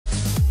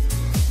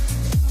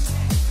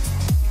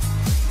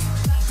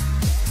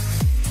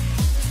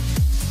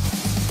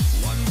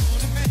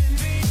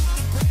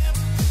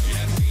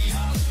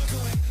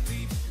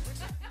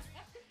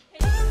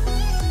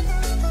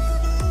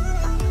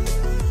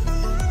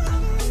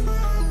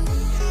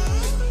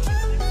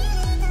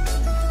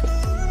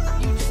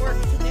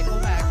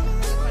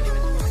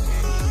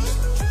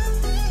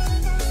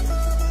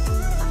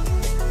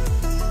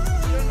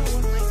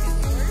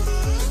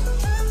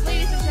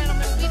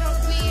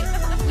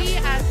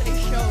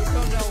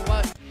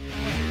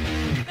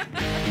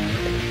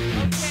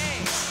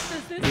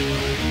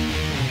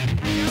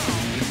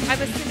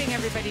assuming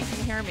everybody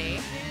can hear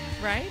me,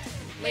 right?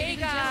 Hey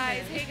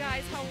guys,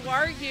 how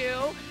are you?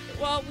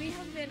 Well, we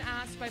have been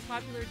asked by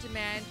popular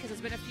demand, because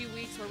it's been a few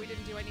weeks where we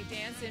didn't do any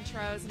dance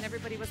intros, and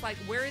everybody was like,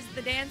 where is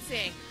the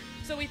dancing?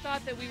 So we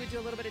thought that we would do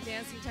a little bit of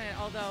dancing tonight,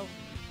 although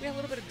we had a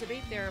little bit of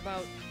debate there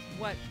about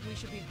what we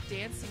should be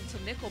dancing to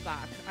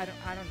Nickelback. I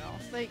don't know.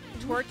 Like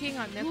twerking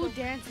on Nickelback. Who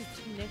dances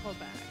to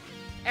Nickelback?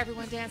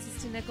 Everyone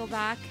dances to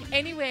Nickelback.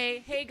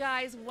 Anyway, hey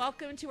guys,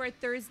 welcome to our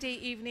Thursday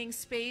evening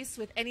space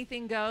with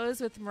Anything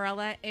Goes with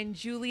Morella and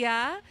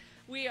Julia.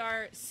 We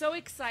are so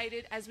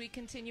excited as we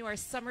continue our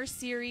summer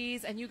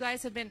series, and you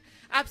guys have been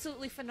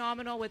absolutely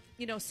phenomenal with,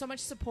 so much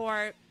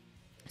support,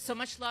 so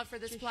much love for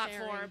this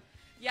platform. Sharing.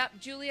 Yep,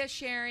 Julia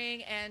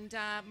sharing, and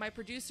my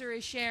producer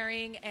is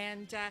sharing,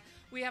 and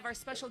we have our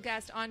special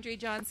guest, Andre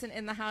Johnson,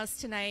 in the house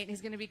tonight. He's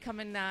going to be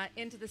coming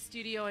into the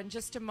studio in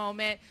just a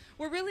moment.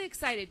 We're really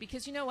excited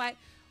because you know what?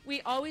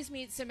 We always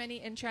meet so many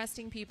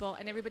interesting people,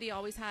 and everybody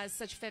always has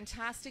such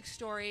fantastic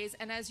stories.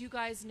 And as you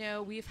guys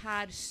know, we've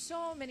had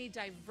so many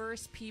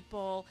diverse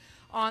people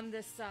on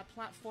this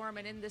platform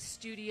and in this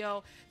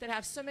studio that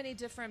have so many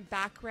different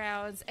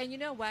backgrounds. And you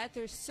know what?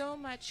 There's so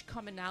much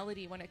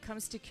commonality when it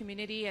comes to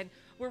community, and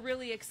we're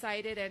really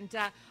excited. And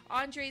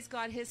Andre's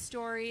got his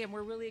story, and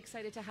we're really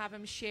excited to have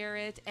him share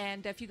it.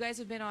 And if you guys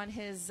have been on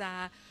his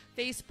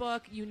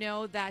Facebook, you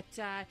know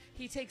that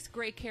he takes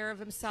great care of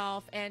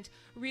himself. And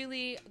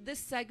really, this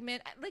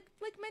segment, like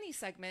many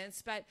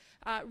segments, but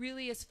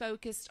really is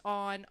focused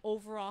on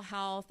overall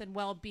health and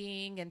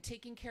well-being and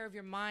taking care of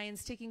your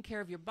minds, taking care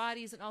of your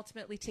bodies, and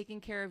ultimately taking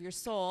care of your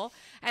soul.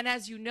 And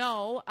as you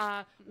know,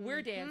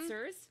 we're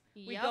dancers.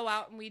 We go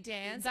out and we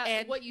dance.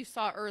 And what you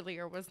saw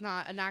earlier was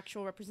not an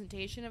actual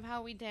representation of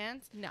how we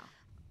dance. No.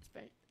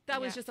 That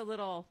was just a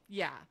little,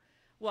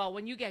 Well,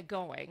 when you get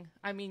going,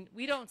 I mean,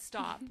 we don't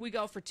stop. We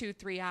go for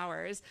 2-3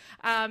 hours.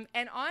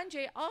 And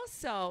Andre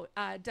also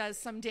does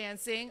some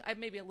dancing,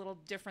 maybe a little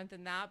different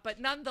than that. But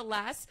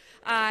nonetheless,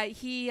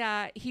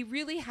 he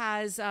really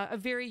has a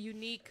very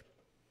unique,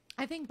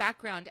 I think,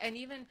 background. And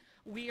even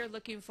we are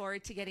looking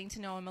forward to getting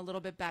to know him a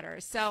little bit better.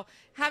 So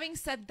having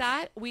said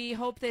that, we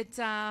hope that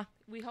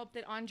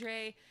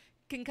Andre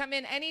can come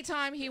in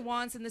anytime he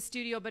wants in the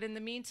studio. But in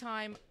the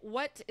meantime,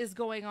 what is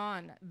going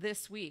on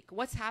this week?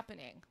 What's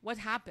happening? What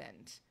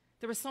happened?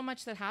 There was so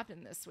much that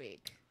happened this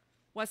week,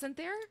 wasn't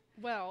there?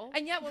 Well,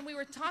 and yet when we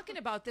were talking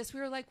about this,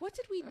 we were like, what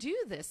did we do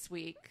this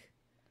week?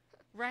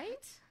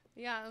 Right?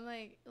 Yeah, I'm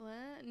like,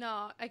 what?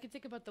 No, I could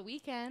think about the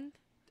weekend.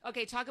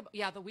 Okay,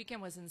 the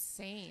weekend was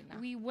insane.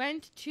 We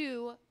went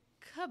to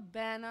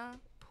Cabana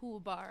Pool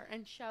Bar,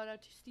 and shout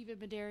out to Steven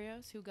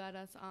Medeiros, who got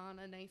us on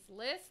a nice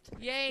list.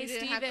 Yay, we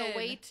didn't Steven. have to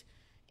wait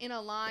in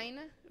a line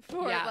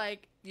for an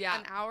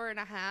hour and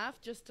a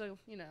half just to,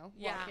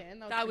 walk in.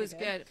 That was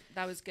good.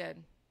 That was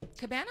good.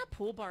 Cabana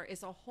Pool Bar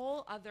is a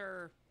whole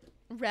other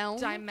realm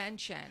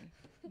dimension.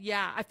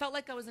 Yeah, I felt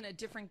like I was in a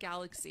different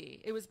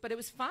galaxy. It was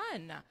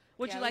fun.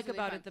 What'd you like really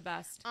about it the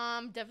best?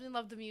 Definitely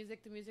loved the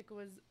music. The music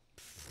was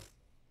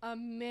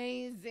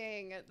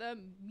amazing. The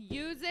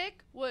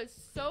music was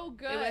so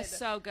good. It was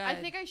so good. I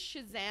think I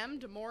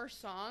Shazammed more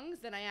songs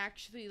than I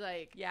actually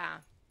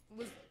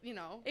was,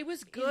 It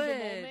was good. In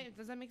the moment.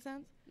 Does that make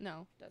sense?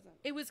 No, it doesn't.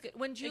 It was good.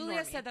 When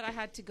Julia said that I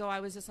had to go, I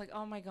was just like,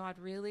 oh my God,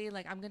 really?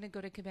 Like, I'm going to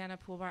go to Cabana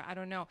Pool Bar? I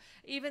don't know.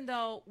 Even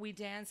though we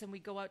dance and we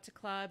go out to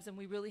clubs and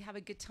we really have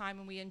a good time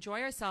and we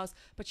enjoy ourselves.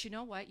 But you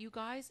know what, you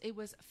guys? It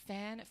was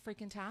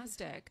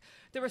fan-freaking-tastic.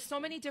 There were so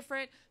many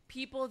different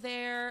people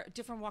there,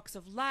 different walks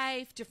of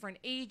life, different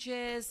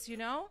ages,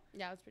 Yeah,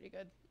 it was pretty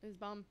good. It was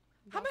bomb.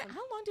 How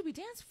long did we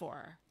dance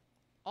for?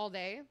 All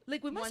day.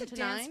 Like, we must have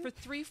danced for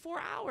 3-4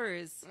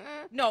 hours.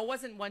 No, it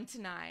wasn't 1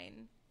 to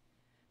 9.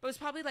 But it was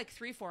probably like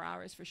 3-4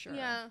 hours for sure.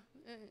 Yeah,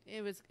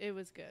 it was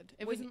good.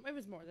 It was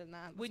more than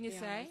that. Wouldn't you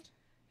say?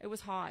 It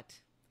was hot,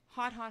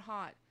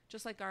 hot,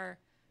 just like our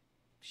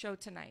show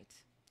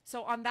tonight.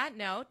 So on that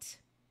note,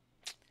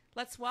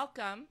 let's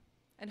welcome,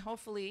 and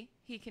hopefully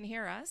he can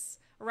hear us.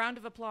 A round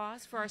of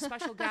applause for our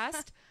special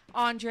guest,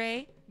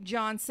 Andre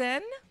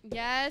Johnson.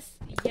 Yes.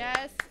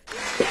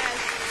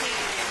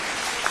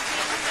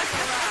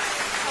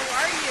 How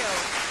are you?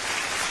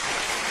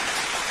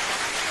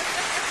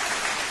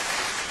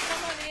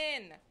 Come on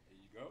in. There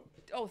you go.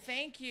 Oh,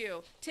 thank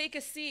you. Take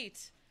a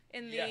seat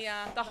in the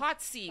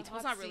hot seat. Well,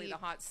 it's not really the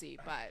hot seat,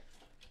 but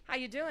how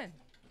you doing?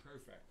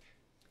 Perfect.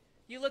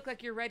 You look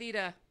like you're ready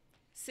to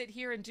sit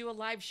here and do a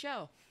live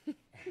show.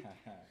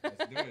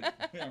 Let's do it.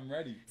 I'm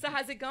ready. So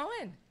how's it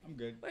going? I'm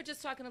good. We're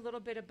just talking a little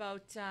bit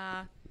about...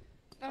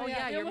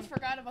 I almost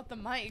forgot about the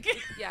mic.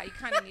 Yeah, he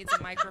kind of needs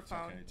a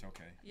microphone. It's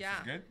okay. Yeah.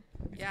 Is it good?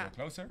 Need to go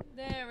closer?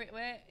 There we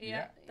wait.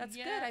 Yeah. That's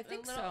good. I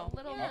think so. A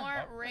little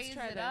more. Raise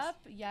it up.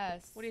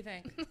 Yes. What do you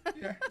think?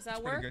 Yeah. Does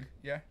that work? Good.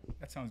 Yeah,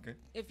 that sounds good.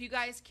 If you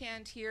guys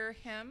can't hear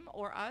him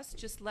or us,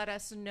 just let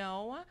us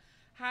know.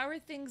 How are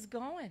things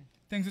going?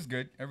 Things is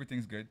good.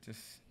 Everything's good.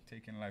 Just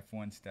taking life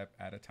one step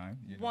at a time.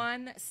 You know?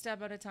 One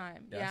step at a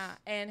time. Yes. Yeah.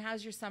 And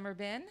how's your summer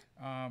been?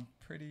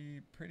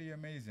 Pretty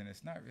amazing.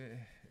 It's not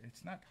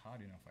hot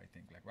enough, I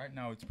think. Like right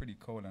now, it's pretty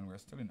cold, and we're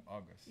still in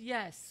August.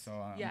 Yes. So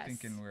I'm yes.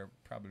 thinking we're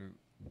probably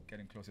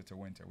getting closer to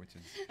winter, which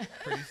is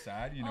pretty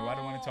sad. You know, I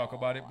don't want to talk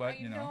about it, but I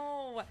you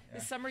know. Yeah.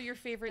 Is summer your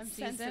favorite I'm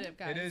season? sensitive,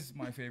 guys. It is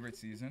my favorite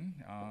season.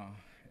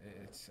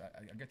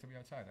 I get to be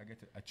outside.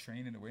 I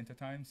train in the winter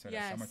time, so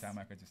Yes. the summertime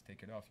I could just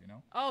take it off. You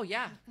know. Oh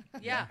yeah,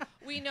 yeah.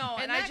 We know.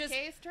 In And that I just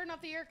case, turn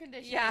off the air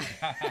conditioning. yeah.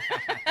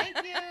 Thank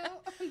you.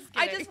 I'm just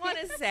I kidding. just want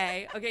to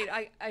say, okay,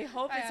 I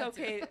hope I it's have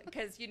to. okay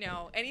because you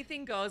know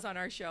anything goes on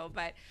our show,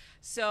 but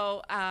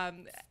so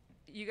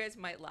you guys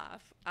might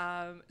laugh.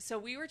 So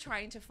we were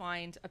trying to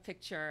find a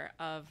picture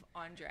of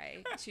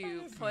Andre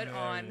to put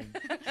on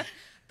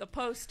the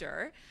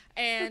poster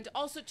and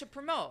also to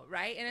promote,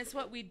 right? And it's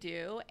what we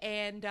do.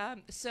 And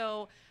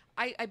so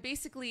I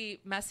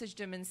basically messaged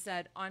him and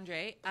said,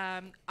 Andre,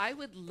 I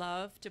would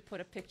love to put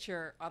a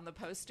picture on the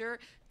poster.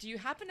 Do you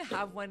happen to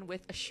have one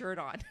with a shirt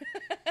on?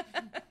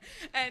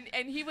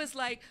 and he was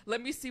like,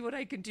 let me see what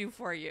I can do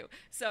for you.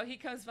 So he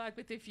comes back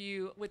with a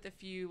few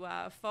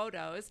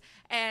photos.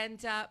 And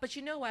but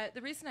you know what?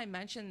 The reason I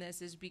mention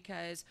this is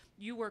because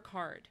you work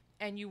hard.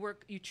 And you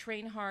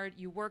train hard,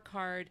 you work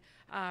hard,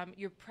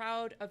 you're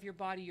proud of your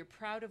body, you're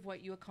proud of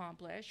what you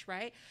accomplish,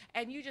 right?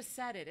 And you just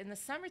said it. In the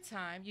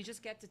summertime, you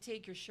just get to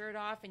take your shirt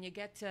off and you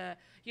get to,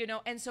 you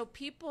know, and so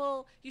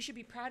people, you should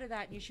be proud of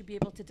that and you should be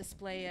able to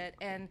display it.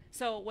 And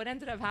so what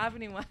ended up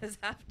happening was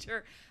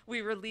after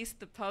we released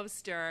the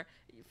poster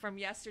from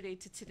yesterday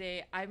to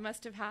today, I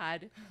must have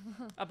had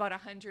about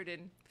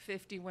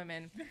 150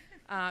 women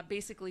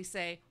basically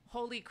say,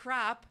 holy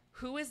crap,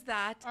 who is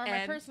that? Or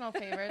my personal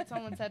favorite,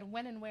 someone said,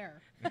 when and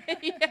where?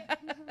 Yeah,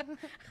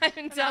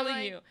 I'm telling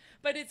like- you.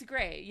 But it's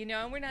great, you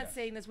know, and we're not Yeah.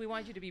 saying this. We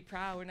want you to be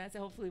proud. We're not,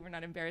 hopefully we're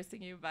not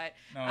embarrassing you, but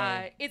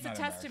No, it's a not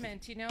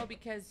testament, you know,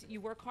 because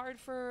you work hard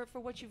for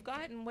what you've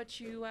got and what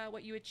you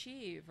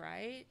achieve,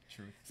 right?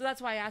 Truth. So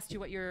that's why I asked you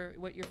what your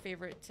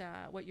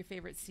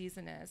favorite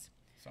season is.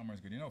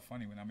 Summer's good. You know,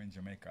 funny, when I'm in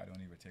Jamaica, I don't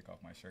even take off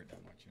my shirt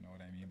that much. You know what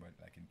I mean? But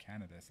like in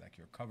Canada, it's like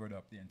you're covered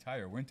up the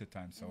entire winter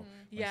time. So when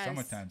Yes.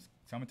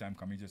 summertime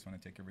come, you just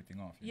want to take everything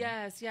off. You know?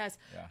 Yes, yes.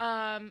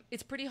 Yeah.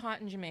 It's pretty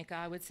hot in Jamaica,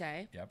 I would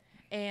say. Yep.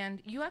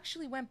 And you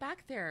actually went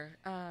back there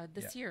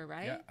this year,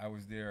 right? Yeah, I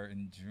was there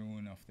in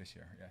June of this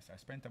year. Yes, I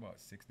spent about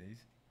 6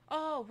 days.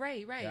 Oh,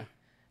 right. Yeah.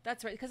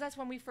 That's right, because that's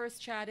when we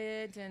first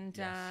chatted, and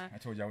Yes. I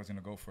told you I was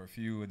gonna go for a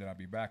few, then I'll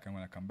be back, and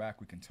when I come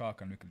back, we can talk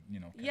and we could, you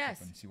know, catch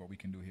Yes. up and see what we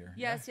can do here.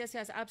 yes,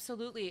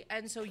 absolutely.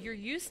 And so you're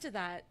used to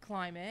that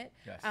climate,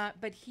 Yes.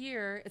 but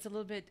here it's a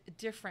little bit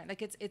different.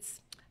 Like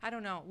it's I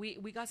don't know.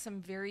 We got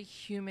some very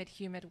humid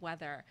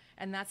weather,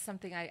 and that's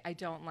something I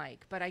don't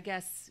like. But I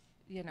guess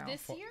you know.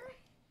 This year?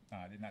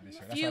 Not this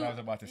year. Few- That's what I was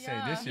about to say.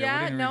 Yeah. This year Yeah,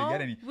 we didn't no, really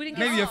get any. we didn't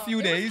Maybe get- a few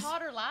It days. was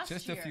hotter last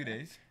Just year. a few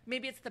days.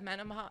 Maybe it's the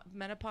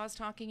menopause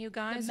talking, you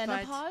guys. The but-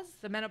 menopause?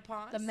 The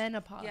menopause. The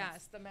menopause.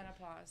 Yes, the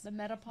menopause. The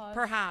menopause.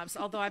 Perhaps,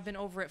 although I've been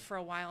over it for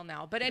a while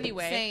now. But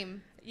anyway,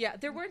 Same. yeah,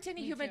 there weren't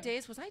any Me humid too.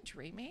 days. Was I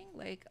dreaming?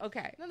 Like,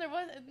 okay. No, there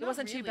wasn't. It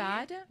wasn't too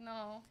bad?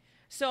 No.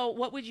 So,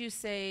 what would you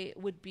say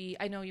would be?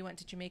 I know you went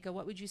to Jamaica.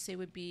 What would you say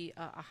would be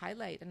a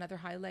highlight, another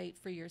highlight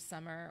for your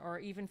summer, or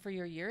even for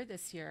your year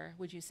this year?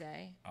 Would you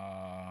say?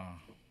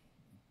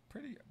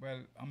 Pretty well.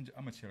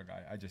 I'm a chill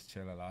guy. I just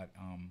chill a lot.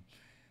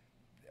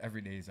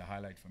 Every day is a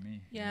highlight for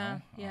me. Yeah,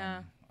 you know?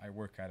 yeah. I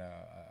work at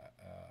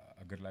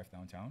a Good Life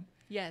downtown.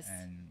 Yes.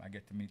 And I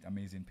get to meet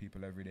amazing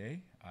people every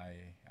day.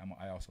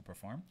 I also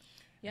perform.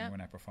 Yeah. And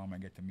when I perform, I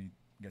get to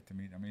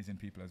meet amazing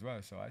people as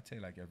well. So I'd say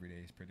like every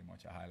day is pretty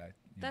much a highlight.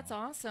 That's know.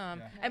 awesome.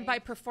 Yeah. And by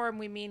perform,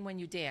 we mean when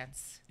you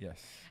dance. Yes.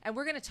 And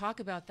we're going to talk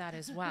about that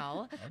as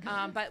well.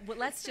 Okay. But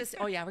let's just,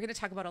 we're going to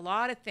talk about a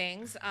lot of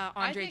things. I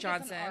Andre think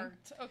Johnson.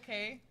 It's an art.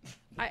 Okay.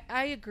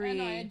 I agree. I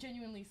know. I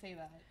genuinely say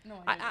that.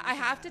 No, I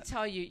have to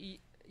tell you,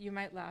 you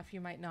might laugh,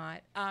 you might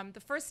not. The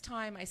first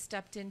time I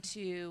stepped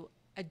into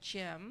a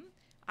gym,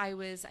 I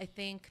was, I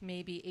think,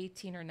 maybe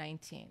 18 or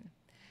 19.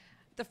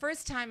 The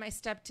first time I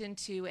stepped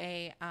into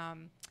a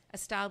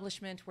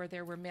establishment where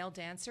there were male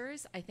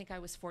dancers, I think I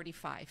was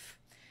 45.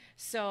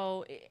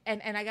 So,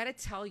 and I got to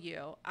tell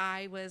you,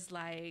 I was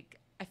like,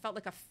 I felt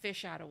like a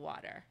fish out of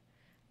water.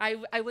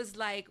 I was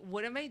like,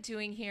 what am I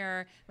doing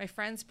here? My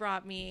friends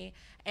brought me,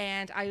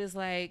 and I was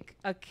like,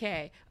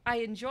 okay. I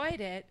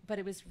enjoyed it, but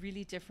it was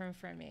really different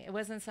for me. It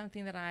wasn't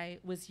something that I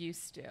was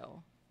used to,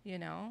 you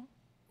know?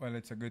 Well,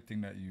 it's a good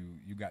thing that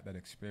you got that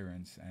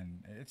experience,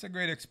 and it's a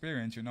great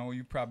experience. You know,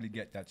 you probably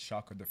get that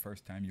shock of the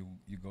first time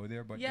you go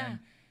there, but Yeah. then,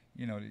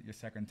 you know, your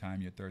second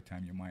time, your third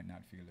time, you might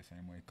not feel the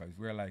same way because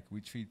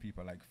we treat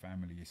people like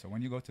family. So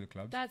when you go to the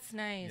clubs, That's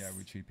nice. yeah,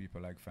 we treat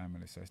people like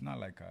family. So it's not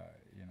like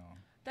you know.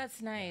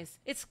 That's nice.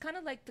 It's kind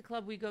of like the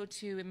club we go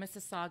to in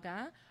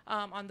Mississauga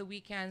on the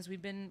weekends.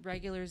 We've been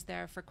regulars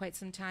there for quite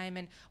some time.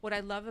 And what I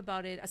love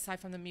about it,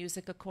 aside from the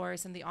music, of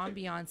course, and the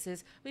ambiance,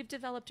 is we've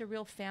developed a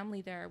real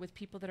family there with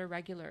people that are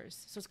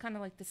regulars. So it's kind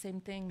of like the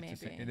same thing,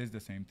 maybe. It is the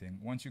same thing.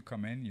 Once you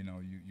come in, you know,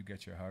 you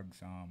get your hugs.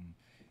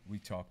 we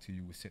talk to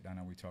you, we sit down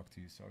and we talk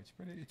to you. So it's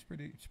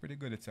pretty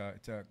good. It's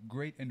a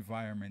great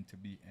environment to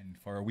be in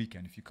for a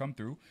weekend. If you come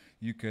through,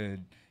 you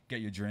could get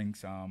your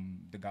drinks.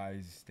 The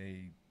guys,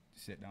 they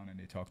sit down and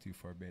they talk to you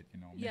for a bit,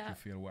 make you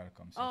feel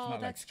welcome. So Oh, it's not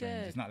like that's strange.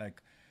 good. It's not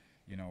like,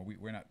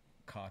 we're not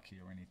cocky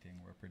or anything.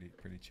 We're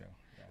pretty chill.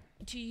 Yeah.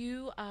 Do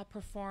you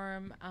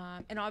perform?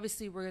 And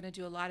obviously, we're going to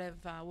do a lot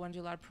of want to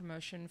do a lot of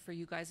promotion for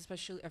you guys,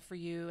 especially for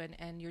you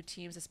and your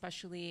teams,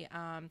 especially.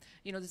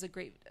 There's a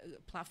great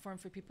platform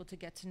for people to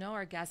get to know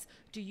our guests.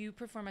 Do you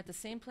perform at the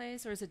same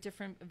place, or is it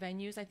different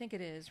venues? I think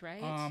it is,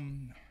 right?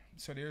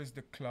 So there's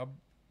the club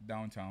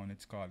downtown.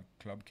 It's called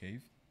Club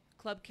Cave.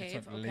 Club Cave.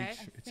 It's at Okay. Lake,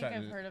 I it's think at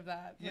I've heard of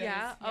that.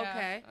 Yeah. place.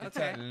 Okay. It's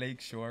Okay. at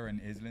Lakeshore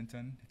in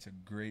Islington. It's a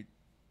great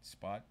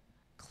spot.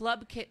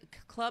 Club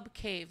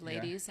Cave,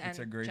 ladies it's and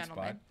a great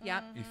gentlemen. spot.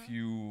 Yeah. If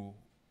you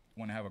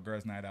want to have a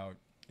girls' night out,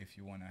 if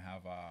you want to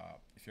have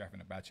if you're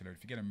having a bachelor,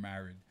 if you're getting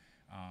married,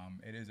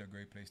 it is a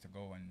great place to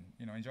go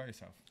and enjoy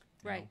yourself.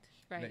 Right.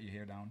 Right. Let your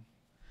hair down.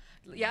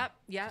 Yep.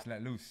 Yep. Just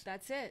let loose.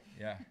 That's it.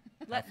 Yeah.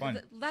 Let, Have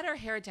fun. let our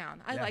hair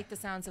down. I Yeah. like the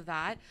sounds of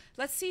that.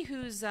 Let's see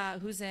who's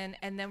in,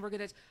 and then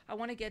I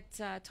want to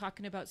get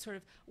talking about sort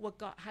of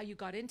how you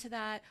got into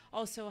that,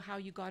 also how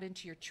you got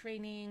into your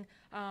training,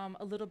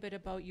 a little bit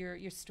about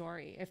your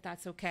story, if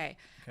that's okay.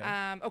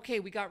 Okay. Okay,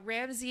 we got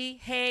Ramsey.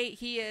 Hey,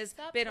 he has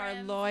Sup, been our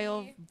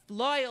Ramsey?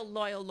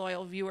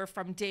 loyal viewer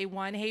from day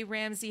one. Hey,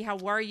 Ramsey, how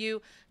are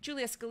you?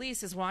 Julia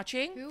Scalise is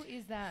watching. Who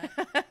is that?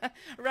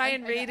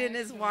 Ryan I Radin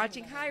is actually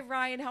watching. know Hi,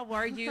 Ryan. How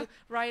are you?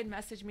 Ryan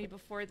messaged me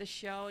before the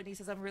show, and he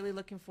says, I'm really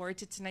looking forward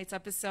to tonight's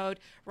episode.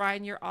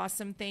 Ryan, you're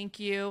awesome. Thank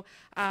you.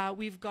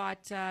 We've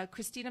got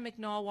Christina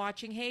McNall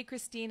watching. Hey,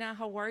 Christina.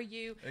 How are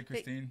you? Hey,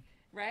 Christine.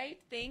 Right?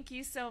 Thank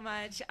you so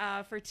much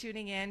for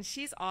tuning in.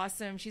 She's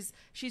awesome. She's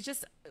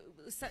just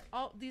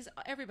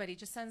everybody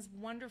just sends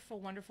wonderful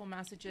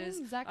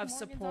messages Zach of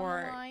Morgan's on the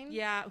support. line.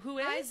 Yeah. Who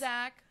is? Hi,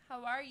 Zach.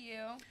 How are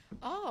you?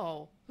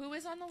 Oh, who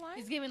is on the line?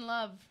 He's giving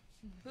love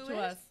Who to is?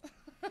 us.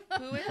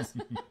 Who is?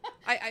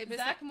 I missed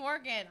Zach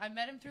Morgan. I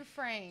met him through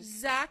Frank.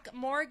 Zach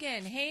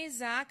Morgan. Hey,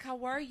 Zach,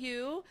 how are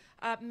you?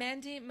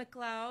 Mandy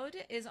McLeod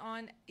is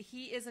on.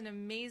 He is an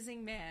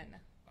amazing man.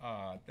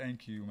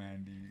 Thank you,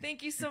 Mandy.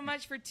 Thank you so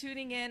much for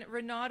tuning in.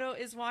 Renato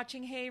is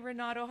watching. Hey,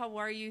 Renato, how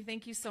are you?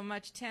 Thank you so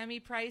much. Tammy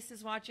Price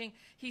is watching.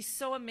 He's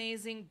so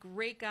amazing.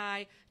 Great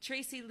guy.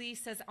 Tracy Lee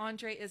says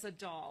Andre is a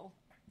doll.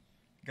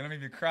 Gonna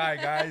make me cry,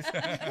 guys.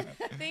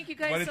 Thank you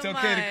guys But it's so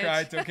okay much. to cry.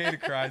 It's okay to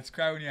cry. It's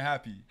cry when you're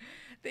happy.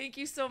 Thank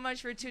you so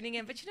much for tuning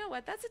in. But you know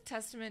what? That's a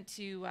testament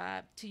to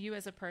you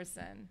as a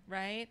person,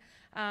 right?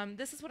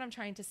 This is what I'm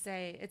trying to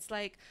say. It's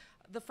like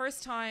the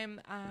first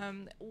time,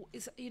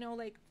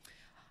 like,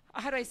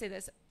 how do I say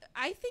this?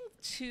 I think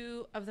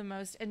two of the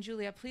most, and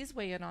Julia, please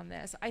weigh in on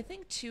this. I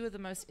think two of the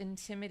most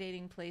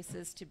intimidating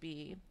places to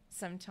be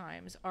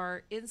sometimes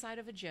are inside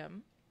of a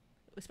gym,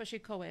 especially a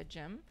co-ed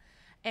gym,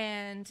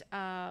 and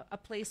a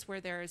place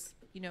where there's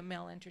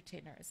male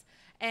entertainers.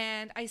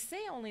 And I say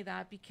only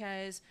that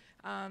because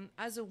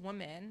as a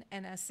woman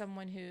and as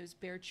someone who's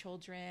bare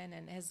children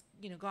and has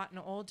gotten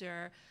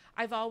older,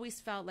 I've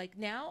always felt like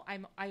now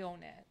I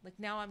own it. Like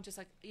now I'm just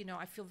like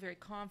I feel very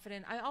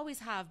confident. I always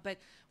have, but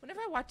whenever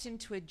I walked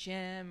into a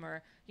gym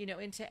or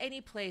into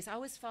any place, I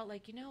always felt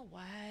like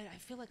what? I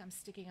feel like I'm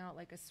sticking out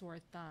like a sore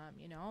thumb,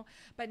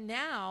 But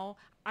now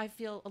I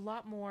feel a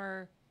lot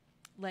more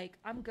like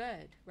I'm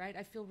good, right?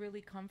 I feel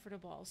really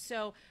comfortable.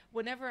 So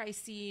whenever I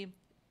see,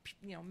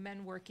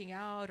 men working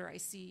out or I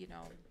see,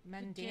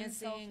 men The gym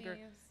dancing or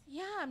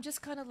selfies. I'm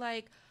just kind of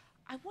like,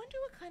 I wonder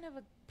what kind of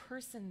a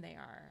person they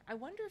are. I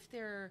wonder if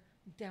they're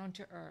down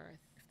to earth.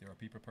 If they're a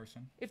people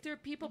person. If they're a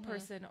people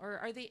person, or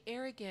are they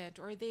arrogant,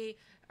 or are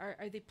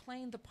they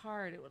playing the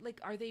part? Like,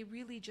 are they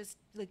really just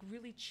like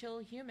really chill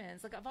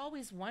humans? Like, I've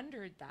always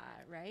wondered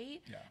that,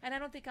 right? Yeah. And I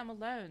don't think I'm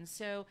alone.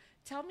 So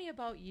tell me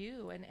about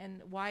you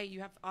and why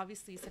you have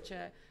obviously such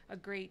a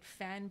great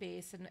fan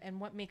base and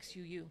what makes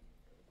you you.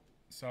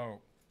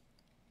 So,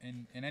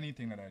 in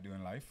anything that I do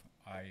in life,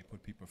 I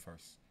put people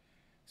first.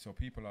 So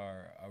people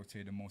are, I would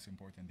say, the most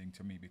important thing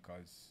to me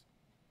because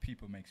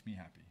people makes me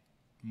happy.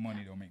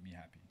 Money don't make me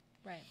happy.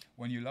 Right.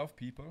 When you love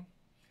people,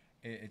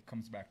 it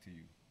comes back to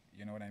you.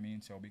 You know what I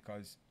mean? So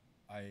because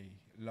I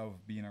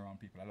love being around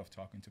people, I love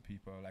talking to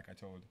people. Like I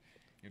told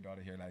your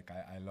daughter here, like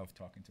I love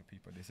talking to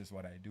people. This is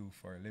what I do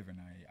for a living.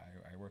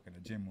 I work at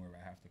a gym where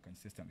I have to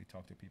consistently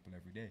talk to people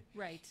every day.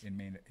 Right. In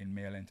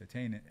male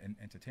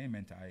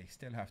entertainment, I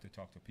still have to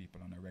talk to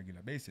people on a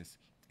regular basis.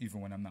 Even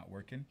when I'm not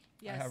working,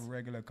 Yes. I have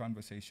regular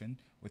conversation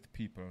with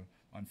people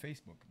on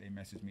Facebook. They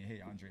message me,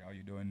 hey, Andre, how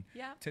you doing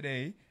Yeah.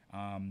 today?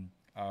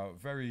 A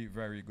very,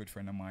 very good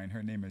friend of mine.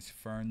 Her name is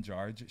Fern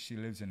George. She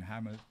lives in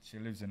She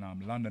lives in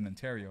London,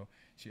 Ontario.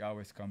 She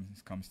always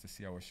comes to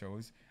see our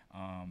shows.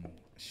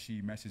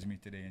 She messaged me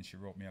today and she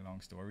wrote me a long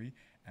story.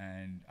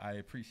 And I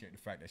appreciate the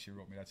fact that she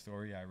wrote me that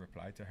story. I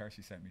replied to her.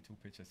 She sent me 2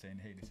 pictures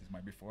saying, hey, this is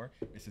my before,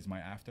 this is my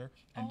after.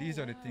 And these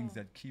are the things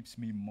that keeps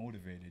me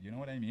motivated. You know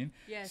what I mean?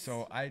 Yes.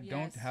 So I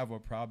don't Yes. have a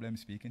problem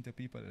speaking to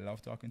people. I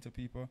love talking to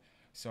people.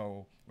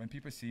 So when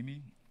people see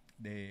me,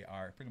 they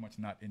are pretty much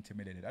not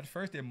intimidated. At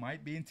first, they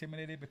might be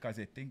intimidated because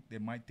they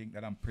might think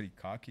that I'm pretty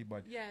cocky.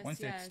 But Yes, once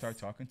they yes. start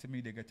talking to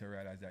me, they get to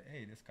realize that,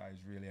 hey, this guy is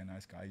really a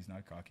nice guy. He's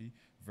not cocky,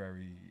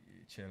 very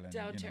chill and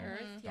Down to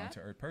earth, yeah. down to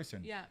earth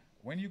person. Yeah.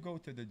 When you go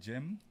to the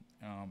gym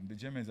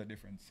is a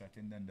different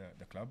setting than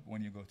the club.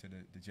 When you go to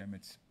the gym,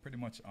 it's pretty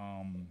much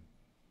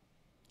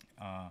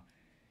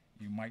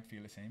you might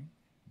feel the same,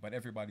 but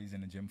everybody's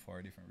in the gym for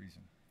a different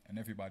reason, and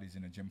everybody's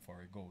in the gym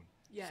for a goal.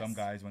 Yes. Some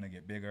guys want to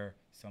get bigger,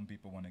 some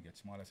people want to get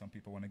smaller, some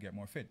people want to get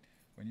more fit.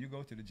 When you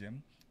go to the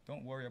gym,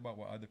 don't worry about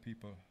what other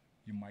people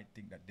you might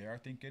think that they are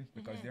thinking,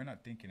 because they're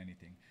not thinking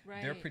anything.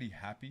 They're Right. pretty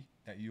happy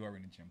that you are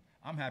in the gym.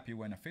 I'm happy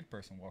when a fit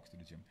person walks to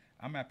the gym.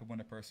 I'm happy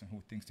when a person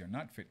who thinks they're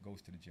not fit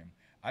goes to the gym.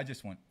 I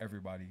just want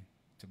everybody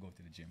to go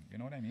to the gym. You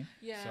know what I mean?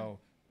 Yeah. So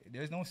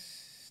there's no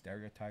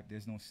stereotype,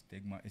 there's no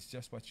stigma. It's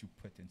just what you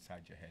put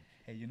inside your head.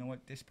 Hey, you know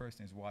what? This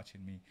person is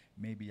watching me.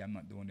 Maybe I'm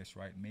not doing this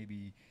right.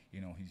 Maybe,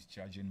 he's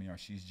judging me or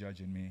she's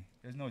judging me.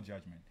 There's no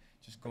judgment.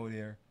 Just go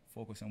there,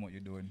 focus on what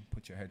you're doing,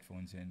 put your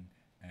headphones in,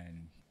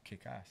 and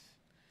kick ass.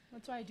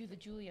 That's why I do the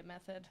Julia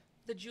method.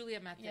 The Julia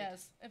method.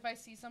 Yes. If I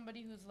see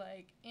somebody who's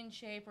like in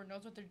shape or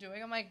knows what they're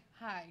doing, I'm like,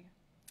 hi.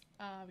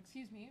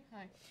 Excuse me,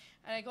 hi.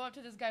 And I go up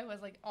to this guy who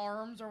has like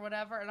arms or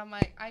whatever, and I'm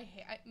like, I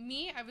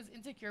was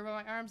insecure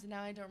about my arms, and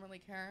now I don't really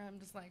care. I'm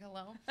just like,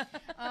 hello.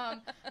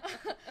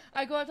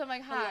 I go up to him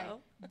like, hi. Hello.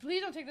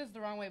 Please don't take this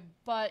the wrong way,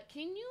 but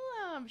can you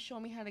show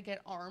me how to get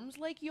arms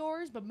like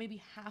yours, but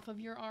maybe half of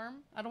your arm?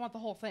 I don't want the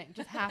whole thing,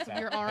 just half of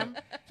your arm.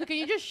 So can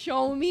you just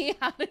show me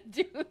how to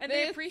do this? And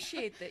they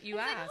appreciate that you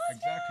It's like, asked. oh,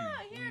 Exactly.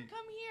 yeah, here, We-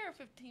 come here.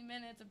 15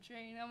 minutes of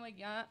training. I'm like,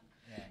 yeah,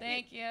 Yeah.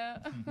 thank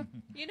you.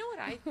 You know what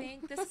I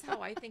think? This is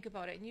how I think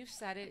about it. And you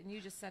said it, and you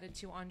just said it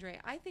too, Andre.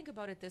 I think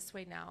about it this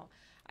way now.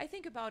 I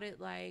think about it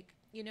like,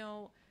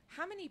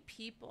 how many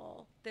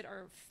people that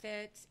are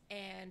fit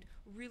and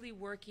really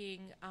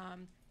working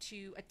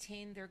to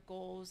attain their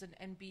goals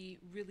and be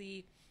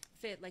really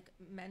fit, like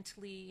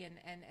mentally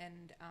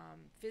and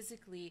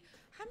physically,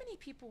 how many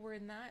people were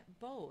in that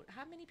boat?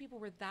 How many people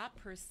were that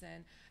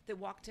person that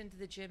walked into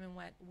the gym and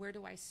went, where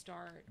do I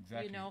start?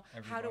 Exactly.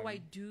 How do I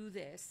Everybody- do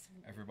this?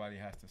 Everybody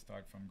has to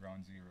start from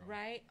ground zero.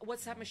 Right?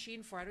 What's that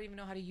machine for? I don't even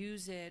know how to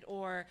use it.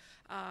 Or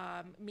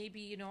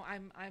maybe,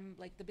 I'm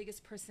like the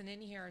biggest person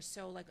in here.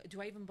 So like, do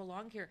I even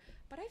belong here?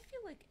 But I feel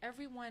like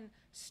everyone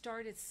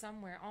started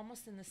somewhere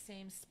almost in the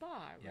same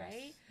spot, Yes,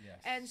 right? yes.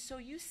 And so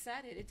you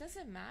said it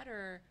doesn't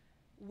matter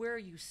where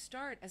you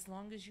start as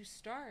long as you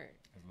start.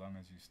 As long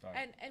as you start.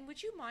 And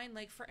would you mind,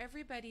 like, for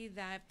everybody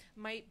that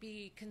might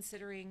be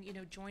considering,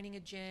 joining a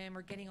gym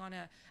or getting on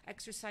a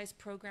exercise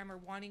program or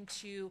wanting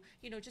to,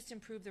 just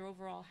improve their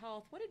overall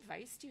health, what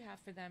advice do you have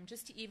for them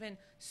just to even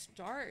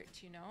start,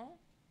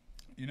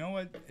 You know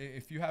what?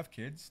 If you have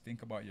kids,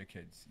 think about your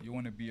kids. You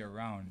want to be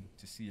around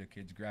to see your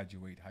kids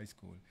graduate high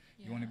school.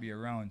 You want to Yeah. be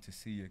around to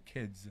see your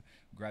kids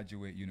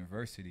graduate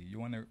university. You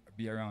want to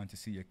be around to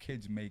see your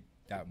kids make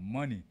that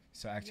money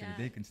so actually Yeah.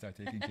 they can start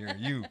taking care of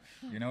you.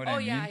 You know what I Oh,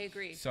 mean? yeah, I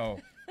agree. So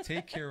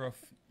take care of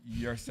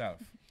yourself.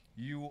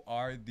 You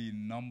are the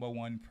number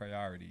one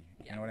priority.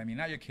 Yeah. You know what I mean?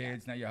 Not your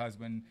kids, not your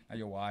husband, not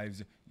your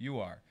wives. You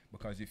are.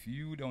 Because if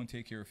you don't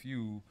take care of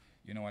you,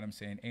 you know what I'm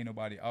saying? Ain't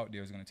nobody out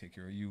there is going to take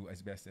care of you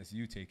as best as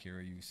you take care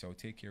of you. So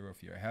take care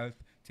of your health,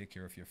 take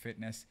care of your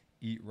fitness,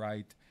 eat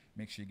right,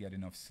 make sure you get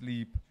enough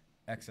sleep,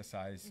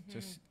 exercise.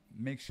 Just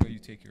make sure you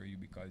take care of you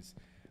because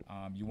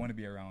you want to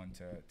be around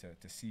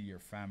to see your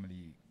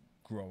family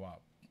grow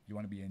up. You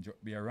want to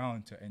be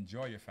around to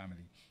enjoy your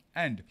family.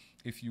 And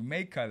if you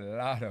make a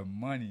lot of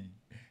money,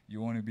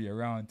 you want to be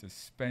around to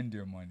spend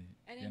your money.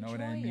 And you know what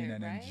I enjoy mean? it,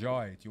 And right?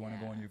 enjoy it. You want to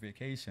go Yeah. on your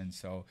vacation.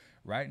 So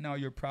right now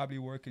you're probably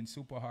working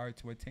super hard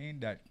to attain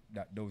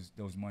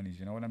those monies.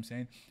 You know what I'm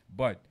saying?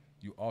 But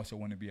you also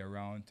want to be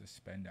around to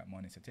spend that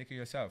money. So take care of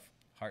yourself.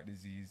 Heart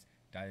disease,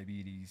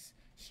 diabetes,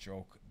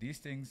 stroke. These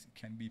things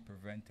can be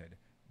prevented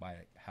by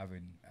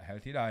having a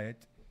healthy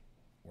diet,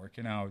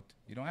 working out.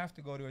 You don't have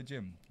to go to a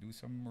gym. Do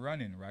some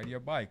running, ride your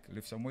bike,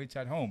 lift some weights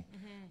at home,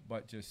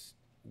 but just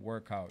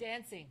work out.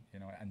 Dancing.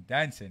 And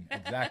dancing.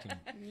 Exactly.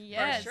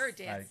 Yes. For sure,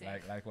 dancing.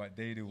 Like what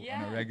they do on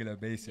Yeah. a regular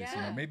basis.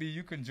 Yeah. Maybe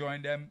you can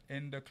join them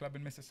in the club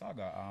in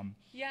Mississauga.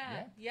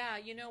 Yeah.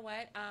 You know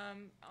what,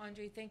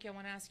 Andre? Thank you. I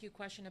want to ask you a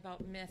question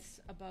about myths,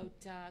 about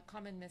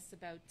common myths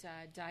about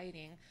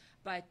dieting.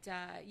 But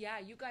yeah,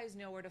 you guys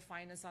know where to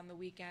find us on the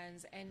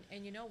weekends. And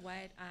you know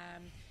what?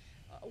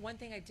 One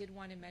thing I did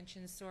want to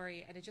mention,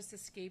 sorry, and it just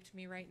escaped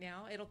me right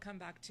now. It'll come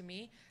back to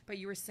me. But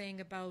you were saying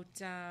about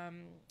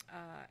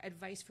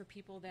advice for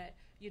people that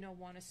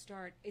want to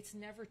start. It's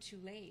never too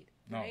late,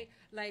 No. right?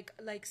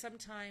 Like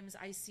sometimes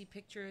I see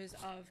pictures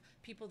of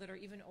people that are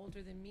even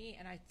older than me,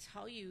 and I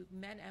tell you,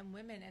 men and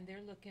women, and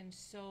they're looking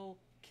so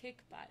kick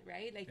butt,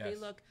 right? Like they Yes.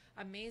 look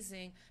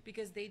amazing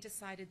because they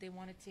decided they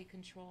want to take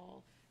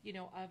control,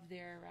 of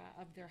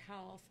their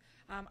health.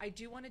 I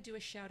do want to do a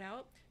shout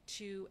out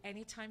to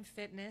Anytime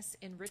Fitness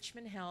in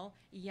Richmond Hill,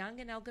 Young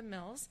and Elgin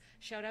Mills.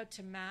 Shout out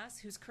to Mass,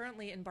 who's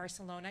currently in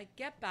Barcelona.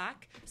 Get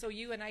back so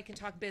you and I can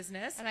talk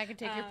business. And I can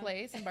take your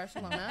place in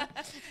Barcelona.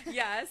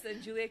 Yes,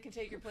 and Julia can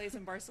take your place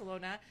in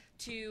Barcelona.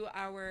 To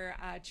our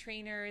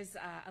trainers,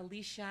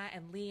 Alicia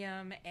and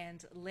Liam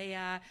and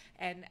Leah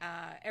and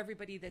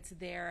everybody that's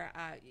there.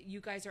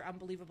 You guys are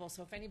unbelievable.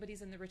 So if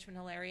anybody's in the Richmond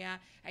Hill area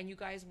and you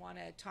guys want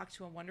to talk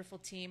to a wonderful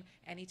team,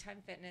 Anytime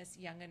Fitness,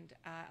 Young and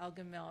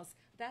Elgin Mills,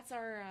 that's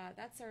our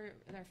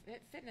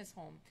fitness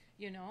home,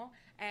 you know.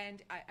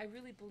 And I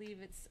really believe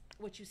it's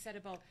what you said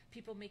about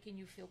people making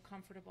you feel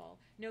comfortable.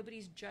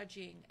 Nobody's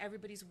judging.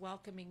 Everybody's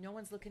welcoming. No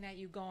one's looking at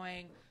you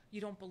going, you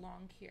don't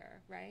belong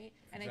here, right?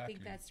 And I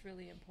think that's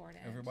really important.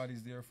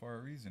 Everybody's there for a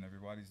reason.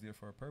 Everybody's there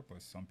for a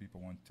purpose. Some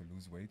people want to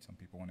lose weight. Some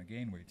people want to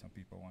gain weight. Some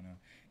people want to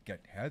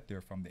get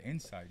healthier from the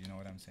inside. You know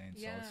what I'm saying?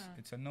 Yeah. So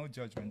it's a no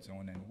judgment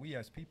zone. And we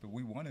as people,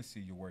 we want to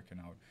see you working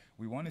out.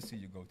 We want to see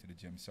you go to the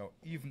gym. So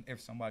even if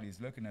somebody is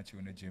looking at you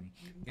in the gym,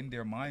 in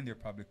their mind, they're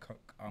probably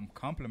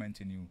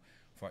complimenting you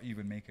for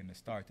even making the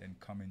start and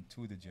coming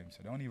to the gym.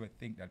 So don't even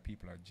think that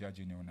people are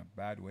judging you in a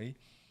bad way.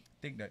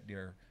 Think that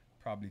they're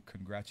probably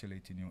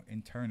congratulating you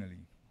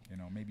internally. You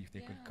know, maybe if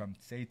they could come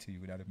say to you,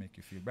 that'd make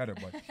you feel better.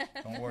 But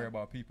don't worry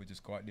about people.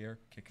 Just go out there,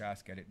 kick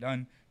ass, get it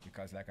done.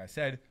 Because like I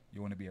said,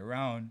 you want to be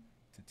around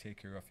to take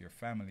care of your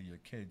family, your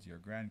kids, your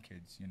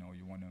grandkids. You know,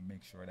 you want to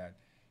make sure that,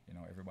 you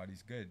know,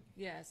 everybody's good.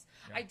 Yes.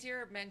 Yeah. I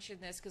dare mention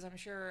this because I'm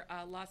sure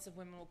lots of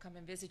women will come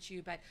and visit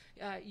you, but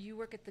you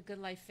work at the Good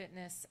Life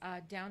Fitness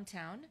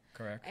downtown.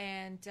 Correct.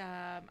 And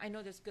I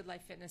know there's Good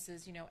Life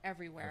Fitnesses, you know,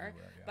 everywhere.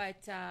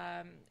 But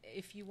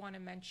if you want to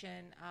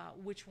mention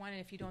which one, and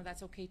if you don't,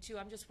 that's okay too.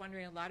 I'm just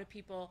wondering, a lot of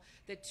people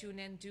that tune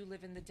in do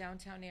live in the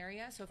downtown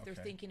area. So if they're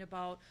thinking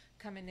about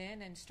coming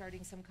in and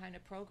starting some kind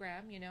of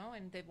program, you know,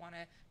 and they want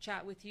to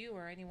chat with you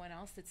or anyone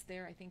else that's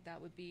there, I think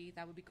that would be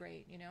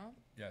great, you know?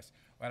 Yes.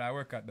 Well, I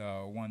work at the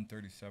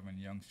 137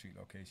 Yonge Street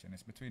location.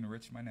 It's between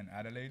Richmond and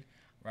Adelaide,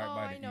 right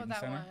by the Eaton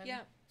Center. One.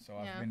 Yeah. So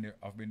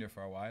I've been there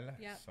for a while.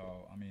 Yeah.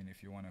 So I mean,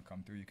 if you want to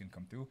come through, you can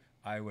come through.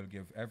 I will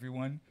give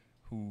everyone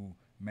who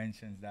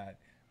mentions that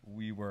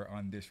we were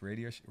on this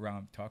radio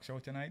talk show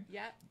tonight.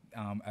 Yeah.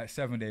 A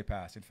 7-day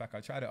pass. In fact,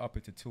 I'll try to up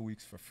it to 2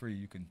 weeks for free.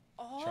 You can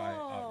try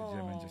out the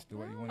gym and just do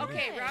what you want to do.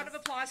 Okay, round of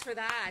applause for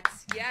that.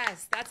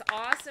 Yes, that's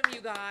awesome,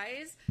 you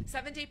guys.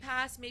 7-day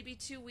pass, maybe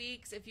 2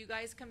 weeks. If you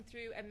guys come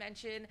through and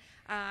mention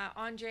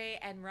Andre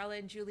and Rella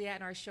and Julia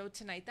in our show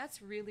tonight,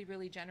 that's really,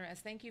 really generous.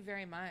 Thank you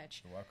very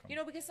much. You're welcome. You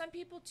know, because some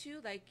people too,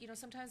 like, you know,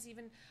 sometimes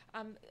even,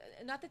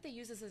 not that they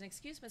use this as an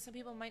excuse, but some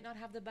people might not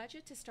have the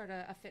budget to start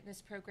a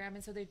fitness program,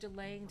 and so they're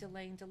delaying,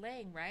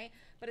 right?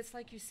 But it's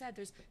like you said,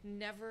 there's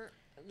never,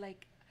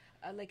 like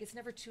it's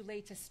never too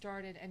late to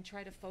start it and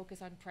try to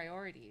focus on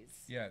priorities.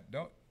 Yeah,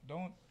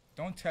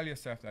 don't tell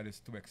yourself that it's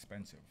too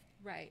expensive.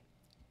 Right.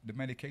 The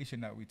medication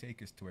that we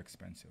take is too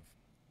expensive.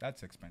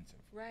 That's expensive.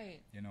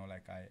 Right. You know,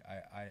 like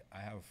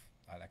I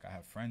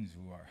have friends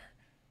who are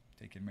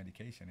taking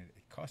medication.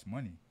 It costs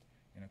money.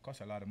 You know, it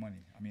costs a lot of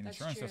money. I mean, That's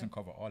insurance true. doesn't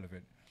cover all of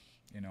it.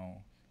 You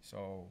know,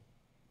 so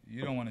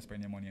you don't want to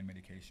spend your money on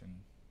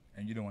medication,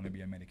 and you don't want to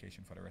be on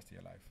medication for the rest of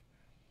your life.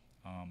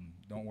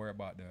 Don't worry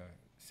about the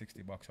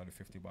 $60 or the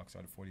 $50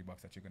 or the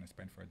 $40 that you're going to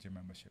spend for a gym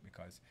membership,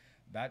 because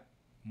that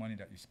money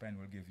that you spend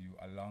will give you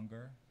a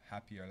longer,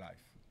 happier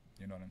life.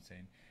 You know what I'm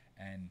saying?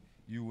 And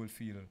you will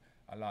feel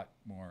a lot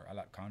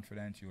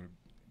confident. You will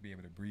be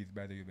able to breathe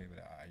better. You'll be able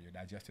to, your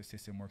digestive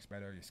system works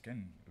better. Your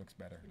skin looks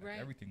better. Like Right.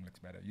 everything looks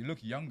better. You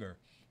look younger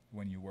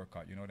when you work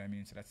out. You know what I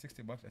mean? So that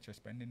 $60 that you're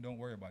spending, don't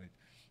worry about it.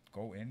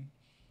 Go in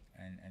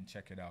and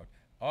check it out.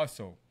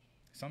 Also,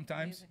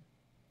 sometimes Amazing.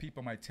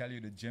 people might tell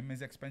you the gym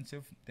is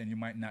expensive, then you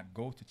might not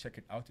go to check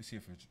it out to see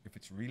if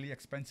it's really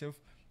expensive.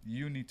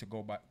 You need to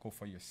go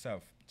for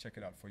yourself, check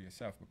it out for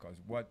yourself, because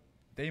what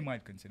they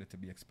might consider to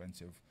be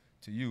expensive,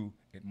 to you,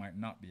 it might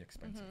not be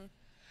expensive.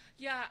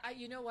 Yeah,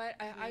 you know what?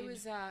 I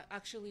was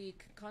actually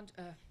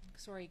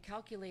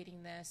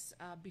calculating this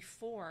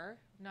before,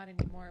 not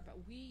anymore,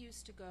 but we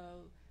used to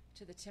go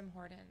to the Tim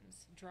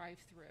Hortons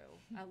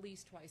drive-through at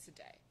least twice a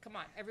day. Come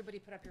on, everybody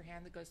put up your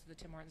hand that goes to the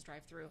Tim Hortons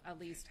drive-through at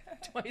least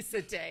twice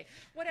a day.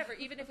 Whatever,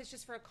 even if it's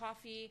just for a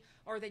coffee,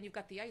 or then you've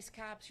got the ice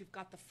caps, you've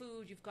got the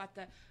food, you've got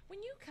the...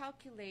 When you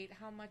calculate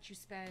how much you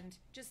spend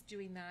just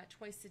doing that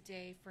twice a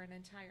day for an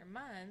entire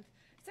month,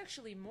 it's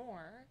actually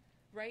more,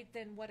 right,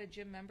 than what a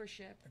gym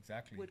membership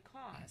Exactly. would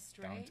cost,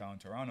 right? Downtown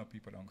Toronto,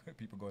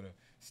 people go to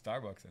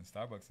Starbucks, and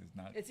Starbucks is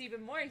not... It's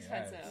even more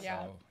expensive.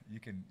 Yeah. So you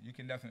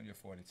can definitely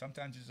afford it.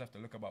 Sometimes you just have to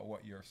look about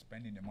what you're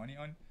spending the money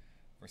on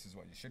versus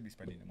what you should be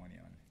spending the money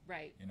on.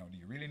 Right. You know, do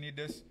you really need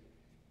this,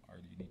 or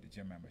do you need the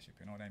gym membership?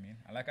 You know what I mean?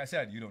 And like I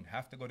said, you don't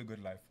have to go to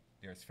Good Life.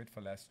 There's Fit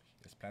for Less,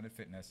 there's Planet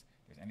Fitness,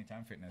 there's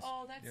Anytime Fitness.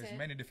 Oh, that's There's it.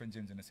 many different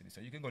gyms in the city. So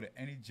you can go to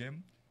any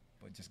gym,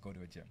 but just go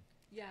to a gym.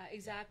 Yeah,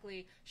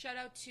 exactly. Shout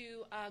out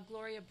to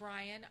Gloria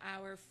Bryan,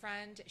 our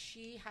friend.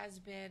 She has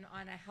been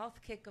on a health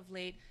kick of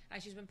late.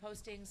 She's been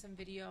posting some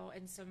video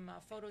and some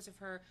photos of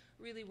her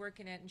really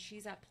working it, and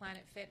she's at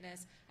Planet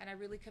Fitness, and I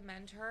really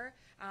commend her.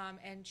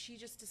 And she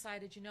just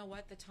decided, you know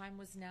what, the time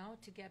was now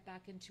to get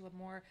back into a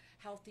more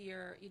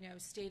healthier,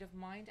 state of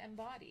mind and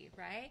body,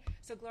 right?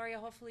 So, Gloria,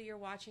 hopefully you're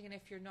watching, and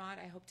if you're not,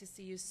 I hope to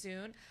see you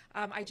soon.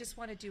 I just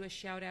want to do a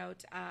shout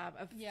out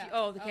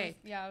okay.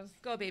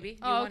 Go, baby.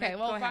 Okay.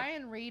 Well,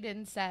 Ryan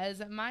Radin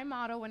says, my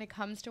motto when it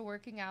comes to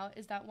working out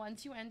is that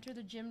once you enter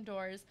the gym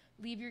doors,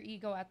 leave your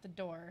ego at the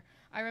door.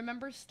 I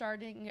remember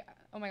starting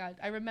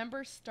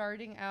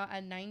out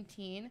at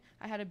 19.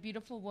 I had a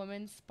beautiful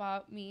woman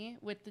spot me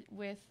with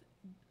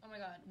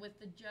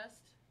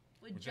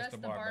just the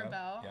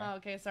barbell. Yeah. Oh,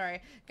 okay,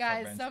 sorry.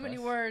 Guys, so many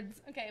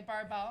words. Okay,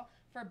 barbell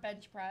for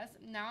bench press.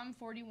 Now I'm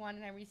 41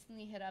 and I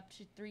recently hit up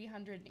to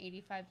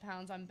 385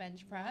 pounds on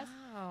bench press.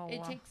 Wow.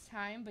 It takes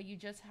time, but you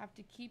just have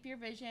to keep your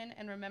vision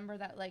and remember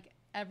that, like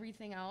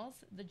everything else,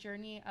 the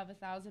journey of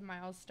 1,000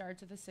 miles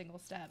starts with a single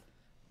step.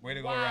 Way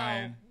to go,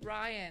 Ryan.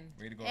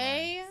 Way to go,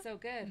 Ryan. So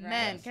good,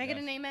 right? Can I get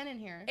an amen in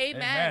here?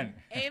 Amen.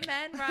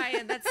 Amen,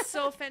 Ryan. That's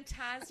so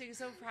fantastic.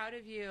 So proud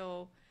of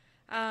you.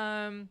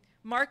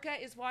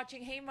 Marka is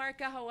watching. Hey,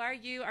 Marka, how are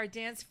you? Our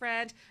dance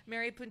friend.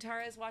 Mary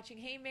Puntara is watching.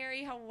 Hey,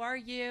 Mary, how are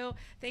you?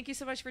 Thank you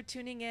so much for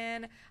tuning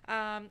in.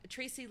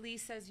 Tracy Lee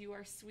says you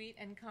are sweet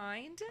and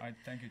kind.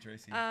 Thank you,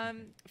 Tracy.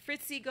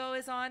 Fritzy Go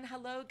is on.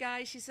 Hello,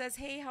 guys. She says,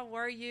 hey, how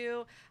are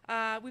you?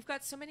 We've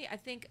got so many.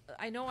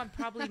 I know I'm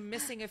probably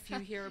missing a few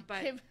here,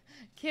 but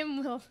Kim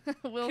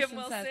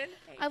Wilson says, Hey,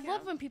 I Kim.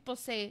 love when people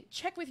say,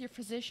 check with your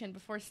physician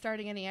before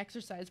starting any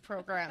exercise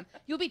program.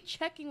 You'll be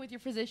checking with your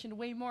physician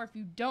way more if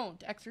you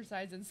don't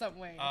exercise in some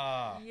way.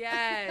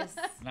 Yes.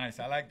 Nice.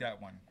 I like that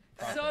one.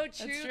 So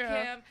true,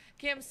 Kim.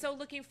 Kim, so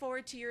looking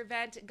forward to your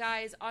event.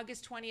 Guys,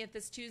 August 20th,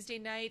 this Tuesday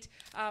night,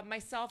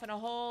 myself and a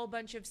whole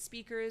bunch of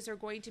speakers are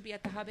going to be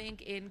at the Hub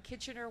Inc. in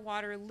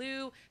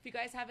Kitchener-Waterloo. If you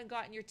guys haven't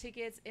gotten your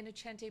tickets,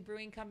 Inocente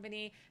Brewing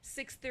Company,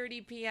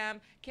 6:30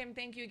 p.m. Kim,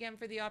 thank you again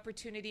for the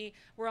opportunity.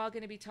 We're all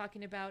going to be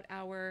talking about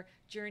our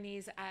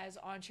journeys as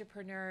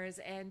entrepreneurs.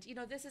 And,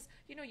 this is,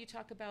 you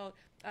talk about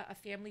a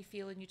family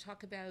feel, and you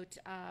talk about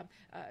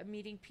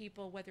meeting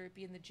people, whether it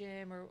be in the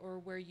gym or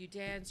where you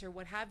dance or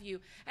what have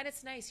you. And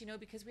it's nice,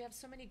 because we have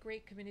so many great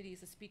communities,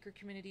 the speaker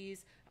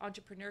communities,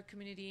 entrepreneur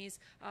communities,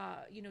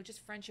 just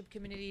friendship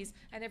communities,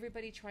 and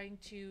everybody trying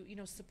to,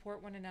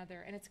 support one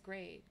another. And it's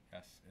great.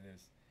 Yes, it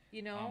is.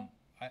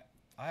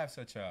 I have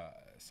such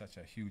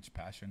a huge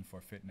passion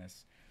for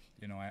fitness.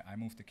 I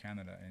moved to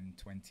Canada in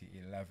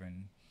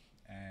 2011,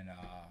 and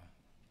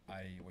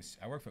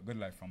I worked for Good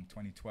Life from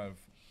 2012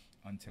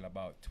 until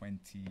about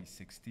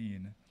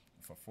 2016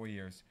 for 4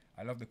 years.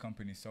 I love the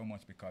company so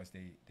much because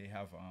they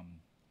have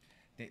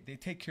they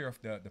take care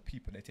of the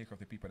people. They take care of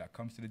the people that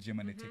comes to the gym,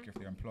 and they take care of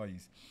their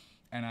employees.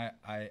 And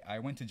I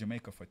went to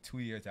Jamaica for 2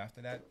 years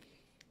after that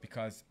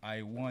because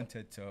I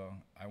wanted to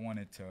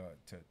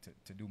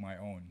do my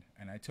own.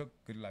 And I took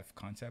Good Life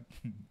concept.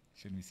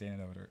 Shouldn't be saying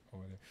it over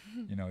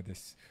there.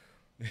 This.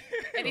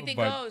 Anything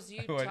goes.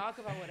 You talk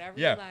about whatever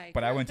you like.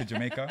 But I went to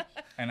Jamaica,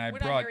 and We're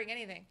not hearing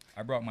anything.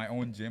 I brought my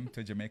own gym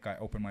to Jamaica.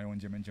 I opened my own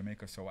gym in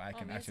Jamaica so I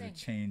can actually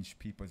change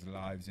people's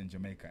lives in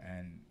Jamaica.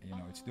 And,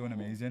 it's doing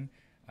amazing.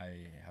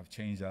 I have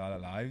changed a lot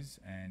of lives,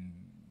 and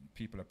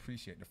people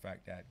appreciate the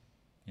fact that,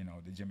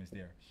 the gym is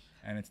there.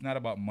 And it's not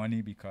about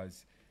money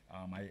because,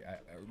 I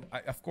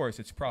of course,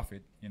 it's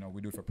profit.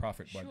 We do it for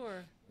profit.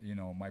 Sure.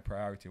 But, my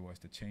priority was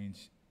to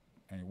change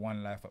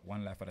one life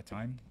at a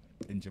time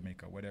in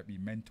Jamaica, whether it be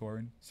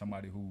mentoring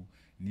somebody who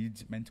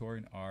needs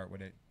mentoring, or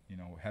whether,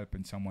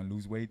 helping someone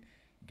lose weight,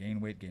 gain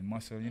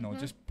muscle,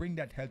 just bring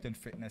that health and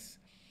fitness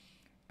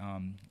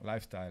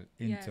lifestyle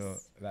into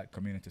that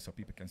community so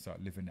people can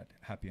start living that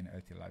happy and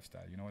healthy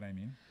lifestyle. You know what I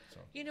mean? So.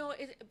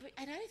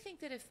 And I think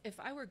that if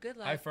I were Good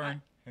Life. Hi,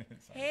 Fern.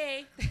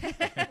 Hey.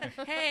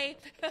 Hey.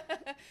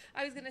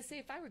 I was going to say,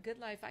 if I were Good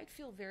Life, I'd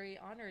feel very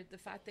honored. The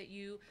fact that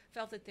you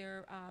felt that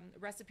their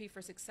recipe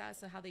for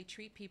success and how they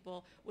treat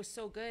people was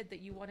so good that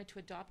you wanted to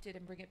adopt it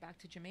and bring it back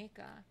to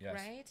Jamaica,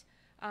 right?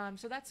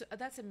 So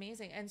that's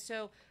amazing. And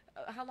so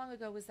how long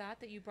ago was that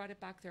you brought it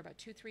back there? About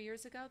 2-3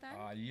 years ago then?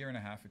 A year and a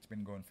half. It's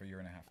been going for a year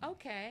and a half now.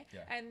 Okay.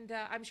 Yeah. And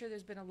I'm sure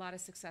there's been a lot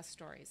of success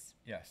stories.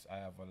 Yes, I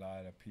have a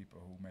lot of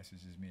people who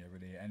messages me every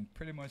day. And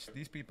pretty much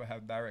these people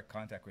have direct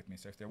contact with me.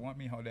 So if they want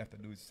me, all they have to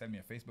do is send me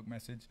a Facebook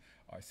message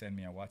or send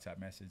me a WhatsApp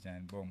message,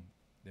 and boom,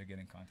 they're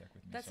getting in contact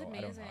with me. That's so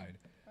amazing. I don't hide.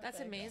 That's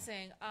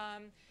amazing.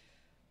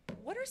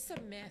 What are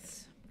some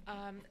myths?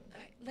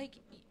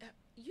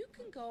 You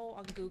can go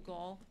on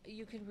Google,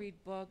 you can read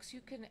books,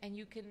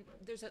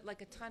 there's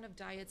a ton of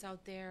diets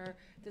out there.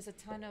 There's a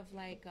ton of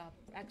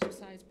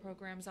exercise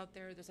programs out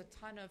there. There's a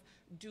ton of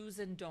do's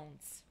and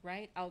don'ts,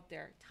 right, out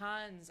there.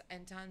 Tons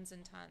and tons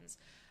and tons.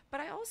 But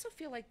I also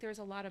feel like there's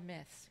a lot of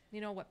myths,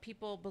 what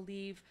people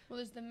believe. Well,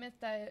 there's the myth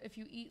that if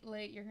you eat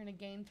late, you're going to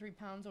gain 3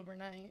 pounds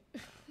overnight.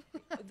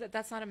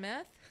 That's not a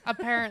myth?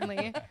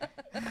 Apparently.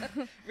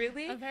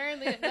 Really?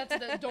 Apparently, that's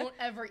the don't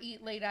ever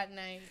eat late at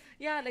night.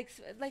 Yeah,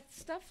 like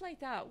stuff like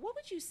that. What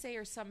would you say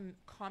are some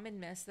common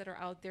myths that are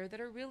out there that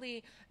are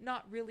really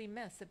not really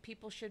myths that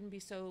people shouldn't be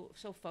so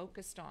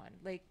focused on?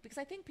 Like, because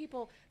I think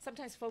people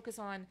sometimes focus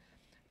on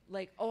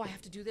like, oh, I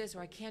have to do this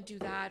or I can't do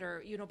that,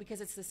 or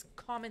because it's this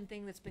common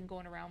thing that's been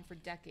going around for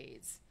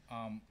decades.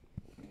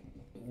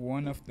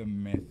 One of the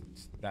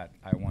myths that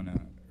I want to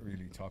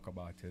really talk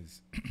about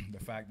is the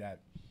fact that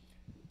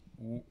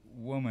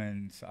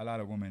a lot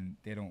of women,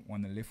 they don't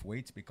want to lift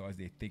weights because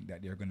they think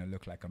that they're going to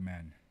look like a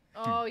man.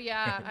 Oh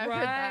yeah, I've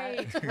heard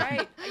that.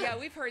 Right. Yeah,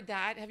 we've heard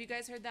that. Have you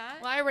guys heard that?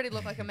 Well, I already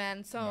look like a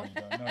man, so.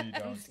 No, you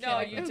don't. No,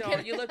 you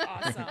don't. You look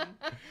awesome.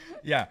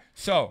 Yeah.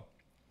 So,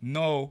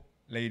 no,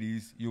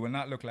 ladies, you will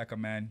not look like a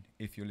man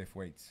if you lift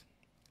weights.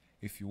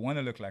 If you want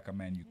to look like a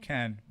man, you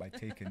can by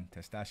taking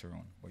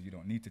testosterone, but you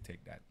don't need to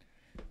take that.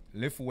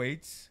 Lift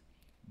weights,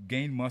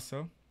 gain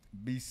muscle,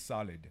 be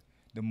solid.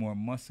 The more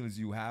muscles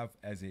you have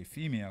as a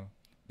female,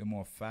 the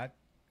more fat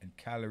and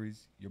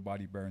calories your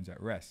body burns at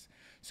rest.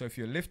 So if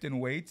you're lifting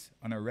weights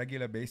on a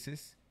regular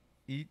basis,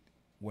 eat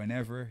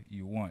whenever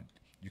you want.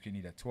 You can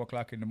eat at 2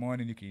 o'clock in the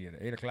morning, you can eat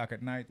at 8 o'clock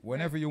at night.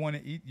 Whenever you want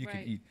to eat, you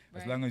can eat.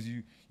 As long as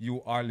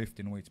you are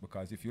lifting weights.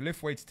 Because if you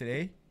lift weights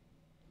today,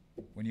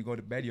 when you go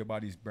to bed, your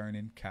body's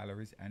burning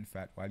calories and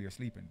fat while you're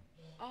sleeping.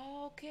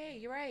 Oh, okay,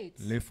 you're right.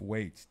 Lift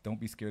weights. Don't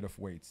be scared of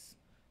weights.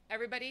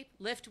 Everybody,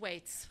 lift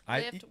weights.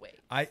 Lift weights.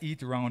 I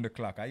eat around the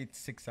clock. I eat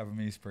 6-7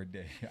 meals per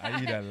day.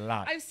 I eat a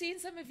lot. I've seen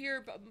some of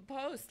your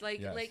posts.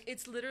 Like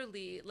it's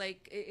literally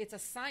like it's a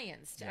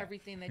science to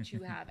everything that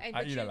you have. And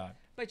I eat a lot.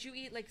 But you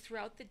eat like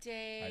throughout the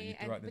day. I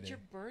eat throughout the day. You're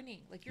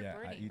burning. Like you're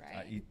burning,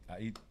 right? I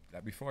eat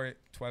like before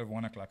 12,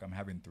 1 o'clock, I'm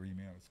having 3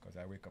 meals because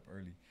I wake up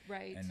early.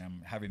 Right. And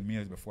I'm having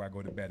meals before I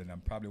go to bed. And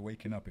I'm probably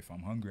waking up if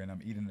I'm hungry and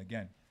I'm eating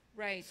again.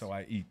 Right. So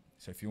I eat.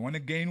 So if you want to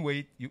gain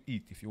weight, you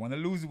eat. If you want to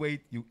lose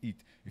weight, you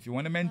eat. If you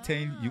want to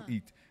maintain, you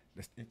eat.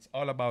 It's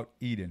all about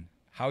eating.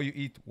 How you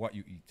eat, what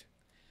you eat.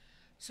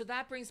 So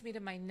that brings me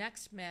to my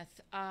next myth.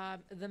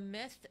 The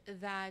myth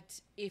that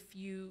if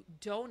you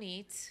don't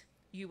eat,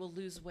 you will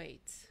lose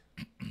weight.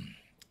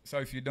 So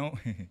if you don't,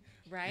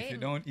 right? If you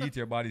don't eat,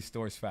 your body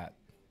stores fat.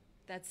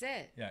 That's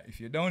it. Yeah,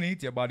 if you don't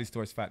eat, your body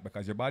stores fat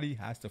because your body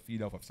has to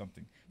feed off of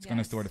something. It's going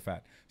to store the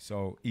fat.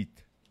 So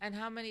eat. And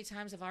how many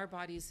times have our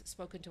bodies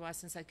spoken to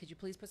us and said, could you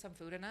please put some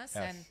food in us?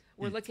 Yes. And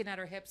we're looking at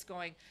our hips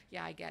going,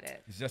 yeah, I get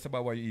it. It's just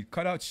about what you eat.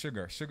 Cut out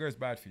sugar. Sugar is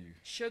bad for you.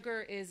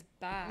 Sugar is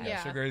bad.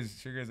 Yeah. Sugar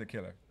is a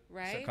killer.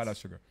 Right? So cut out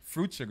sugar.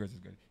 Fruit sugars is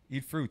good.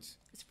 Eat fruits.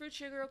 Is fruit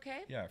sugar okay?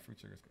 Yeah, fruit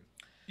sugar is good.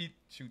 Eat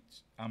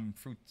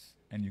fruits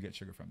and you get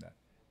sugar from that.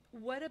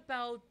 What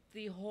about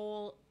the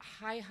whole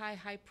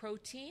high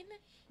protein,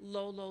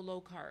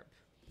 low carb?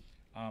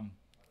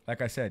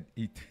 Like I said,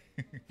 eat.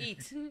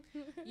 Eat.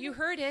 You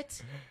heard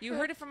it. You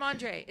heard it from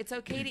Andre. It's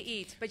okay to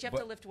eat, but you have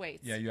to lift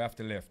weights. Yeah, you have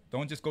to lift.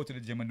 Don't just go to the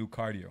gym and do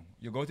cardio.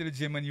 You go to the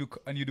gym and you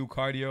do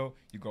cardio.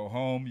 You go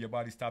home. Your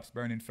body stops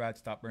burning fat,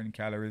 stop burning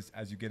calories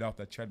as you get off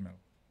that treadmill.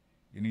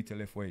 You need to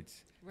lift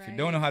weights. Right. If you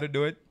don't know how to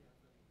do it,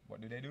 what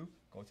do?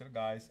 Go to the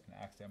guys and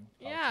ask them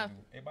how to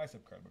do a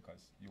bicep curl because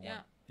you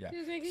want. Yeah.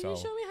 Can you show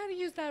me how to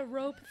use that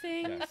rope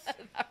thing?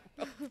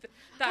 Yes.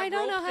 I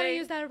don't know how to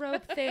use that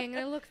rope thing.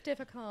 It looks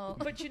difficult.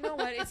 But you know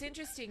what? It's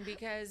interesting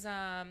because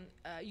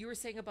you were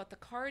saying about the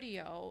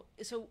cardio.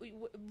 So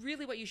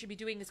really what you should be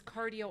doing is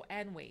cardio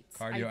and weights.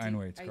 Cardio and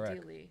weights, correct.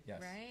 Ideally, yes.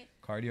 Right?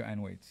 Cardio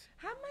and weights.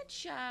 How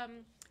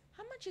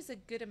much is a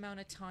good amount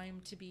of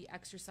time to be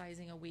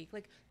exercising a week?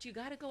 Like, do you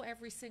got to go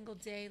every single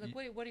day? Like,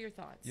 what are your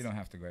thoughts? You don't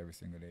have to go every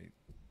single day.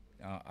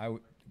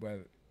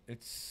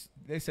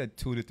 They said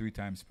 2 to 3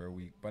 times per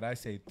week, but I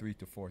say 3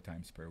 to 4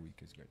 times per week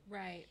is good.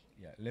 Right.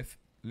 Yeah,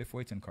 lift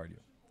weights and cardio.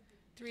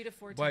 3 to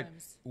 4 but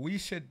times. We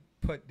should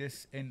put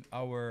this in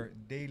our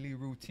daily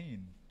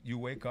routine. You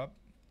wake up,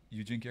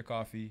 you drink your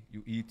coffee,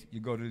 you eat, you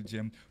go to the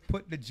gym.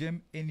 Put the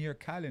gym in your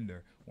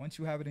calendar. Once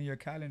you have it in your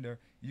calendar,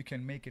 you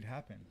can make it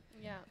happen.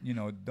 Yeah.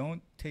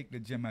 Don't take the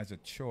gym as a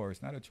chore.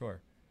 It's not a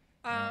chore.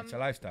 It's a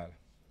lifestyle.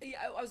 Yeah,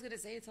 I was going to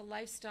say it's a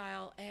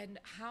lifestyle. And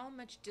how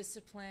much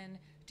discipline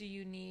do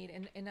you need?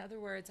 And in other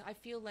words, I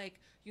feel like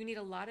you need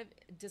a lot of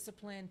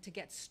discipline to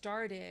get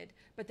started.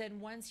 But then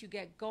once you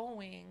get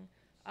going,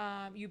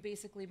 you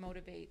basically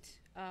motivate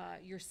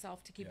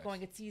yourself to keep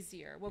going. It's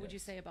easier. What would you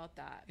say about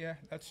that? Yeah,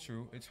 that's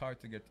true. It's hard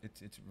to get.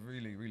 It's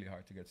really, really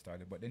hard to get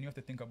started. But then you have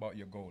to think about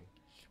your goal.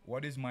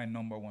 What is my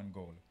number one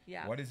goal?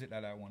 Yeah. What is it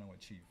that I want to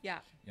achieve? Yeah.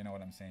 You know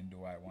what I'm saying?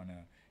 Do I want to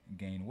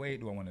gain weight?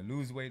 Do I want to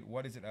lose weight?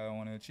 What is it that I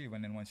want to achieve?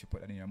 And then once you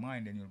put that in your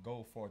mind, then you'll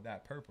go for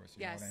that purpose.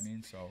 You know what I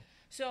mean?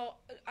 So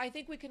I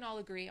think we can all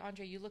agree,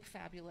 Andre, you look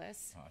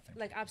fabulous.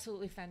 Like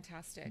absolutely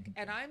fantastic.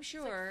 And I'm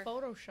sure. It's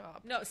like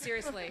Photoshop. No,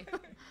 seriously.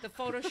 The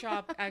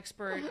Photoshop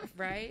expert,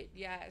 right?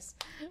 Yes.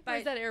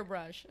 Where's that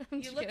airbrush?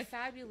 You look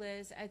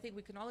fabulous. I think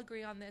we can all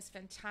agree on this.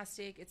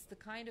 Fantastic. It's the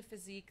kind of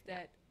physique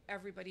that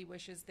everybody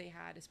wishes they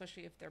had,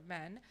 especially if they're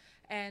men,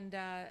 and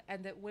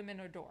that women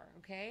adore.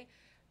 Okay,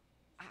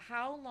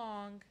 how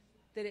long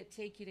did it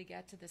take you to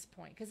get to this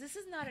point? Because this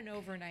is not an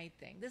overnight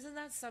thing. This is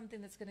not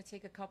something that's going to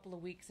take a couple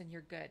of weeks and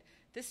you're good.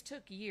 This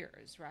took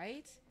years,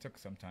 right? Took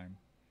some time.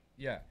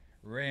 Yeah.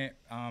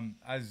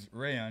 As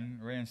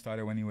Rayan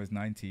started when he was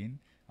 19.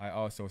 I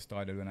also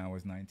started when I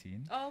was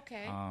 19. Oh,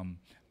 okay.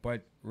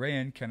 But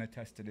Rayan can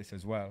attest to this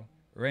as well.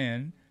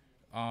 Rayan,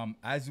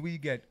 as we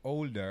get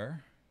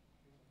older,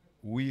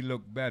 we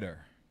look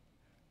better.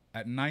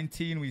 At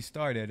 19 we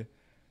started.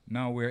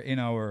 Now we're in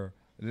our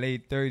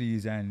late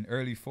 30s and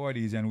early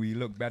 40s, and we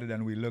look better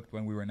than we looked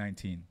when we were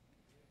 19.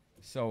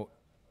 So,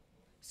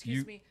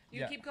 Excuse me. You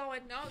yeah. keep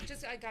going. No,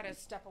 just I gotta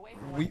step away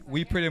from one we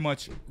second. pretty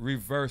much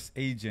reverse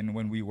aging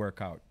when we work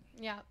out.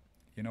 Yeah.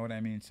 You know what I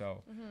mean?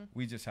 So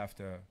we just have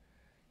to,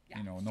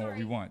 Yeah. know what we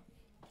Sorry. want.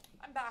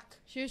 I'm back.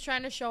 She was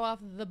trying to show off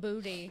the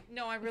booty.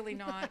 No, I'm really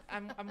not.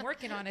 I'm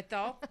working on it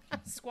though.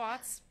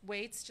 Squats,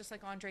 weights, just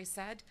like Andre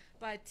said,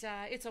 but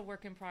it's a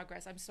work in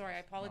progress. I'm sorry, I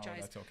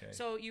apologize. that's okay.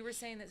 So you were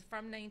saying that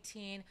from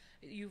 19,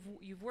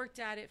 you've worked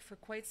at it for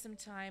quite some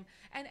time,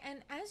 and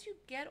as you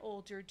get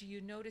older, do you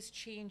notice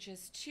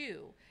changes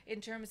too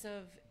in terms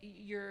of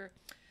your?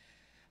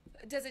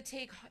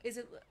 Is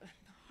it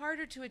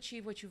harder to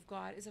achieve what you've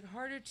got? Is it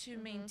harder to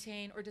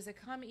maintain, or does it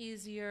come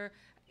easier?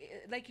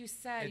 Like you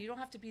said, you don't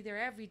have to be there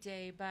every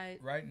day, but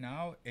Right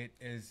now, it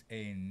is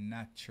a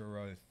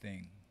natural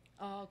thing.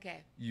 oh,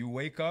 okay. You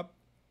wake up,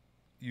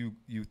 you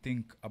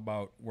think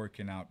about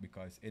working out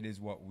because it is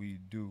what we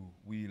do.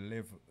 We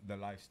live the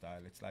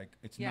lifestyle. It's like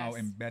it's now Yes.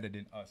 embedded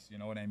in us. You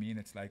know what I mean?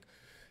 It's like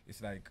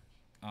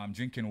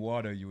drinking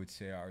water, you would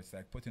say, or it's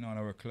like putting on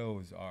our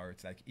clothes, or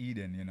it's like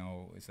eating.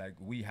 It's like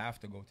we have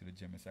to go to the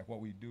gym. It's like what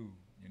we do.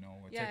 We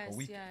take a Yes,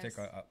 week, yes. take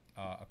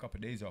a couple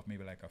of days off,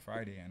 maybe like a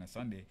Friday and a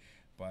Sunday,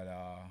 but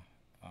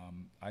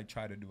I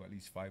try to do at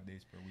least 5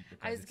 days per week I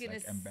because was it's gonna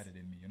like embedded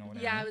in me. You know what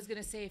I Yeah, mean? I was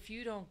gonna say if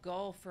you don't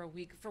go for a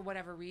week for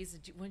whatever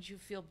reason, wouldn't you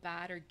feel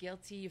bad or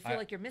guilty? You feel I-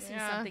 like you're missing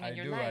Yeah. something in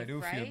your life, I do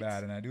right? feel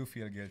bad and I do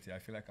feel guilty. I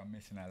feel like I'm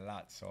missing a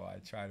lot, so I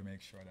try to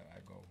make sure that I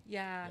go.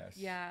 Yeah, Yes.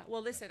 yeah.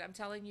 Well, listen, I'm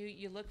telling you,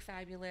 you look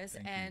fabulous,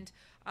 Thank you. and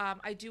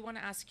I do want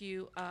to ask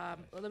you.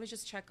 Let me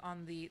just check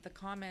on the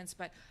comments,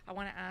 but I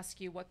want to ask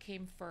you what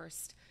came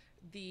first,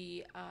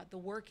 the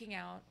working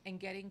out and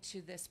getting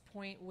to this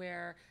point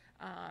where.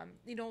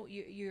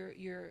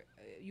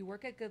 You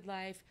work at Good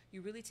Life.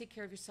 You really take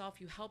care of yourself.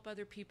 You help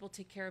other people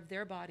take care of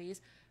their bodies.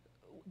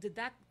 Did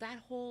that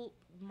whole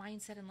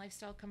mindset and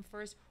lifestyle come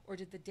first, or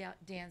did the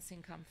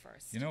dancing come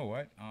first? You know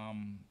what?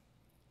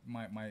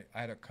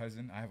 I have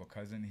a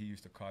cousin. He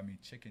used to call me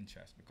chicken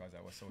chest because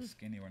I was so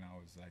skinny when I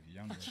was like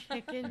younger.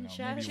 Chicken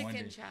chest. Maybe one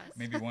Chicken day, chest.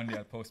 maybe one day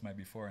I'll post my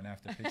before and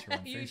after picture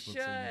on You Facebook so you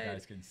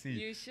guys should. can see.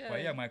 You should.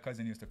 But yeah, my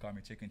cousin used to call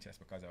me chicken chest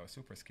because I was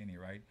super skinny,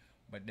 right?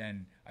 But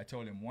then I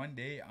told him one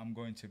day I'm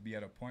going to be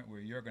at a point where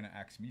you're going to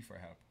ask me for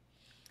help.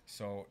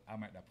 So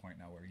I'm at that point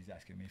now where he's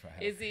asking me for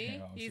help. Is he?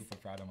 I'm He's- super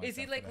proud of myself. Is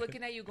he for like that.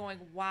 looking at you going,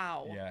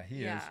 wow? Yeah,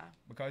 he is.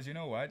 Because you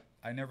know what?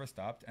 I never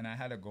stopped and I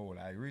had a goal.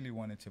 I really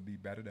wanted to be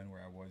better than where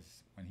I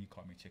was when he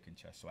called me chicken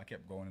chest. So I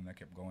kept going and I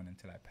kept going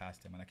until I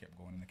passed him, and I kept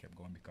going and I kept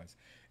going because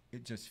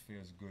it just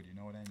feels good. You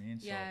know what I mean?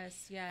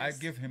 Yes, So yes. I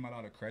give him a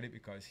lot of credit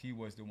because he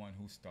was the one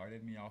who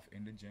started me off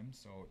in the gym.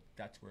 So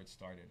that's where it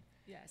started.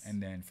 Yes.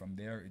 And then from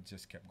there, it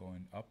just kept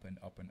going up and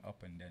up and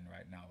up. And then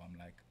right now, I'm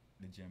like,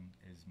 the gym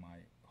is my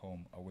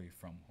home away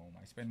from home.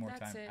 I spend more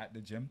That's time it. at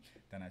the gym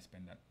than I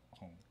spend at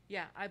home.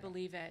 Yeah, I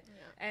believe it.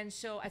 Yeah. And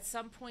so, at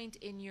some point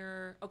in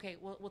your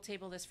we'll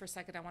table this for a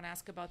second. I want to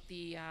ask about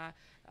the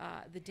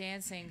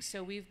dancing.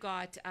 So we've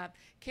got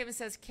Kim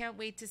says, "Can't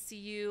wait to see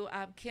you."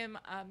 Kim,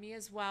 me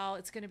as well.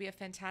 It's going to be a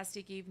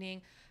fantastic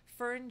evening.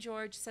 Fern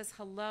George says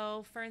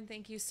hello. Fern,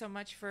 thank you so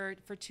much for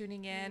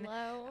tuning in.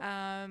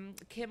 Hello.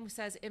 Kim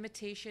says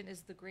imitation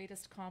is the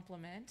greatest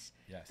compliment.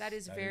 Yes, That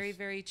is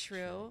very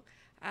true.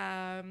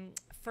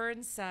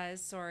 Fern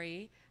says,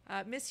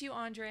 miss you,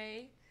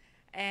 Andre.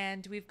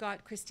 And we've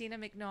got Christina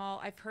McNall.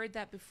 I've heard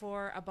that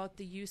before about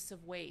the use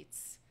of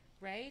weights,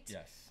 right?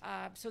 Yes.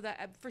 So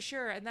that for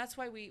sure, and that's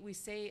why we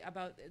say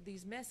about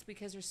these myths,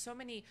 because there's so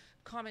many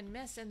common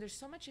myths and there's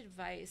so much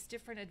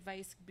different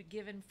advice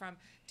given from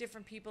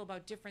different people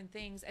about different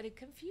things, and it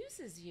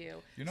confuses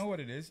you. You know what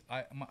it is?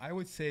 I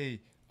would say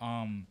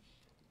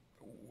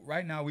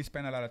right now we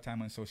spend a lot of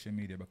time on social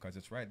media because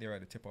it's right there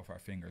at the tip of our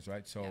fingers,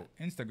 right? So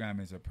Yeah. Instagram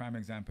is a prime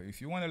example.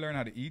 If you want to learn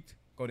how to eat,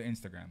 go to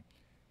Instagram.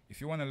 If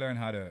you want to learn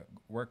how to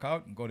work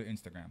out, go to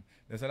Instagram.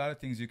 There's a lot of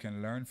things you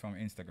can learn from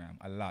Instagram,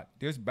 a lot.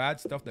 There's bad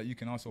stuff that you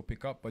can also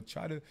pick up, but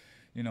try to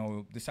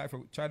decipher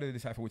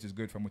which is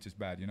good from which is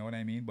bad, you know what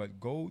I mean? But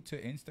go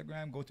to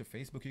Instagram, go to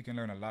Facebook, you can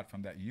learn a lot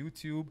from that.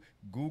 YouTube,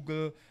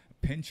 Google,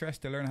 Pinterest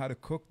to learn how to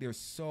cook. There's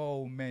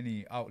so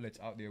many outlets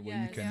out there where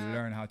you Yes. can Yeah.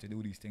 learn how to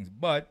do these things.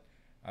 But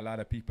a lot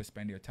of people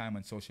spend their time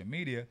on social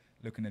media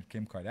looking at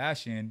Kim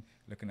Kardashian,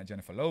 looking at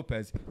Jennifer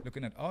Lopez,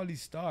 looking at all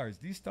these stars.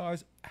 These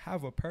stars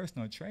have a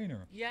personal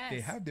trainer. Yes. They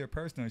have their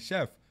personal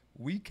chef.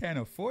 We can't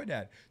afford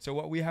that. So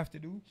what we have to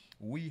do,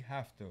 we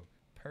have to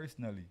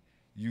personally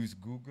use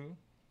Google,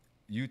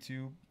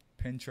 YouTube,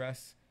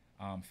 Pinterest,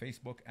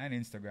 Facebook, and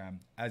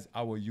Instagram as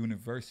our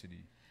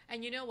university.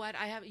 And you know what?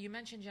 You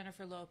mentioned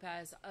Jennifer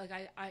Lopez. Like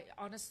I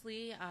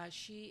honestly,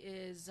 she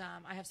is.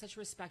 I have such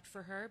respect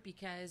for her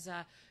because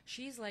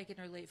she's like in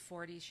her late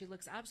 40s. She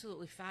looks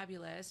absolutely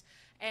fabulous,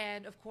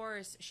 and of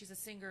course, she's a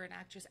singer, an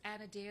actress,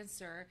 and a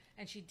dancer,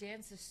 and she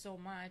dances so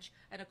much.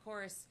 And of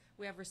course,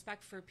 we have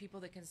respect for people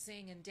that can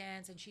sing and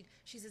dance, and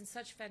she's in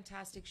such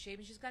fantastic shape,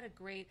 and she's got a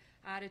great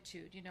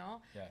attitude, you know.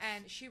 Yes.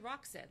 And she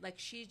rocks it. Like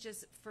she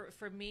just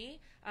for me,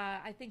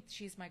 I think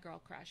she's my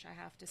girl crush. I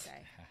have to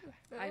say.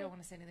 I don't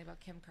want to say anything about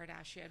Kim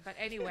Kardashian, but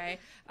anyway,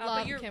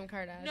 Love but Kim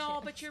Kardashian.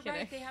 No, but you're Just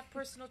right. kidding. They have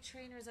personal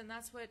trainers, and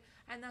that's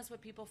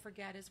what people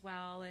forget as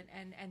well.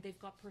 And they've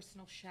got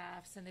personal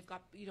chefs, and they've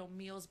got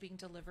meals being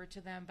delivered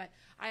to them. But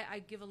I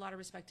give a lot of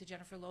respect to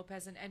Jennifer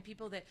Lopez and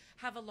people that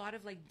have a lot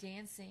of like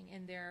dancing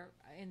in their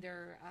in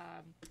their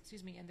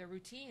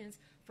routines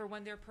for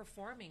when they're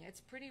performing. It's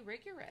pretty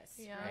rigorous,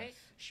 Yeah. right?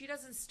 She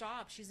doesn't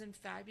stop. She's in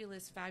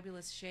fabulous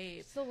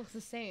shape. Still looks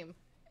the same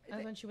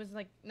as when she was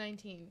like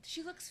 19.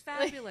 She looks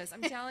fabulous.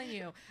 I'm telling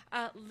you.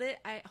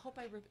 I hope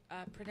I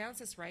pronounce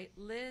this right.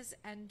 Liz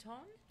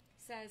Anton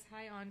says,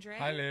 hi, Andre.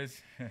 Hi,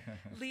 Liz.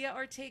 Leah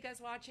Ortega's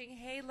watching.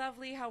 Hey,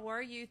 lovely. How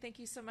are you? Thank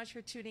you so much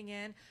for tuning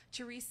in.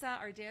 Teresa,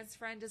 our dance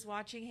friend, is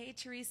watching. Hey,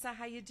 Teresa.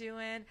 How you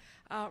doing?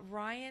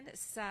 Ryan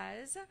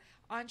says,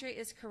 Andre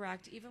is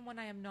correct. Even when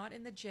I am not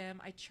in the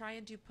gym, I try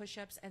and do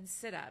push-ups and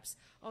sit-ups.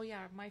 Oh,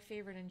 yeah, my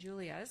favorite and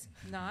Julia's.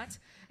 Not.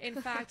 In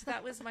fact,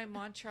 that was my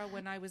mantra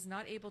when I was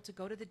not able to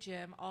go to the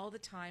gym all the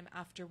time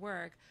after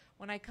work.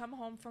 When I come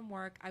home from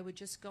work, I would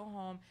just go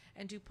home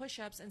and do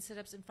push-ups and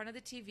sit-ups in front of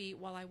the TV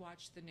while I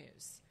watch the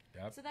news.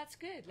 Yep. So that's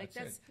good. Like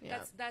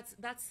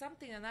That's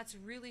something, and that's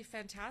really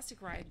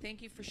fantastic, Ryan.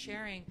 Thank you for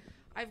sharing.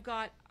 I've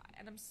got,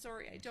 and I'm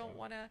sorry, I don't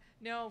want to.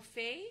 No,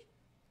 Faye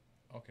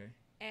Okay.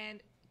 and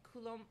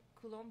Coulomb.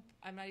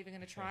 I'm not even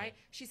going to try.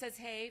 She says,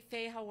 hey,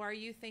 Faye, how are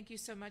you? Thank you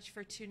so much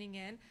for tuning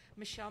in.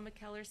 Michelle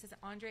McKellar says,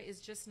 Andre is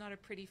just not a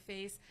pretty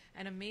face,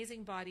 an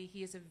amazing body.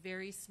 He is a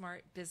very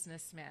smart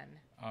businessman.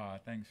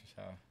 Thanks,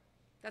 Michelle.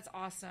 That's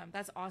awesome.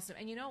 That's awesome.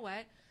 And you know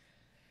what?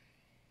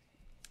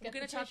 Get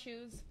the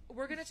tissues.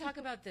 We're going to talk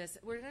about this.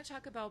 We're going to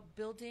talk about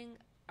building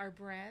our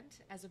brand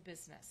as a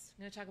business.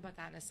 I'm going to talk about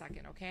that in a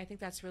second, okay? I think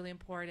that's really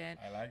important.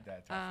 I like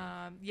that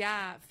topic.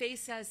 Yeah, Faye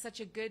says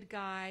such a good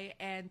guy,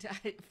 and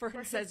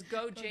Fern says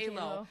go J-Lo.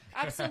 J-Lo.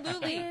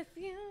 Absolutely. If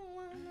you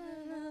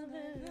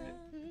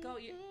wanna Go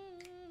you.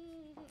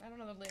 I don't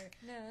know the lyric.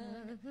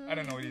 I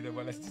don't know it either,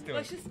 but let's just do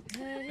Let's it. just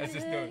Let's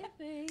just do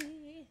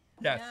it.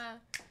 Yes. Yeah.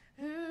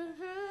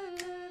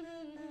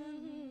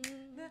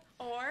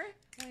 or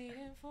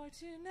waiting for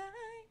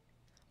tonight.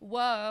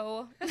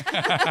 Whoa.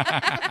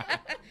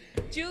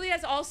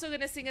 Julia's also going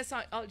to sing a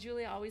song. Oh,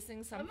 Julia always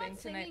sings something not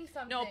tonight. singing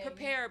something. No,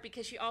 prepare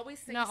because she always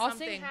sings No, I'll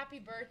something. sing happy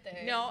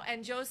birthday. No,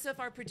 and Joseph,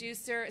 our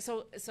producer.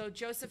 So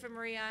Joseph and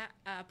Maria,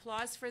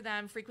 applause for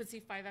them. Frequency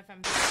 5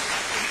 FM.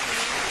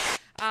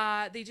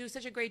 They do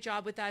such a great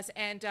job with us,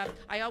 and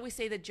I always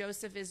say that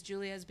Joseph is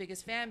Julia's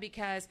biggest fan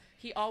because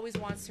he always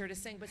wants her to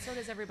sing, but so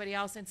does everybody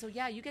else. And so,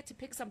 yeah, you get to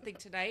pick something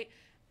tonight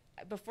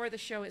before the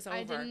show is over.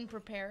 I didn't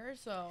prepare,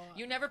 so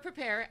You never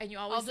prepare, and you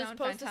I'll always just sound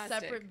post fantastic.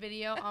 a separate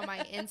video on my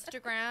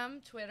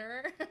Instagram,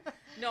 Twitter.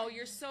 No,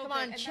 you're so Come good.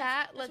 on, And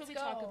chat, That's let's what we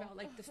talk go. about,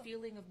 like the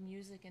feeling of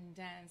music and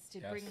dance to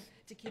Yes.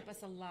 to keep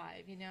us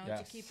alive, you know, to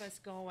Yes. keep us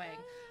going.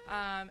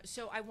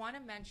 So I want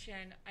to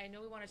mention, I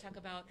know we want to talk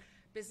about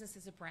business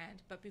as a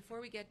brand, but before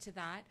we get to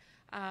that,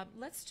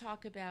 let's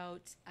talk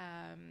about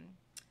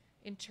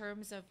in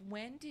terms of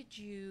when did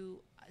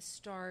you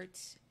start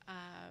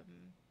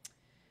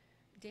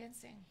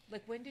dancing?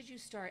 Like, when did you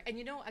start? And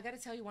you know, I got to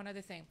tell you one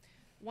other thing.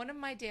 One of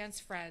my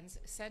dance friends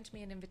sent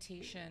me an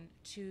invitation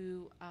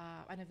to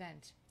an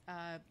event.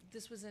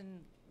 This was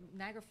in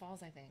Niagara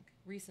Falls, I think,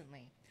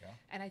 recently. Yeah.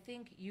 And I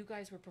think you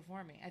guys were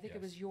performing. I think it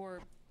Yes. was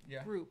your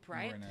Yeah. group, We were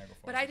right? in Niagara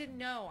But Falls I didn't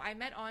know. I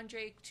met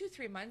Andre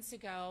 2-3 months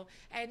ago,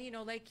 and you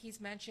know, like he's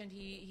mentioned,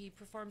 he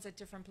performs at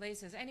different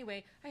places.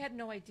 Anyway, I had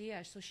no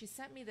idea. So she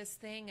sent me this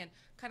thing and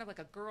kind of like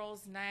a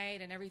girls'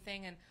 night and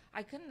everything, and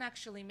I couldn't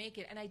actually make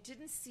it, and I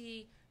didn't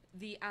see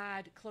the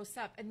ad close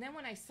up. And then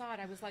when I saw it,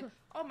 I was like,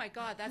 oh my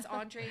God, that's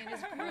Andre and his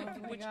group, Oh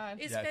my which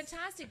God. is Yes.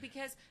 fantastic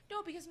because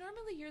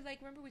normally you're like,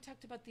 remember we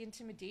talked about the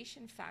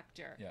intimidation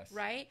factor, Yes.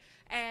 right?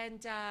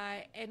 And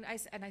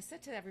I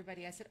said to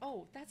everybody, I said,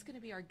 oh, that's going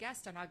to be our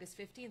guest on August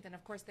 15th. And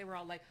of course they were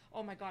all like,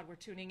 oh my God, we're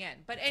tuning in.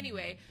 But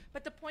anyway,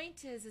 but the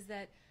point is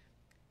that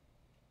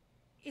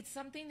it's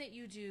something that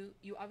you do.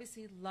 You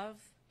obviously love.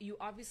 You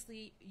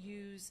obviously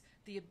use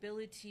the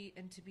ability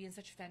and to be in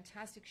such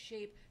fantastic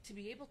shape to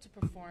be able to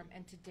perform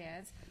and to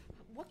dance.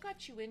 What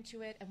got you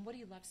into it, and what do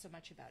you love so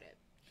much about it?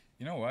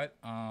 You know what?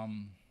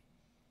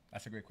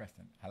 That's a great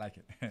question. I like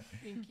it.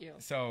 Thank you.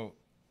 So,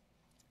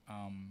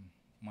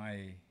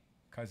 my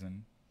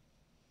cousin,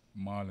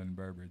 Marlon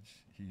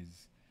Burbridge,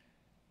 he's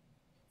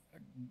a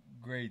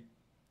great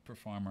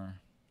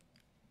performer,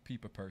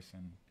 people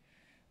person.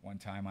 One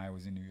time I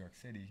was in New York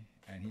City,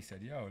 and he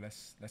said, "Yo,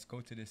 let's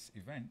go to this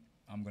event.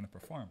 I'm gonna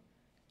perform."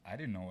 I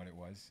didn't know what it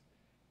was,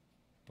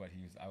 but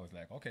I was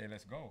like, "Okay,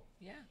 let's go."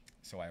 Yeah.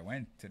 So I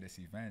went to this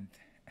event,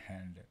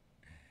 and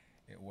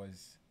it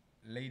was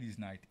ladies'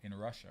 night in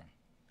Russia,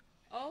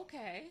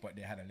 Okay. but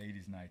they had a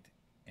ladies' night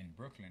in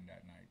Brooklyn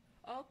that night.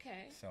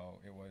 Okay. So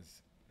it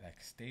was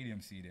like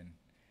stadium seating,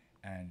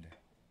 and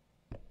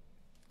a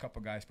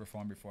couple guys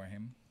performed before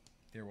him.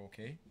 They were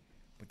okay,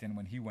 but then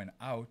when he went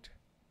out,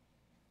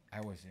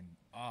 I was in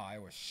awe. I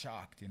was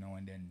shocked, you know.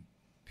 And then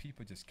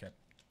people just kept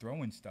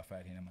throwing stuff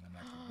at him, and I'm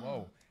like,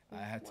 whoa!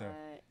 I had to.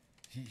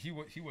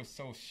 What? He was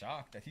so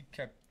shocked that he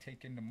kept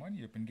taking the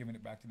money up and giving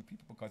it back to the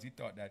people because he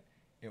thought that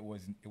it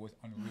was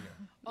unreal.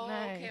 Oh,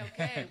 Nice.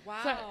 okay.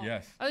 Wow.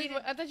 Yes.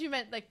 I thought you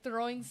meant like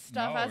throwing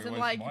stuff, No, as it in was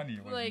like money.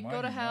 It was like money.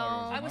 go to No, it hell.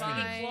 was I was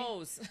money. thinking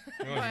clothes.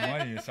 It was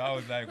money. So I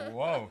was like,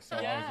 whoa. So I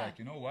was Yeah. like,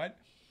 you know what?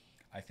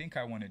 I think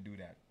I want to do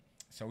that.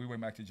 So we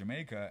went back to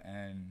Jamaica,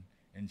 and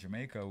in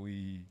Jamaica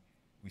we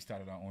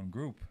started our own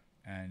group,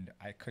 and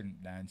I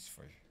couldn't dance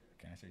for.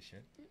 Can I say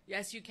shit?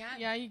 Yes, you can.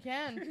 Yeah, you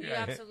can. You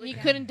Yeah. absolutely He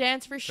can. couldn't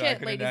dance for So I shit,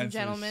 couldn't ladies and dance for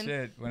gentlemen.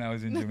 shit when I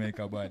was in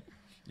Jamaica, but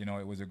you know,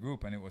 it was a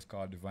group, and it was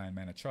called Divine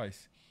Man of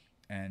Choice,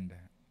 and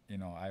you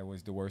know, I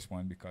was the worst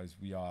one because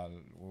we all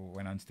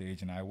went on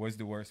stage, and I was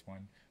the worst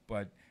one.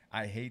 But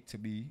I hate to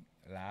be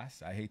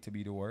last. I hate to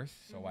be the worst.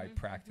 So I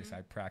practice.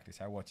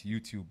 I watch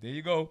YouTube. There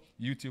you go.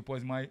 YouTube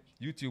was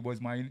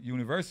my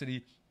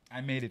university. I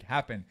made it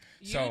happen.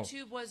 So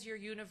YouTube was your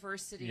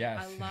university.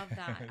 Yes. I love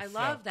that. I So-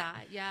 love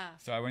that. Yeah.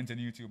 So I went on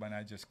YouTube and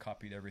I just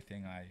copied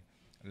everything I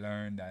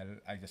learned.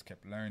 I just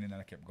kept learning,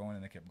 and I kept going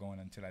and I kept going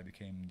until I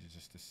became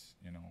just this,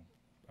 you know,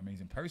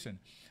 amazing person.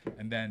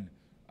 And then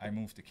I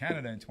moved to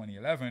Canada in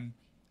 2011.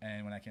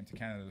 And when I came to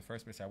Canada, the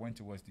first place I went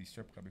to was the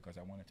strip club because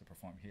I wanted to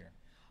perform here.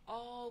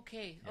 Oh,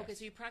 okay. Okay. Yes.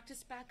 So you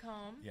practiced back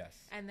home. Yes.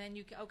 And then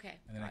okay.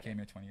 And then I got came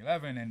here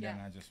 2011, and then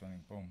Yeah. I just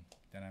went boom.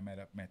 Then I met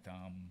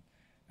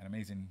an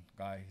amazing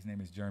guy. His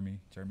name is Jeremy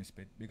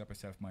Spit. Big up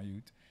yourself, my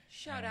youth.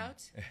 Shout And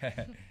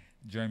out.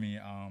 Jeremy,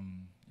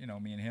 you know,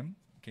 me and him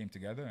came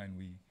together and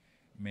we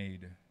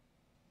made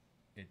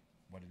it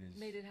what it is.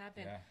 Made it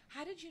happen. Yeah.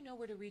 How did you know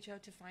where to reach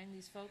out to find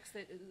these folks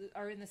that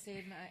are in the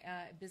same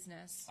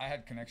business? I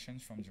had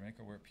connections from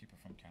Jamaica where people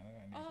from Canada,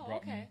 and Oh, they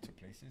brought okay. me to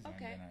places,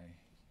 Okay. and then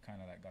I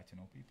kind of like got to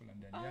know people,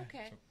 and then Oh, yeah.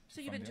 okay. took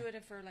So you've from been there, doing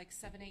it for like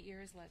 7-8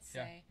 years, let's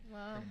Yeah. say.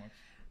 Wow. pretty much.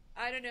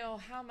 I don't know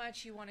how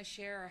much you want to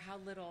share or how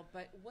little,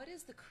 but what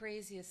is the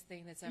craziest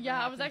thing that's ever Yeah,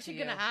 I happened was actually to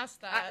gonna you? ask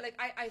that.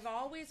 I've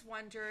always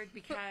wondered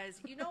because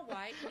you know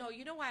why? No,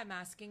 you know why I'm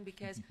asking,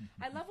 because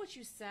I love what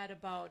you said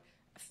about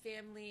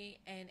family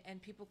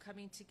and people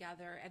coming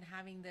together and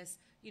having this,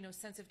 you know,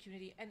 sense of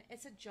community. And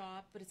it's a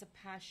job, but it's a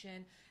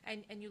passion,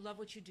 and you love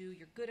what you do.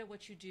 You're good at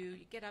what you do.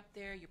 You get up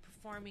there, you're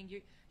performing,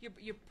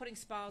 you're putting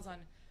smiles on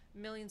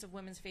millions of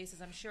women's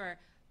faces, I'm sure.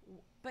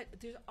 But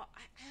there's, I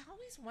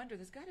always wonder.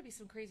 There's got to be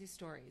some crazy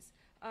stories.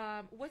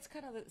 What's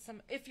kind of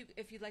some, if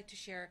you'd like to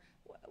share,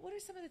 what are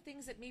some of the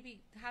things that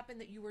maybe happened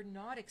that you were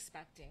not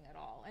expecting at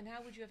all, and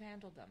how would you have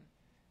handled them?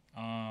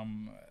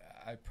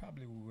 I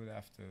probably would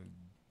have to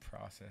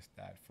process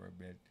that for a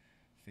bit.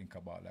 Think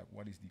about like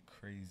what is the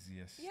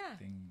craziest Yeah.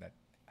 thing that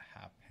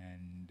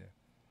happened.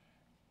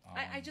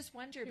 I just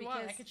wonder If you because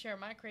want, I could share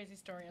my crazy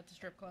story at the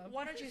strip club.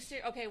 why don't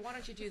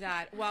you do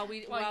that while While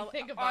you while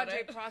think about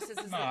Andre it. processes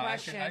No, the I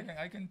question.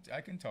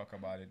 I can talk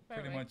about it.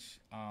 Pretty Alright. much,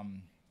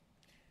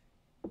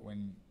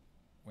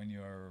 when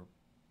you're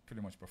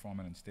pretty much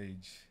performing on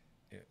stage,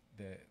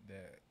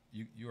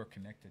 you are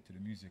connected to the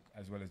music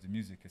as well as the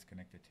music is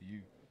connected to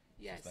you.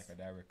 Yes. So it's like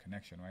a direct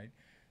connection, right?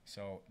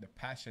 So the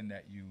passion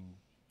that you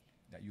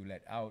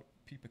let out,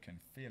 people can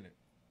feel it,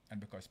 and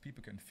because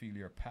people can feel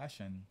your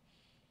passion,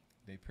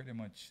 they pretty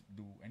much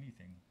do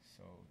anything.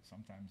 So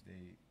sometimes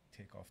they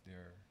take off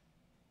their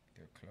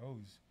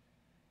clothes,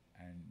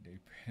 and they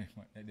pretty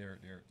much they're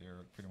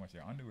pretty much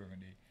their underwear,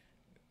 and they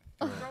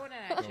Throwing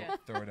it at you.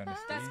 throw it on the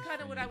stage. That's kind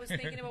for of what you. I was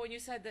thinking about when you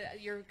said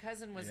that your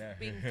cousin was Yeah.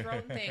 being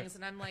thrown things,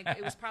 and I'm like,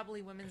 it was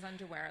probably women's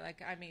underwear.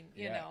 Like, I mean,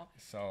 you Yeah. know,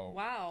 So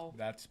wow.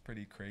 that's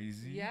pretty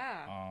crazy.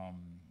 Yeah.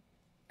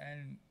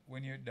 And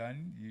when you're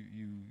done,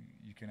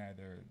 you can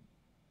either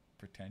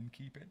pretend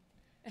keep it,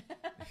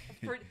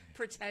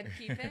 Pretend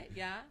keep it,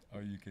 yeah.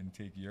 or you can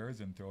take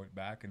yours and throw it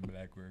back and be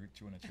like, we're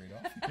chewing a trade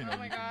off. You know, Oh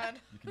my you can- God.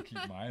 You can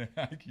keep mine.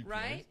 I keep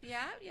Right? yours.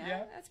 Yeah,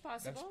 Yeah, that's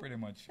possible. That's pretty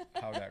much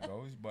how that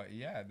goes. But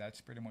yeah,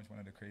 that's pretty much one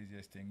of the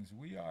craziest things.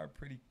 We are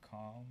pretty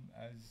calm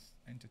as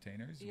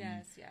entertainers.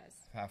 Yes,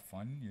 yes. We have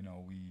fun. You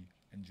know, we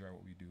enjoy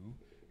what we do.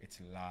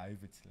 It's live.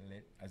 It's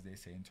lit, as they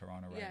say in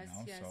Toronto right Yes,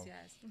 now. yes, so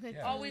yes. It's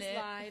Yeah. Always lit.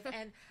 live.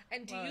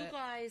 And do Love you it.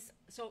 guys,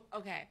 so,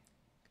 okay,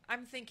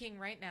 I'm thinking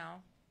right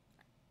now,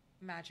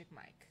 Magic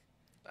Mike.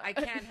 I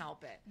can't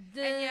help it. Duh.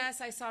 And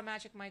yes, I saw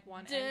Magic Mike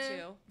 1 and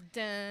 2.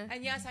 Duh.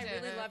 And yes, I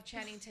really Duh. loved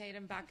Channing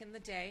Tatum back in the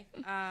day.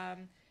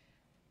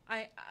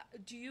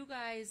 Do you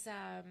guys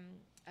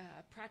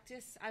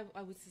practice?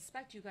 I would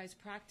suspect you guys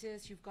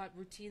practice. You've got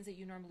routines that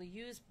you normally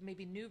use,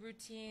 maybe new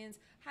routines.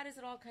 How does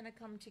it all kind of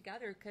come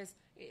together? Because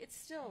it's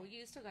still,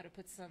 you still got to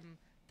put some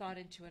thought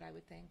into it, I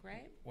would think,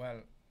 right?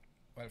 Well,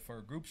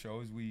 for group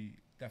shows, we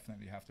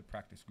definitely have to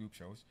practice group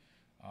shows.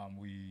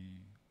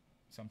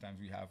 Sometimes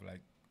we have like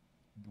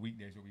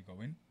weekdays where we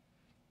go in,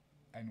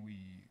 and we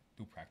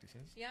do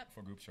practices Yep.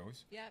 for group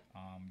shows. Yep.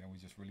 Then we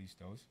just released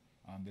those.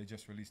 They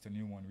just released a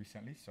new one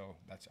recently, so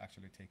that's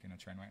actually taking a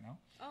trend right now.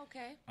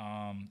 Okay.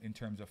 In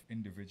terms of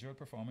individual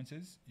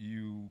performances,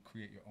 you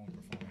create your own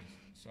performance.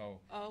 So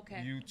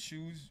Okay. you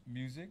choose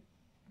music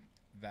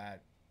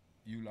that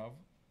you love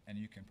and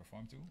you can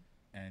perform to,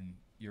 and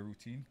your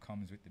routine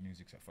comes with the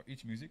music. So for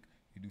each music,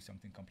 you do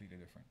something completely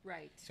different.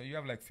 Right. So you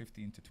have like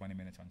 15 to 20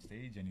 minutes on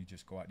stage, and you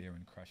just go out there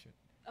and crush it.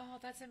 Oh,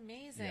 that's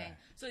amazing. Yeah.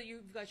 So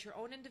you've got your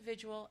own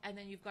individual, and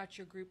then you've got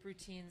your group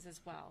routines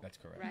as well. That's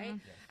correct. Right?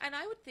 Yes. And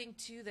I would think,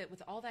 too, that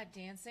with all that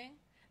dancing,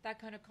 that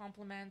kind of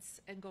complements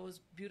and goes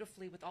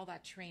beautifully with all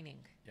that training.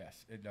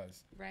 Yes, it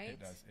does. Right? It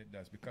does. It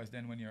does. Because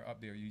then when you're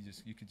up there,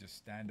 you could just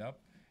stand up,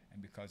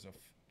 and because of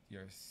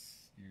your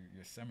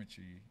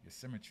symmetry,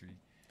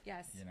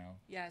 Yes. you know,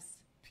 Yes.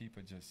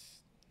 people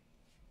just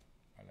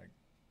are like,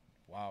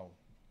 wow,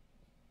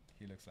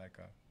 he looks like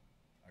a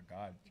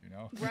god, you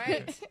know?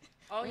 Right.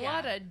 Oh, yeah.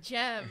 What a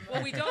gem.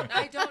 Well,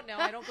 I don't know.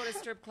 I don't go to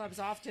strip clubs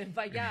often,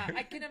 but yeah,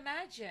 I can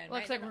imagine.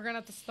 Looks right? like we're going to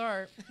have to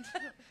start.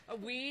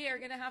 We are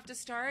going to have to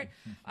start.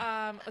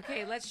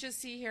 Okay, let's just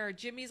see here.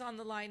 Jimmy's on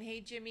the line.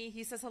 Hey, Jimmy.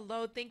 He says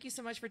hello. Thank you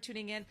so much for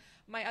tuning in.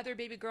 My other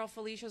baby girl,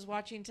 Felicia's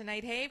watching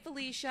tonight. Hey,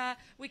 Felicia.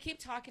 We keep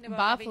talking about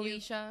Bye, having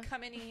Felicia. you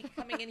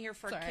coming in here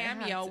for Sorry, a I had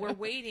cameo. to. We're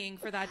waiting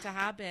for that to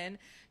happen.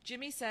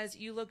 Jimmy says,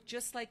 you look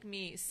just like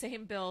me.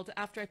 Same build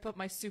after I put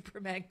my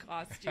Superman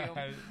costume.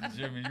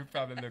 Jimmy, you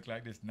probably look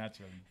like this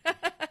naturally.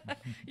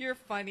 You're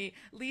funny.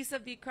 Lisa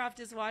Beecroft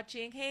is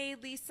watching. Hey,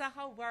 Lisa,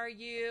 how are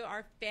you?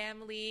 Our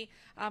family.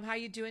 How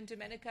you doing?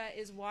 Domenica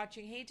is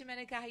watching. Hey,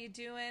 Domenica, how you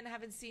doing?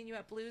 Haven't seen you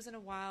at Blues in a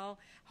while.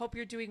 Hope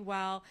you're doing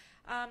well.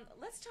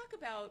 Let's talk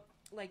about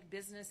like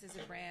business as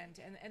a brand.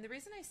 And the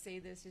reason I say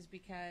this is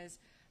because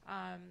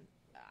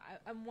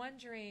I'm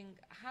wondering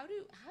how do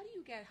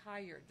you get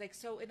hired? Like,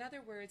 so in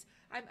other words,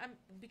 I'm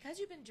because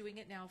you've been doing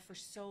it now for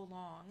so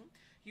long,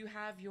 you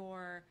have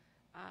your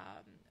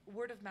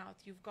word of mouth.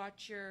 You've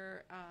got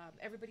your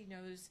everybody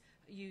knows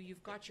you.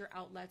 You've got your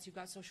outlets. You've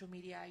got social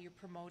media. You're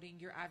promoting.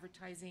 You're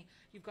advertising.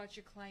 You've got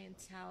your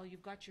clientele.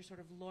 You've got your sort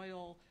of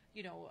loyal,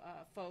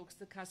 folks,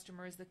 the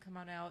customers that come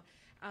on out.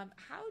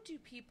 How do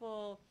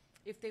people,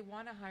 if they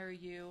want to hire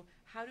you,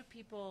 how do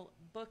people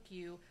book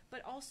you?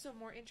 But also,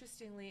 more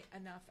interestingly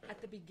enough,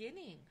 at the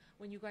beginning,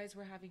 when you guys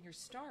were having your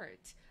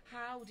start,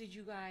 how did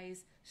you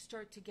guys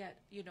start to get,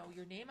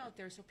 your name out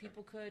there so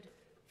people could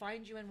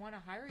find you and want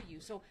to hire you?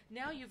 So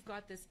now you've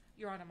got this,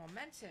 you're on a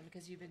momentum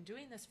because you've been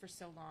doing this for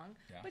so long,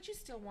 but you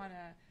still want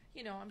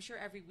to, I'm sure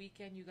every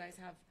weekend you guys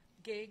have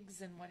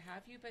gigs and what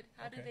have you, but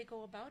how do they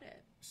go about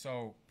it?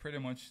 So pretty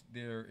much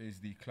there is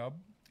the club,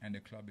 and the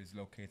club is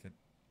located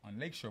on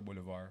Lakeshore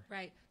Boulevard.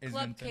 Right. Club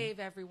Islington. Cave,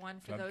 everyone,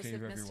 for Club those who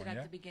Cave, missed it everyone, at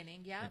yeah. the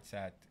beginning. Yeah. It's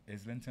at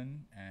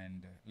Islington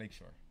and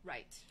Lakeshore.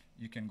 Right.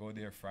 You can go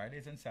there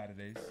Fridays and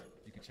Saturdays.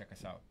 You can check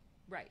us out.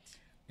 Right.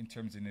 In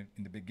terms in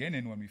the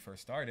beginning, when we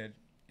first started,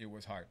 it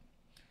was hard.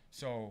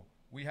 So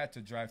we had to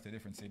drive to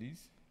different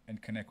cities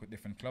and connect with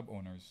different club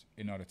owners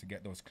in order to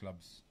get those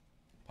clubs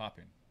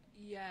popping.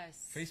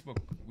 Yes. Facebook,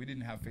 we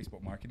didn't have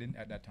Facebook marketing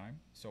at that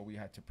time, so we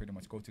had to pretty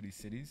much go to these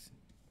cities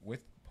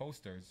with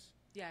posters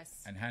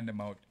Yes. and hand them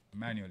out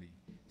manually.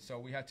 So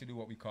we had to do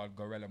what we call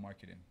guerrilla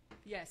marketing.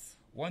 Yes.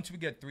 Once we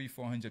get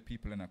 300-400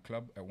 people in a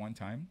club at one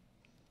time,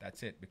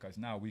 that's it, because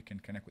now we can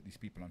connect with these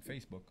people on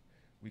Facebook.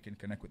 We can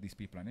connect with these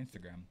people on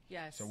Instagram.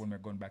 Yes. So when we're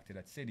going back to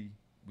that city,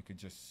 we could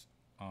just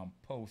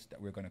post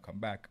that we're going to come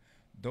back.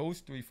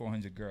 Those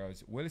 300-400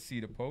 girls will see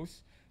the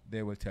post.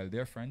 They will tell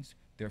their friends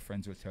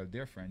will tell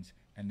their friends,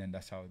 and then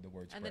that's how the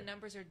word spreads. And the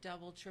numbers are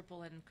double,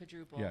 triple, and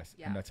quadruple. Yes,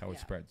 Yeah. and that's how it Yeah.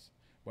 spreads.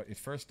 But it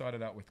first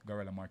started out with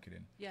guerrilla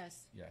marketing.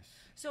 Yes. Yes.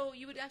 So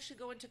you would actually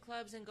go into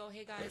clubs and go,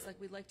 hey guys, like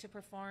we'd like to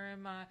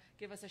perform,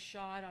 give us a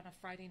shot on a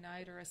Friday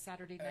night or a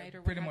Saturday night or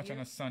what Pretty have much you?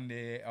 on a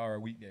Sunday or a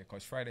weekday,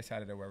 because Friday,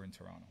 Saturday we're in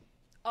Toronto.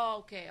 Oh,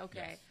 okay.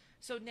 Yes.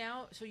 So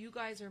now, so you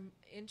guys are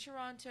in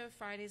Toronto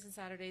Fridays and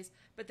Saturdays,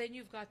 but then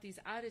you've got these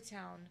out of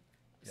town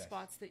Yes.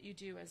 spots that you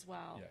do as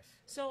well. Yes.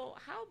 So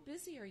how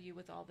busy are you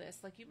with all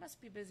this? Like you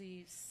must be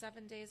busy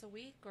 7 days a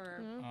week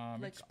or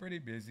like It's pretty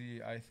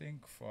busy. I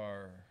think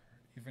for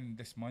even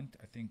this month,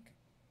 I think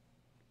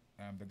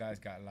the guys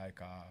got like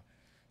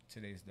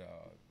today's the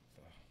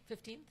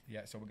 15th?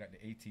 yeah, so we got the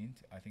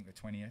 18th, I think the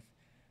 20th.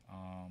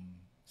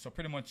 So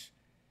pretty much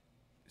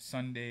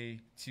Sunday,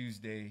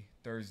 Tuesday,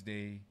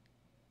 Thursday,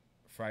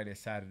 Friday,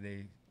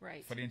 Saturday.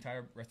 Right. For the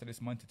entire rest of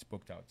this month, it's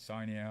booked out.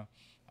 Sarnia,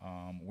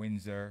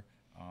 Windsor,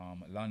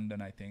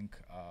 London, I think.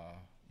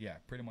 Yeah,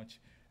 pretty much.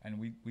 And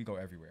we go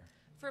everywhere.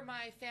 For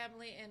my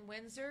family in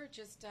Windsor,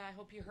 just I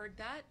hope you heard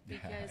that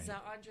because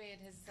Andre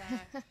and his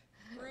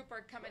group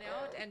are coming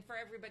out, and for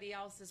everybody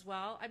else as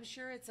well. I'm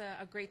sure it's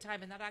a great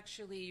time, and that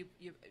actually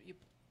you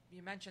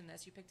you mentioned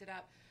this, you picked it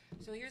up.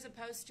 So here's a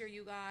poster,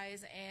 you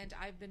guys, and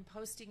I've been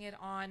posting it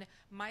on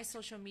my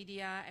social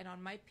media and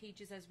on my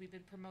pages as we've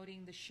been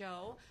promoting the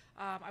show.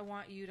 I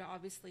want you to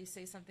obviously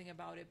say something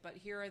about it, but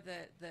here are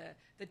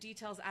the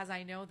details as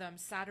I know them.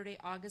 Saturday,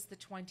 August the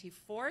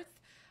 24th.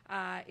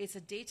 It's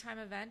a daytime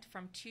event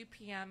from 2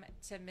 p.m.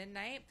 to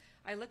midnight.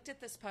 I looked at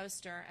this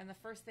poster, and the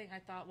first thing I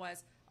thought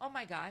was, oh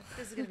my God,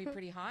 this is going to be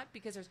pretty hot,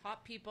 because there's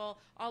hot people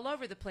all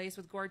over the place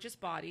with gorgeous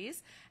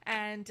bodies.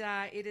 And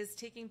it is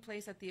taking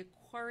place at the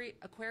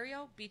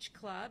Aquario Beach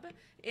Club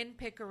in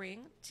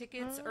Pickering.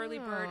 Tickets, early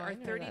bird, are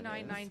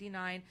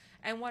 $39.99.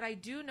 And what I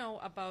do know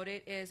about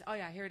it is, oh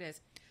yeah, here it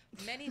is.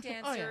 Many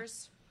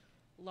dancers,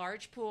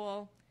 large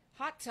pool,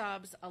 hot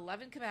tubs,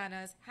 11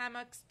 cabanas,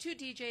 hammocks, 2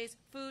 DJs,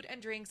 food and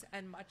drinks,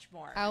 and much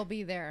more. I'll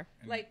be there.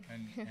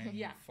 And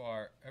Yeah.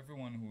 for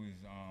everyone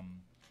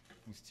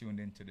who's tuned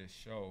into this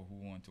show who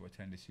want to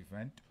attend this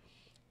event,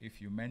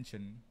 if you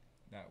mention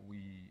that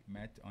we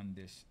met on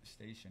this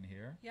station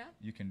here, Yeah.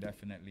 you can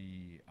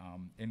definitely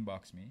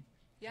inbox me,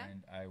 Yeah.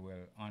 and I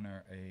will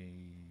honor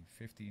a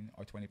 15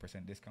 or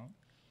 20% discount.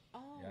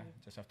 Oh, Yeah,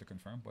 just have to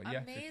confirm. But yeah,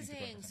 15 to amazing.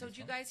 20% So do you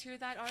discount. guys hear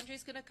that?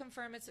 Andre's going to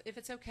confirm if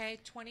it's okay,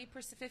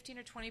 20%, 15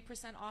 or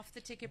 20% off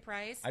the ticket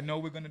price. I know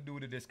we're gonna do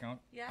the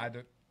discount. Yeah.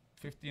 Either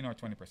 15 or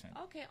 20%.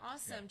 Okay,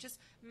 awesome. Yeah. Just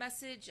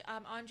message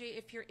Andre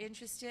if you're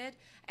interested.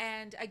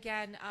 And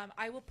again,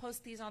 I will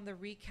post these on the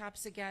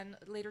recaps again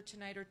later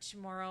tonight or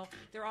tomorrow.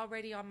 They're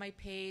already on my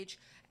page.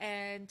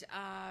 And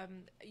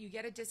you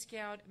get a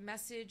discount.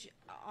 Message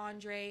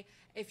Andre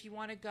if you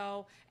want to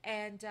go.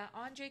 And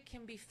Andre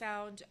can be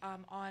found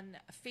on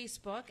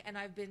Facebook, and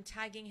I've been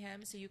tagging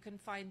him so you can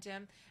find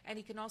him. And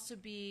he can also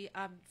be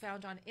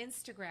found on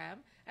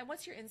Instagram. And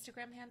what's your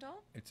Instagram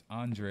handle? It's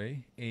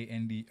Andre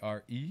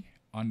ANDRE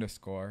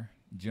 _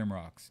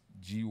 Gymrocks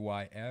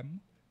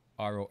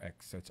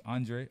GYMROX. So it's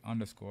Andre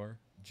 _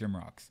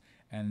 Gymrocks,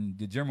 and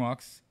the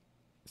Gymrocks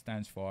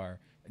stands for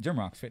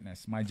Gymrocks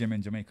Fitness, my gym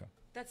in Jamaica.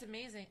 That's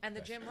amazing. And the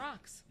Yes. gym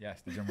rocks.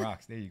 Yes, the gym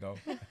rocks. There you go.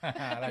 I like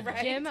that.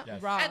 Right? Gym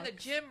Yes. rocks. And the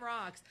gym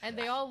rocks. And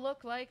they all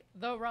look like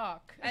The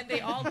Rock. And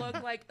they all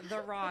look like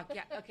The Rock.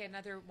 Yeah, okay,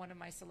 another one of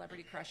my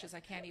celebrity crushes. I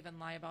can't even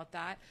lie about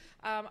that.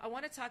 I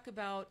want to talk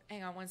about,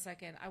 hang on one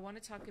second. I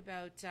want to talk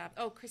about,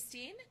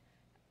 Christine.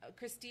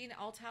 Christine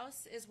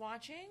Althouse is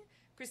watching.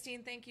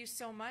 Christine, thank you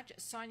so much.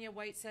 Sonia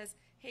White says,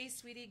 hey,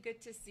 sweetie, good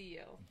to see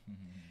you.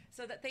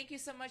 So thank you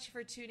so much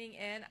for tuning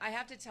in. I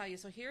have to tell you,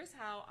 so here's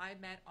how I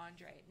met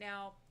Andre.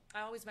 Now,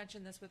 I always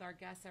mention this with our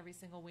guests every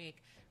single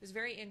week. It was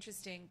very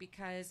interesting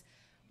because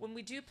when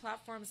we do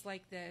platforms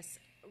like this,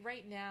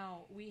 right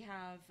now we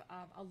have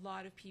a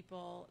lot of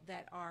people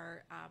that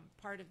are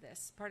part of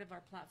this, part of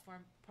our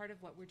platform, part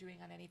of what we're doing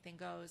on Anything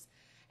Goes.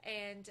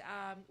 And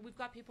we've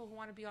got people who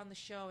want to be on the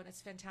show, and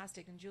it's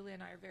fantastic. And Julia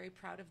and I are very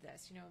proud of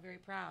this, very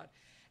proud.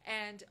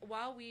 And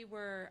while we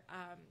were,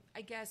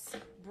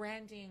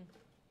 branding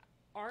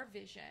our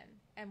vision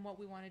and what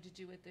we wanted to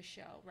do with the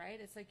show, right?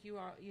 It's like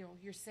you're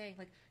saying,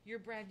 like, you're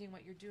branding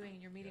what you're doing,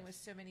 and you're meeting with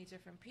so many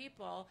different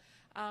people.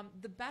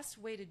 The best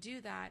way to do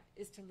that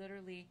is to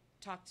literally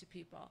talk to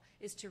people,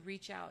 is to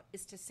reach out,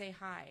 is to say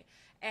hi.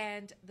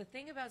 And the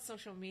thing about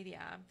social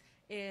media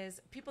is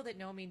people that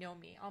know me.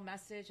 I'll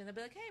message, and they'll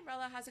be like, hey,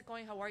 Marla, how's it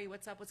going? How are you?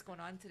 What's up? What's going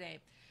on today?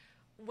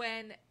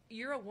 When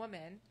you're a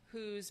woman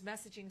who's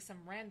messaging some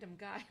random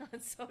guy on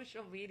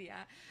social media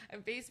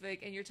and Facebook,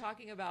 and you're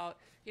talking about,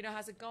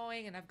 how's it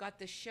going? And I've got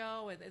this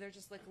show, and they're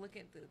just like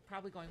looking,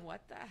 probably going,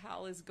 what the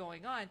hell is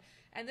going on?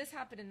 And this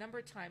happened a number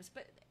of times,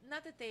 but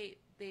not that they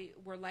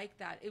were like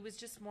that. It was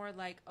just more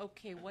like,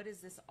 okay, what is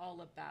this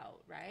all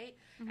about, right?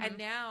 Mm-hmm. And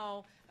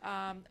now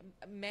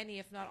many,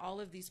 if not all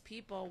of these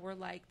people were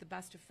like the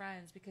best of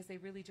friends because they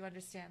really do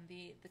understand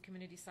the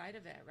community side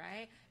of it,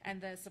 right?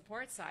 And the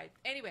support side.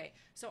 Anyway,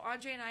 so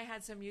Andre and I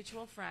had some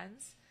mutual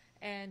friends,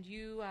 and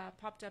you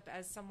popped up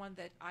as someone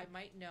that I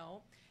might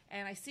know.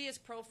 And I see his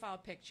profile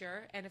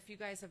picture, and if you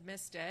guys have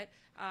missed it,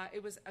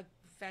 it was a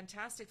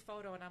fantastic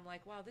photo, and I'm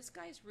like, wow, this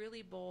guy's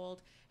really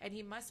bold, and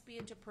he must be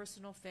into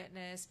personal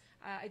fitness.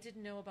 I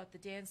didn't know about the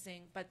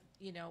dancing, but,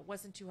 it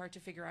wasn't too hard to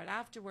figure out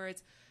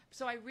afterwards.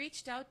 So I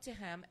reached out to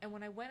him, and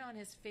when I went on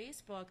his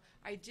Facebook,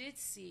 I did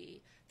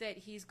see that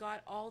he's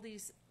got all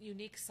these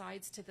unique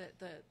sides to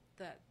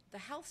the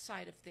health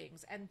side of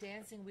things, and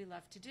dancing we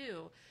love to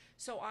do.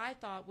 So I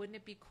thought, wouldn't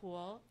it be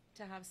cool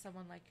to have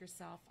someone like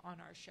yourself on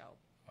our show?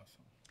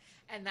 Awesome.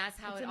 And that's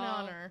how It's it an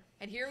all. honor.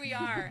 And here we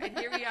are.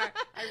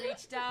 I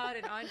reached out,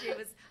 and Andre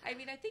was. I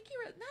think you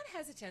were not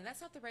hesitant.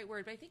 That's not the right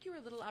word, but I think you were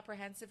a little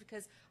apprehensive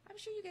because I'm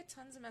sure you get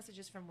tons of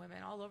messages from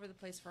women all over the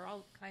place for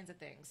all kinds of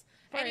things.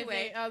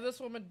 Anyway, this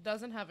woman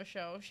doesn't have a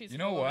show. She's You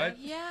know full of what? it.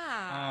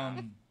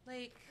 yeah,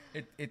 like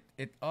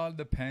It all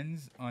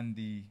depends on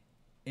the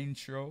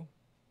intro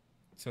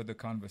to the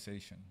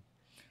conversation.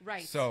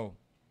 right. So,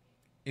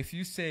 if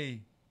you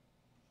say,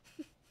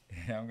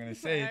 I'm gonna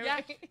say,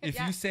 Yeah. if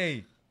Yeah. you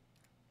say,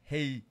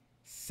 "Hey,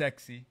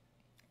 sexy,"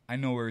 I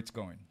know where it's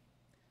going.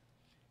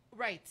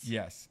 right.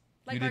 Yes.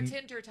 Like you our didn't,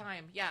 Tinder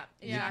time. Yeah.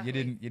 you-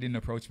 Exactly. you didn't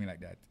approach me like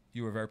that.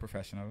 You were very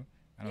professional,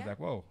 And I was Yeah. like,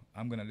 whoa,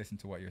 I'm going to listen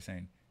to what you're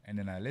saying. And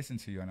then I listened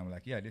to you and I'm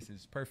like, yeah, this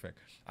is perfect.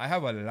 I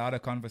have a lot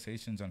of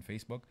conversations on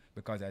Facebook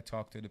because I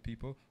talk to the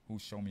people who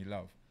show me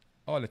love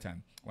all the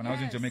time. When I was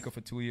in Yes. Jamaica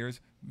for 2 years,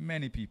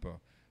 many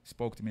people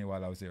spoke to me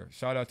while I was there.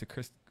 Shout out to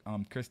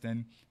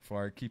Kristen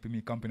for keeping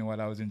me company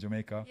while I was in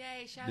Jamaica.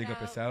 Yay, shout Big out.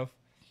 up yourself.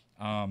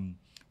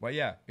 But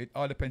yeah, it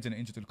all depends on the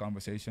intro to the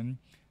conversation.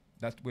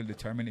 That will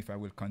determine if I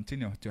will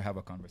continue to have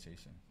a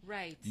conversation.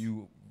 Right.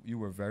 You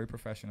were very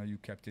professional. You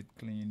kept it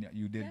clean.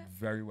 You did Yeah.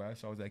 very well.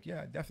 So I was like,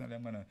 yeah, definitely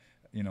I'm going to,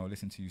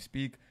 listen to you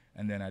speak.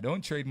 And then I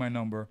don't trade my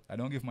number. I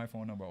don't give my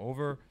phone number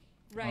over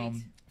Right.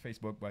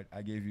 Facebook, but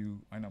I gave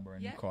you my number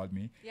and Yeah. you called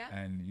me Yeah.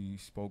 and you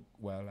spoke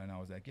well. And I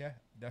was like, yeah,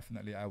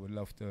 definitely. I would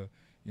love to,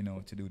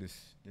 to do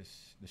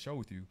the show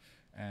with you.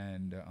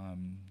 And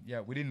yeah,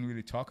 we didn't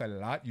really talk a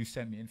lot. You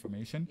sent me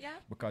information Yeah.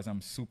 because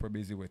I'm super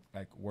busy with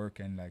like work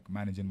and like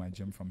managing my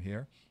gym from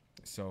here.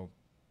 So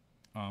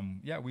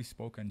yeah, we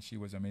spoke and she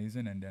was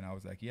amazing. And then I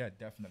was like, yeah,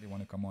 definitely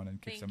want to come on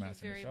and kick Thank some you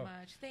ass in the very show.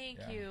 much. Thank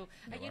Yeah. you. You're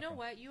And you know welcome.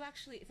 what? You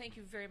actually, thank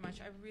you very much.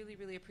 I really,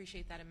 really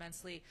appreciate that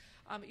immensely.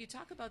 You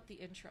talk about the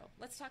intro.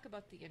 Let's talk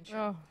about the intro.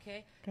 Oh,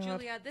 Okay. God.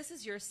 Julia, this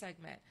is your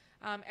segment.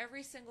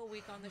 Every single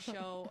week on the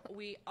show,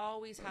 we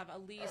always have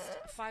at least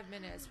 5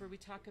 minutes where we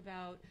talk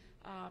about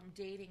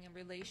dating and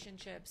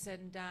relationships.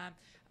 And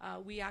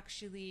we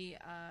actually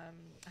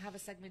have a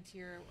segment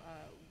here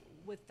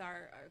with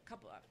our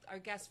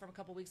guest from a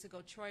couple weeks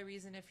ago, Troy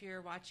Reason. If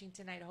you're watching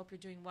tonight, I hope you're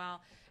doing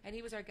well. And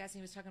he was our guest, and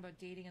he was talking about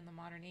dating in the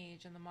modern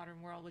age and the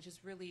modern world, which is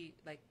really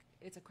like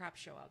it's a crap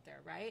show out there,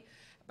 right?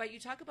 But you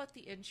talk about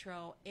the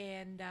intro,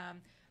 and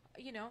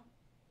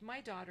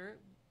my daughter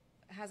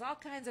has all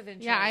kinds of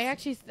intros. Yeah,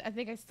 I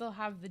think I still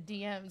have the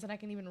DMs and I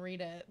can even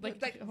read it.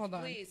 Like hold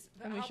on. Please,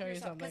 Let me show you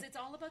something. because it's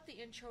all about the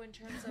intro in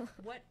terms of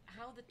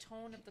how the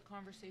tone of the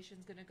conversation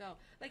is going to go.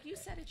 Like you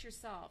said it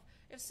yourself.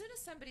 As soon as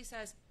somebody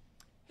says,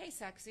 "Hey,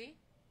 sexy,"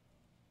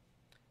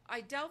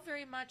 I doubt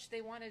very much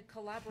they want to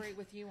collaborate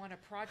with you on a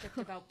project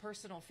about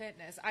personal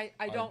fitness. I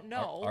don't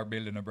know. Are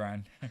building a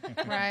brand.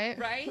 Right?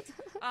 Right?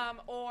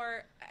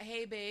 Or,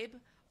 "Hey, babe,"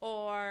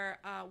 or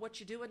 "What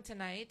you doing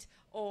tonight?"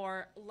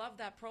 Or "Love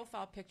that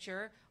profile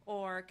picture,"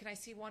 or "Can I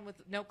see one with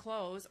no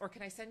clothes?" Or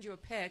 "Can I send you a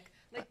pic?"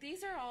 Like,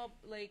 these are all,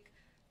 like,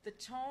 the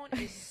tone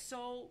is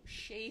so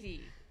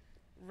shady,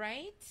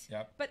 right?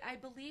 Yep. But I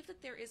believe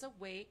that there is a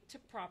way to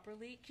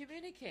properly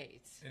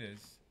communicate. It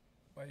is.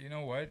 But you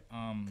know what?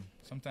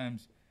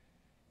 Sometimes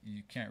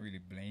you can't really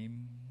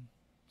blame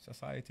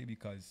society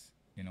because,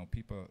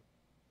 people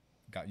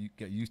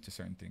get used to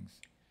certain things.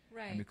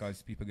 Right. And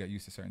because people get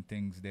used to certain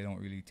things, they don't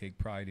really take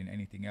pride in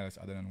anything else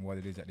other than what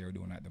it is that they're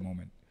doing at the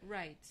moment.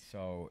 Right.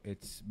 So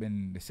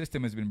the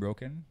system has been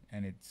broken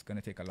and it's going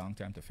to take a long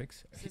time to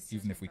fix, Systems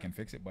even are if we can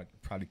broken. fix it, but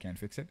probably can't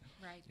fix it.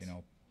 Right.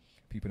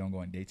 People don't go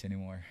on dates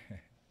anymore.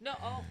 No,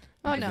 Oh,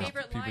 my no.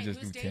 favorite People line, just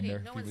who's do dating? Tinder.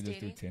 No People one's just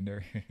dating. do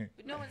Tinder.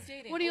 No one's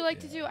dating. What do you Oh, like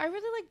to Yeah. do? I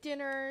really like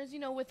dinners,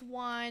 with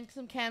wine,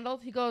 some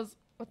candles. He goes,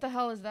 "What the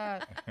hell is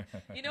that?"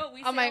 You know what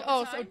we say I'm like,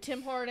 all "Oh, the so time?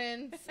 Tim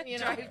Hortons,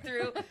 Drive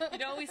through. You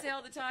know what we say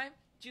all the time?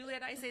 Julia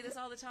and I say this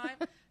all the time.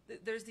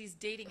 There's these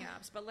dating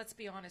apps, but let's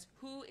be honest,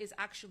 who is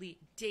actually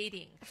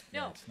dating?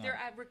 No, it's not. they're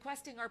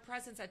requesting our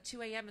presence at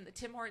 2 a.m. in the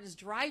Tim Hortons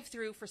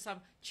drive-through for some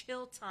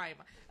chill time.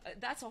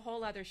 That's a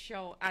whole other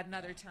show at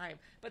another time.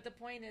 But the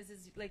point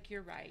is like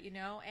you're right,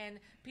 and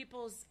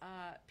people's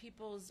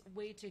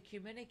way to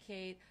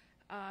communicate.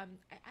 I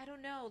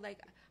don't know.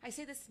 Like I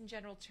say this in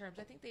general terms.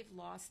 I think they've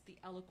lost the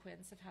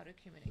eloquence of how to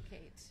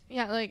communicate.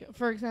 Yeah, like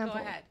for example,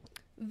 Go ahead.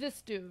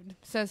 this dude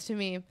says to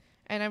me,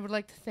 and I would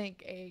like to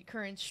thank a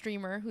current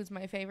streamer who's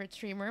my favorite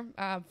streamer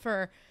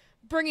for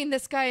bringing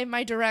this guy in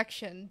my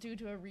direction due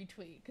to a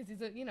retweet because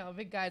he's a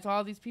big guy. So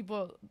all these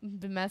people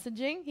been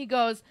messaging. He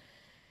goes,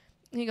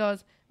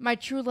 "My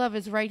true love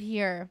is right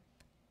here.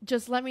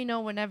 Just let me know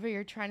whenever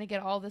you're trying to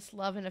get all this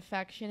love and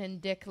affection and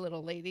dick,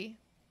 little lady."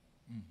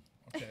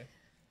 Okay.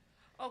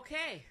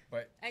 Okay.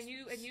 But And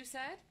you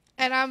said?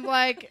 And I'm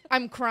like,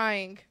 I'm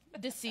crying,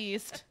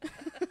 deceased.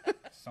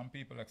 some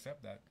people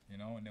accept that,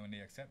 and then when they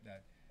accept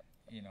that,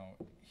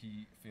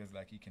 he feels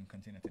like he can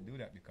continue to do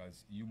that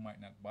because you might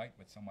not bite,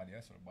 but somebody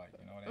else will bite.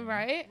 You know what I mean?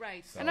 Right?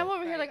 Right. And I'm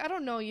over here Right. like, I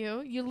don't know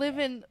you. You live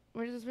in,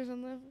 where does this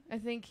person live? I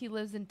think he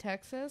lives in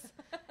Texas.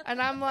 And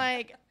I'm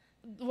like, Shout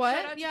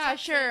what? out to Yeah,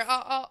 Texas. sure.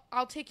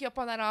 I'll take you up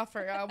on that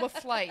offer. What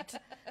flight?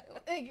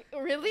 Like,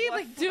 really?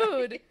 What Like,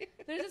 dude,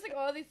 there's just like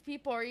all these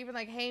people, or even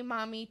like, "Hey,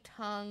 mommy,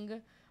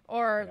 tongue,"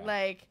 or Yeah.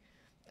 like,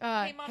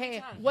 Hey, mommy,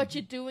 tongue. what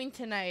you doing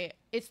tonight?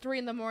 It's 3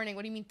 a.m. What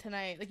do you mean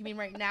tonight? Like, you mean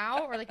right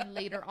now, or like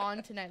later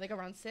on tonight, like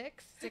around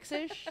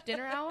 6-ish,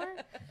 dinner hour?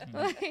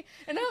 Like,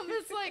 and I'm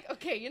just like,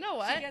 okay, you know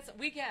what?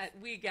 We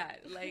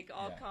get like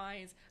all Yeah.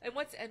 kinds. And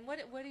what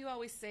do you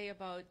always say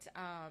about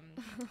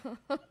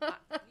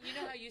you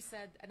know how you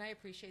said, and I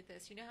appreciate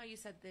this. You know how you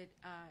said that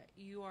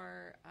you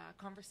are a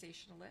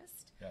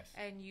conversationalist Yes.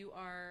 and you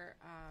are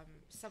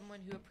someone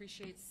who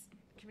appreciates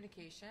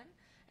communication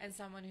and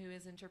someone who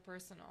is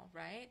interpersonal,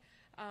 right?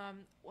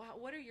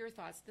 What are your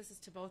thoughts? This is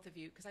to both of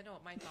you, because I know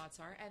what my thoughts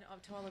are, and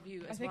to all of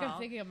you as well. I'm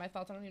thinking of my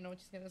thoughts. I don't even know what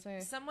she's going to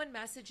say. Someone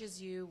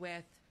messages you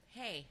with,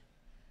 hey,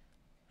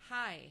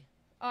 hi.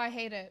 Oh, I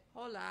hate it.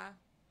 Hola.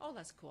 Oh,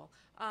 that's cool.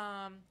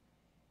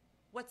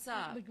 What's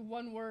up? Like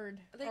one word,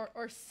 Like,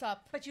 or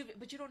sup. But you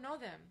don't know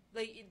them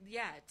like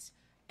yet,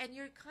 and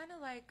you're kind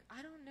of like,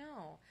 I don't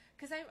know,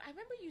 because I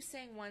remember you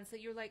saying once that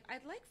you're like,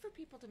 I'd like for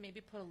people to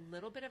maybe put a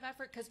little bit of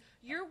effort, because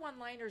your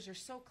one-liners are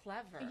so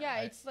clever.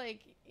 Yeah, it's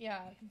like, yeah.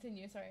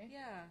 Continue. Sorry.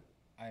 Yeah.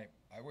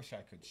 I wish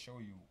I could show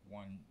you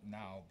one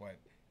now, but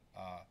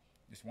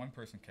this one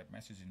person kept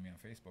messaging me on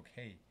Facebook,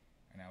 hey,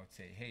 and I would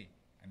say hey,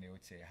 and they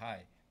would say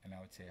hi, and I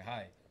would say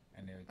hi,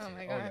 and they would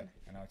say hola,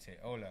 and I would say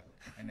hola,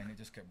 and then it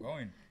just kept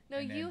going. No,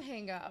 and you then,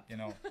 hang up. You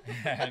know,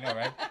 I know,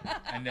 right?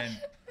 And then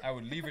I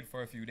would leave it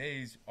for a few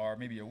days or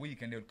maybe a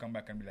week, and they would come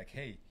back and be like,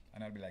 hey,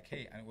 and I'd be like,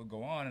 hey, and it would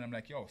go on, and I'm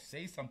like, yo,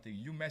 say something.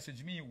 You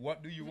message me.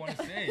 What do you want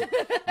to say?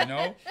 You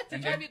know? To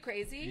drive you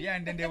crazy? Yeah,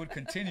 and then they would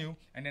continue,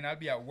 and then I'd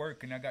be at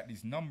work, and I got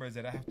these numbers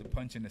that I have to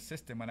punch in the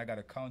system, and I got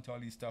to count all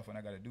these stuff, and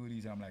I got to do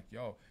these, and I'm like,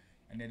 yo.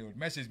 And then they would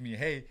message me,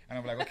 hey, and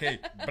I'm like, okay,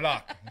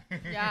 block.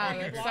 Yeah,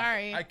 like,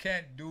 sorry. I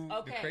can't do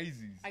the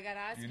crazies. I got to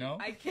ask you, know?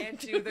 I can't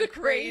do the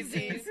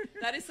crazies.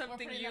 That is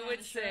something putting you that on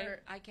would a say.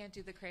 shirt. I can't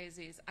do the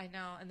crazies. I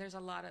know, and there's a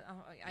lot of,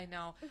 I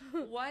know.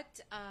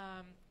 What,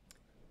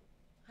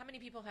 how many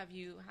people have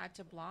you had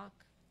to block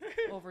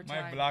over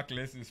time? My block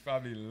list is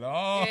probably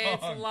long.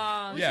 It's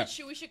long. Yeah.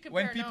 We should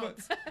compare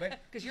notes.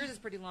 Because yours is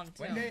pretty long,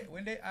 too.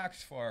 When they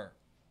ask for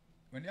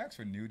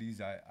nudies,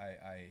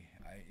 I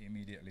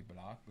immediately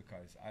block,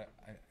 because I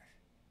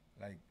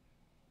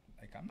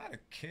I'm not a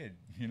kid,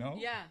 you know?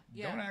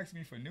 Yeah. Don't ask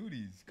me for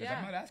nudies, because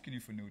I'm not asking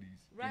you for nudies.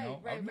 Right, you know?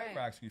 right, I'll never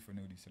right. ask you for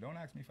nudies, so don't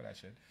ask me for that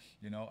shit.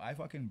 You know, I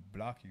fucking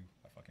block you.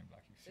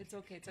 It's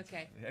okay. It's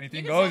okay.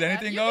 Anything goes.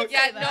 Anything goes.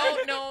 Yeah,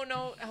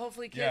 no.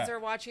 Hopefully kids are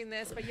watching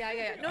this, but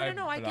yeah.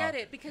 No. I get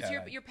it, because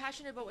you're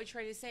passionate about what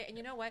you're trying to say. And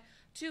you know what?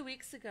 2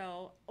 weeks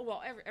ago,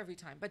 well, every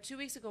time, but 2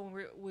 weeks ago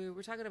when we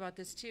were talking about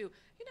this too,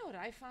 you know what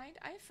I find?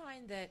 I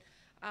find that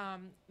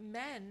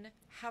men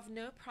have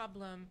no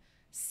problem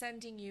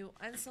sending you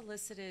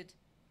unsolicited,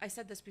 I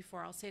said this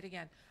before, I'll say it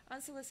again,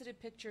 unsolicited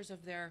pictures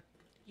of their,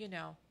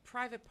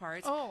 private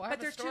parts. Oh, I have but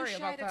they're a story too shy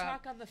about to that.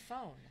 talk on the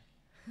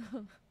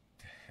phone.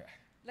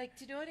 Like,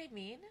 do you know what I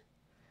mean?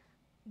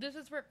 This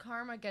is where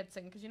karma gets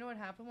in, because you know what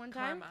happened one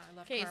time? Karma, I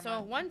love Okay, karma.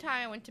 so one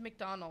time I went to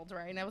McDonald's,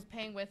 right, and I was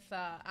paying with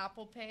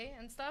Apple Pay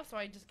and stuff, so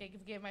I just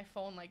gave my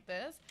phone like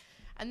this,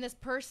 and this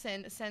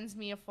person sends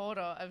me a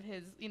photo of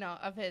his,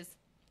 of his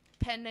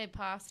penne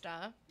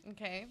pasta,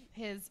 okay,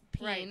 his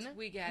pin. Right,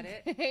 we get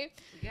it. Okay?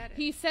 We get it.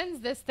 He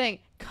sends this thing,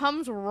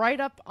 comes right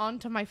up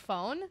onto my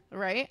phone,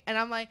 right, and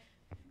I'm like,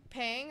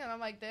 paying, and I'm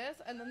like this,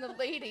 and then the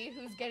lady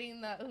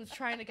who's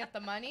trying to get the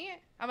money,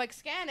 I'm like,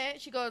 scan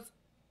it. She goes,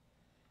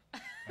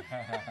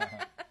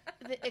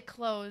 it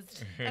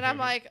closed, and I'm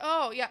like,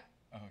 oh yeah,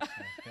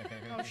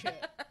 oh shit.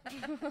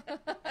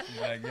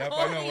 She's like, yep,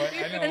 I know what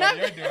you're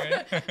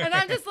doing. And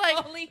I'm just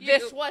like, Only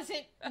this you.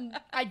 wasn't,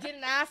 I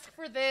didn't ask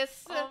for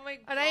this. Oh my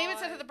And I even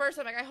said God. to the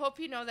person, like, I hope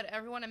you know that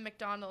everyone at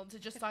McDonald's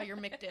just saw your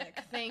McDick.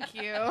 Thank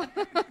you.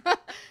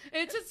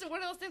 It's just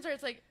one of those things where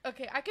it's like,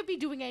 okay, I could be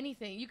doing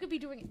anything. You could be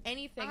doing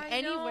anything,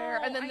 anywhere.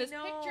 And then this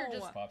picture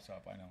just pops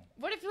up, I know.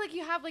 What if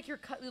you have like your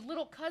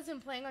little cousin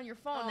playing on your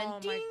phone? Oh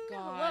and ding, my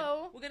God.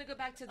 hello. We're going to go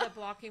back to the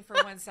blocking for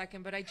 1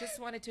 second, but I just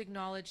wanted to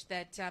acknowledge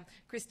that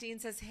Christine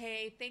says,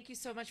 hey, thank you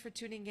so much for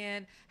tuning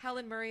in.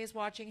 Helen Murray is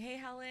watching. Hey,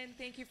 Helen,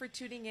 thank you for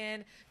tuning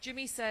in.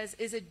 Jimmy says,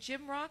 is it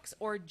Jim Rocks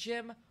or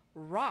Jim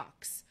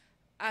Rocks?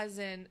 As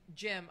in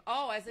Jim.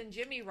 Oh, as in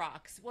Jimmy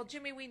rocks. Well,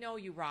 Jimmy, we know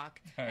you rock.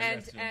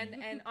 And Yes,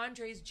 and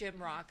Andre's Jim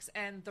rocks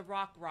and The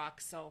Rock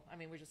rocks. So, I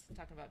mean, we're just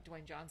talking about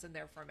Dwayne Johnson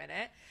there for a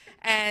minute.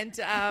 And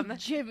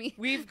Jimmy.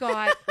 we've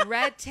got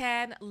Red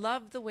Tan.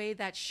 Love the way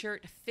that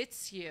shirt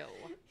fits you.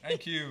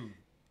 Thank you.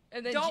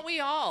 And then Don't we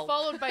all?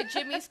 Followed by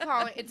Jimmy's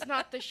comment, it's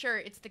not the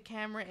shirt, it's the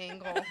camera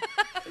angle.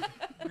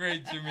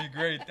 Great, Jimmy.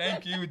 Great.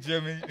 Thank you,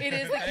 Jimmy. It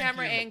is the Thank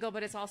camera you. angle,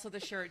 but it's also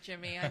the shirt,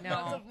 Jimmy. I Lots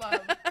know. of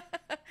love.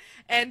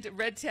 And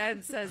Red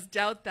Tan says,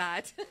 doubt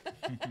that.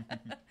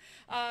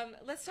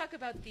 Let's talk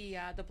about the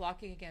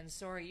blocking again.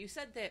 Sorry. You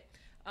said that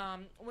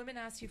women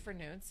ask you for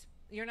nudes.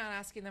 You're not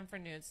asking them for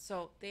nudes.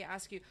 So they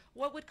ask you,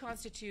 what would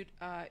constitute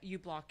you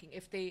blocking?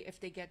 If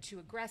they get too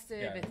aggressive,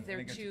 Yeah, if they're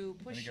when they get too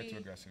When they get too pushy.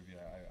 aggressive,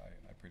 yeah,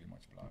 I pretty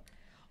much block.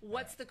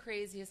 What's the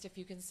craziest, if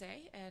you can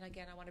say? And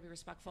again, I want to be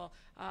respectful.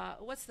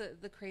 What's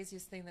the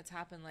craziest thing that's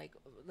happened?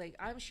 Like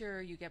I'm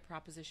sure you get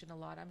proposition a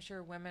lot. I'm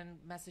sure women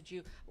message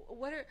you.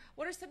 What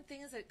are some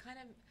things that kind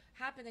of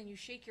happen and you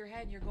shake your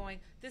head and you're going,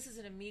 this is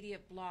an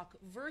immediate block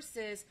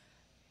versus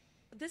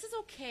this is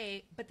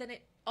okay, but then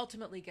it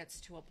ultimately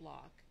gets to a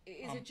block.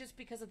 Is it just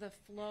because of the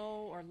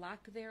flow or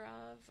lack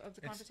thereof of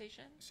the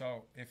conversation?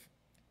 So if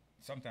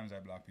sometimes I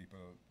block people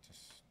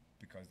just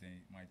because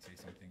they might say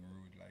something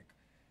rude, like,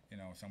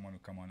 someone will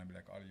come on and be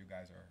like, all of you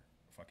guys are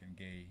fucking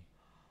gay.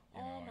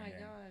 Oh my and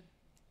then God.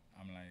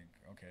 I'm like,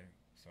 okay,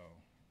 so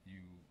you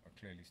are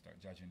clearly start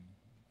judging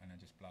and then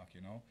just block,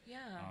 you know. Yeah.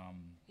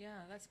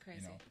 Yeah, that's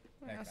crazy. You know,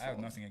 Yeah, like I have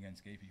so- nothing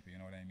against gay people, you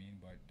know what I mean,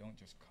 but don't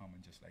just come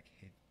and just like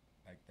hit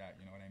like that,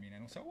 you know what I mean.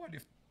 And so what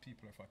if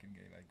people are fucking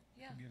gay? Like,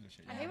 Yeah. who gives a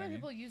shit? I you know hate what when mean?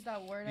 people use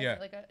that word Yeah, as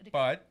like a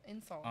but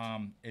insult.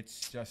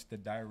 it's just the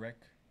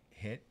direct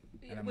hit.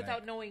 And I'm Without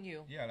like, knowing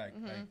you. yeah, like,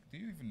 do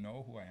you even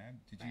know who I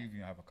am? Did you Right. even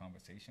have a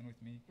conversation with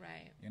me?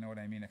 Right. You know what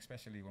I mean?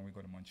 Especially when we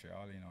go to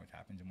Montreal, you know, it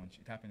happened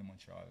in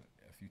Montreal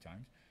a few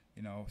times,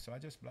 you know. So I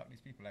just block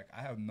these people. Like,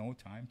 I have no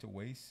time to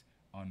waste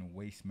on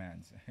waste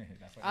mans.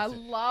 That's what I they say.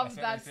 love That's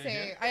what that they say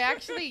saying. here. I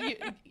actually,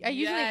 I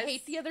usually Yes.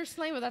 hate the other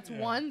slang, but that's Yeah.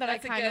 one that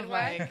That's I a kind good of one.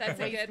 like. That's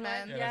a Waste good one.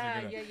 man. Yeah, Yeah, that's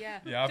a good one. yeah.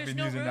 Yeah, I've There's been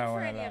no using room that for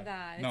one a any lot. of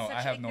that. No, It's such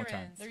I have no time.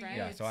 ignorance, They're right?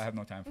 Yeah, so I have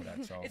no time for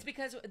that. So It's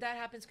because that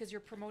happens because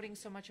you're promoting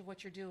so much of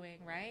what you're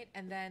doing, right?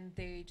 And then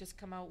they just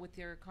come out with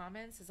your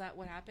comments. Is that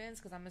what happens?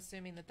 Because I'm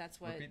assuming that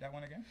that's what. repeat that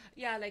one again.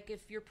 Yeah, like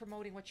if you're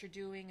promoting what you're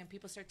doing and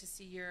people start to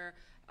see your,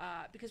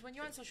 because when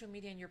you're on social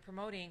media and you're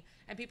promoting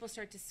and people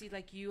start to see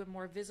like you and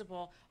more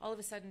visible, all of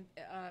a sudden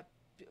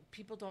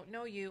people don't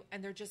know you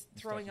and they're just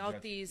You throwing start to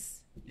out judge.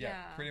 these.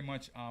 Yeah, pretty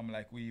much.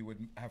 Like we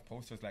would have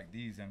posters like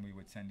these, and we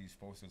would send these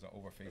posters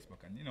over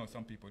Facebook, and you know,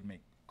 some people would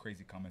make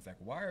crazy comments like,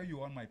 "Why are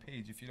you on my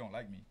page if you don't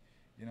like me?"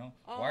 You know,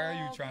 why are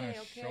you trying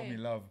to show me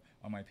love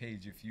on my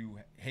page if you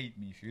hate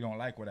me, if you don't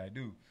like what I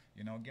do?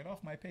 You know, get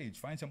off my page.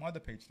 Find some other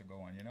page to go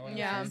on. You know what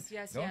Yeah. I'm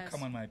saying? Yes, Don't yes.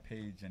 come on my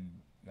page and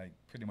like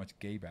pretty much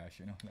gay bash.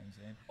 You know what I'm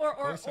saying? Or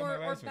Go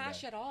somewhere else with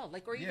bash that. at all,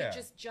 like, or even Yeah.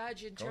 just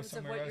judge in Go terms of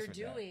somewhere what else you're with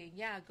that. doing.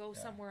 Yeah, go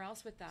Yeah. somewhere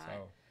else with that.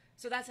 So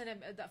So that's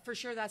for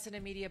sure. That's an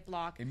immediate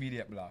block.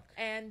 immediate block.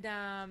 And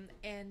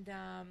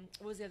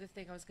what was the other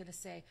thing I was going to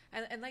say?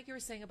 And like you were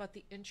saying about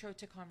the intro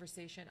to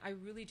conversation, I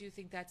really do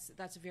think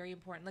that's very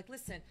important. Like,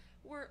 listen,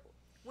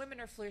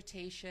 women are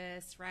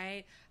flirtatious,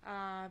 right?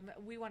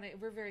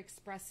 We're very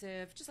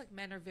expressive, just like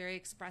men are very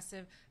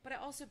expressive. But I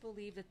also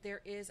believe that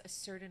there is a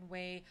certain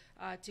way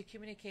to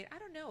communicate. I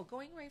don't know,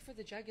 going right for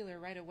the jugular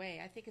right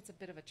away. I think it's a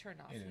bit of a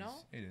turnoff. It is. No.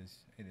 It is.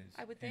 It is.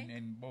 I would think.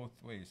 in both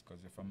ways,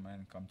 because if a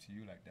man come to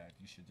you like that,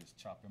 you should just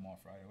chop him off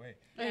right away.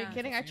 Are you Yeah.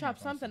 kidding? If a I female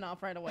chopped comes something to-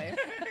 off right away.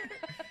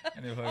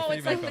 And if a Oh,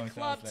 it's female like the comes to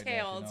club us like that,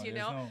 tails, you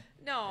there's know?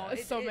 No,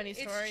 There's so many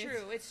stories.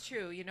 It's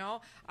true. You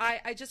know,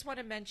 I just want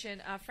to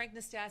mention Frank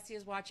Nastasia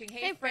is watching.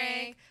 Hey, Hey, Frank.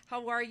 Frank.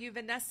 How are you?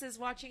 Vanessa's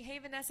watching. Hey,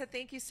 Vanessa.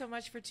 Thank you so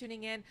much for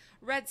tuning in.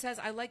 Red says,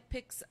 I like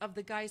pics of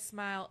the guy's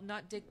smile,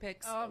 not dick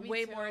pics. Oh, me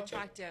Way too. more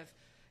attractive.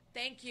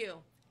 Thank you.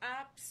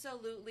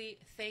 Absolutely.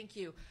 Thank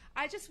you.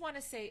 I just want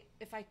to say,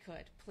 if I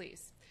could,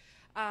 please,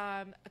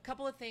 a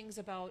couple of things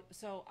about,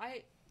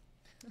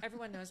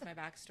 everyone knows my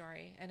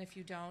backstory, and if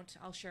you don't,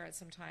 I'll share it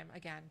sometime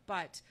again.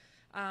 But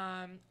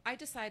I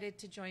decided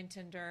to join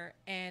Tinder,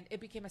 and it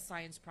became a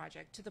science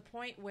project to the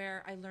point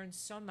where I learned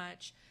so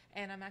much,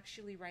 and I'm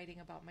actually writing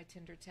about my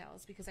Tinder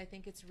tales because I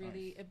think it's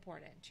really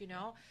important. You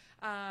know,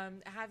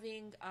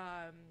 having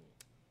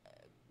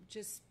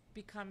just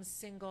become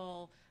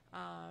single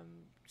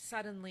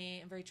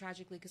suddenly and very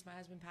tragically because my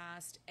husband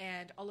passed,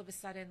 and all of a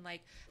sudden,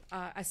 like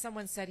as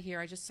someone said here,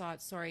 I just saw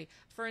it, sorry,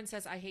 Fern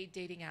says I hate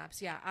dating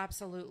apps. Yeah,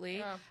 absolutely.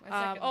 Yeah, I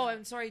second that.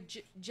 I'm sorry,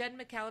 Jen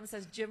McCallum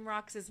says Gym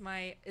Rocks is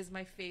my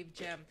fave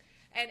gym.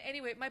 And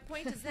anyway, my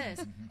point is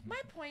this. My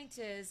point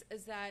is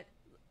that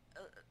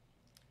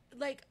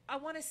like I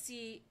want to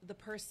see the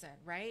person,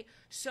 right?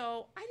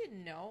 So I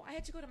didn't know. I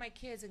had to go to my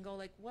kids and go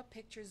like, what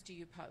pictures do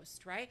you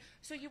post, right?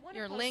 So you want to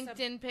Your post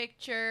LinkedIn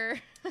picture.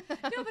 no,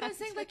 but I'm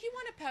saying like you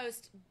want to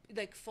post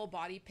like full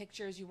body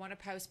pictures. You want to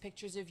post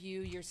pictures of you,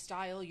 your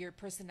style, your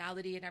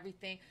personality, and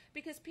everything,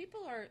 because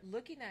people are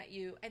looking at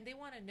you and they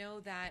want to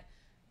know that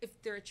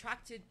if they're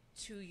attracted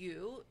to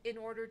you in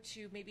order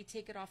to maybe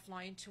take it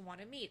offline to want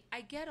to meet.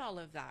 I get all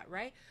of that,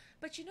 right?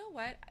 But you know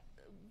what?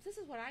 This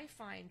is what I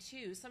find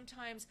too.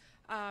 Sometimes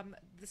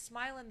the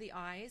smile in the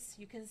eyes,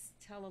 you can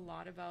tell a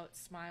lot about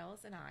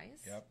smiles and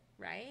eyes. Yep.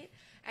 Right?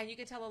 And you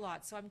can tell a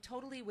lot. So I'm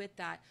totally with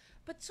that.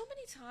 But so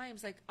many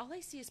times, like, all I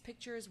see is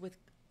pictures with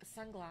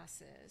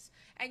sunglasses.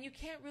 And you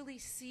can't really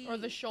see Or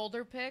the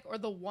shoulder pic, or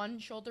the one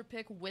shoulder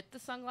pic with the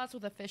sunglass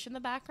with a fish in the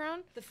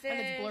background. the fish, and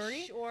it's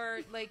blurry.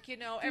 or like, you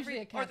know, Usually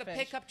a or the catfish.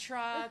 pickup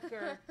truck,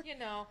 or, you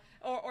know,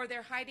 or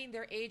they're hiding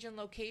their age and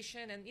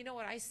location. And you know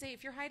what I say?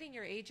 If you're hiding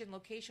your age and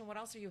location, what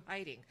else are you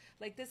hiding?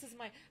 Like, this is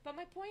but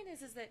my point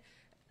is that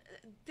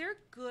they're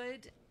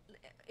good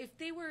if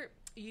they were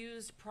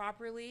used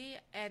properly,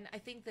 and I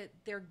think that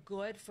they're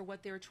good for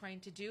what they were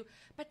trying to do,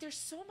 but there's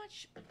so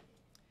much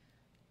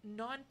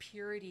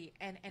non-purity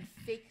and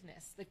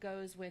fakeness that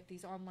goes with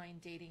these online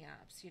dating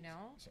apps, you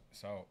know,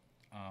 So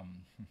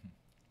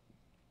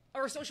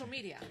or social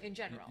media in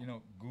general. you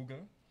know,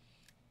 Google.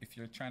 If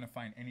you're trying to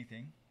find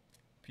anything,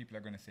 people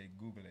are going to say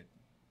Google it.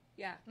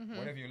 Yeah.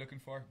 Whatever you're looking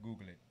for,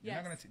 Google it. You're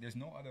not Yes. going to. There's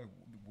no other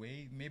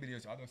way. Maybe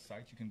there's other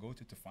sites you can go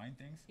to find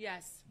things,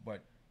 Yes.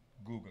 but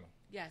Google.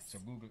 Yes. So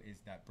Google is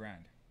that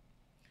brand.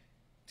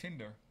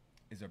 Tinder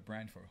is a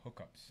brand for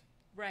hookups.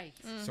 Right.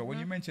 So when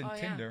you mention Oh,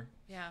 yeah. Tinder,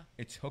 Yeah.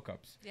 it's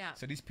hookups. Yeah.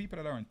 So these people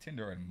that are on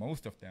Tinder, and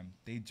most of them,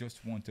 they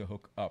just want to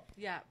hook up.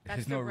 Yeah. That's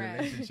There's the no red.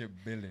 relationship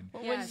building.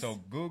 Yes. So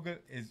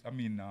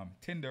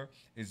Tinder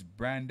is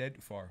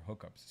branded for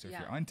hookups. So if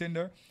Yeah. you're on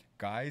Tinder,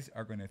 guys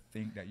are going to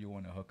think that you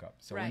want to hook up.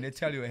 So when they Right.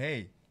 tell you,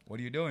 hey, what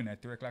are you doing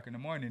at 3 o'clock in the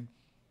morning?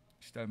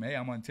 Just tell them, hey,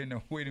 I'm on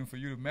Tinder waiting for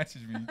you to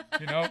message me,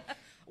 you know?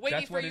 Waiting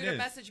That's for what you it to is,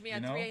 message me you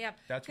at know? 3 a.m.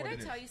 That's Can what I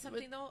it tell is. you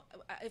something, though?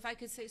 If I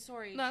could say,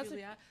 sorry, No, it's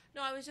Julia.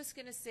 No, I was just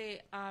going to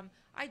say,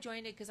 I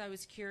joined it because I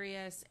was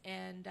curious.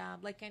 And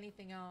like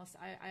anything else,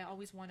 I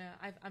always want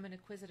to, I'm an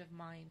inquisitive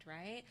mind,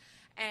 right?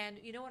 And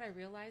you know what I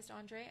realized,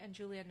 Andre, and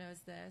Julia knows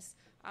this,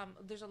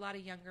 there's a lot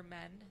of younger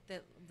men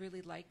that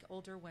really like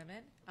older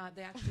women.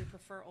 They actually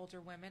prefer older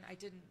women. I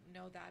didn't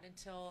know that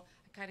until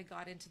I kind of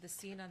got into the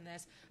scene on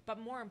this. But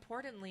more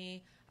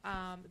importantly,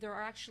 there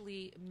are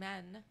actually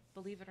men,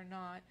 believe it or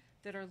not,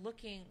 that are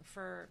looking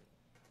for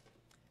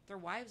their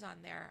wives on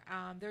there.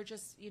 They're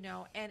just,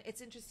 and it's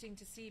interesting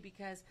to see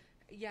because,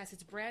 yes,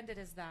 it's branded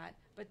as that,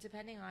 but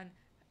depending on,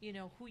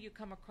 who you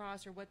come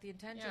across or what the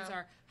intentions Yeah.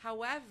 are.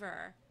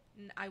 However,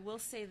 I will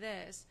say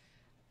this,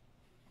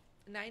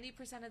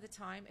 90% of the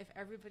time, if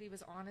everybody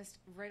was honest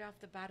right off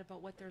the bat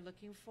about what they're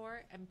looking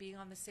for and being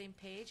on the same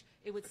page,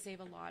 it would save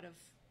a lot of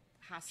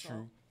hassle.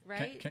 True.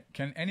 Right?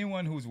 Can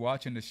anyone who's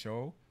watching the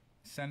show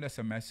send us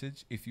a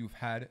message if you've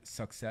had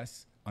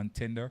success on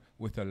Tinder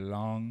with a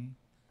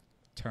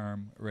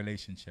long-term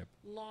relationship?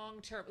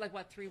 Long term, like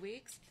what, 3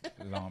 weeks? Maybe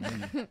A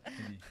longer.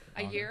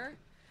 year?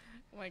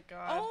 Oh my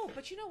god. Oh,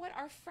 but you know what?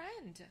 Our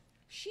friend,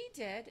 she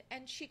did,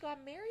 and she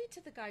got married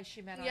to the guy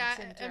she met Yeah, on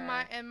Tinder.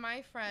 and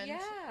my friend, Yeah,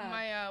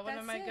 my one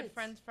of that's my good it.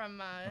 friends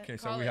from Okay,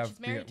 so college, we have she's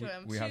married to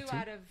him. we have two two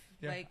out of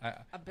like I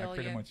a pretty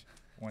billion. much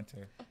want to.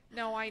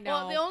 No, I know.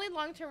 Well, the only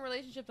long-term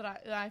relationship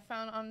that I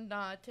found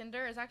on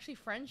Tinder is actually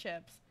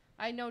friendships.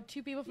 I know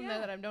 2 people from there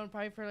Yeah. that I've known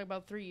probably for like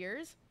about 3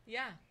 years.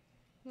 Yeah.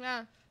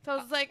 Yeah. So I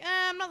was like,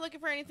 I'm not looking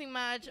for anything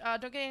much.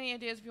 Don't get any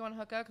ideas if you want to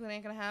hook up because it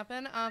ain't gonna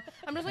happen. I'm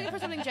just looking for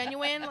something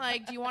genuine.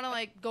 Like, do you want to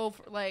like go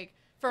for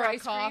For a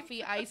ice cream?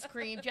 coffee, ice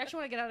cream? Do you actually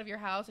want to get out of your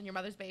house in your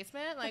mother's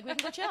basement? Like, we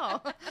can go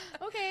chill.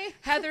 Okay.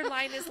 Heather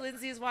Linus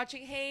Lindsay is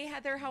watching. Hey,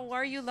 Heather, how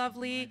are you?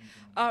 Lovely.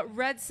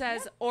 Red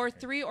says, or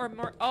 3 or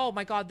more. Oh,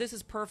 my God, this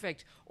is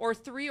perfect. Or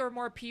 3 or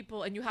more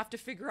people, and you have to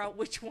figure out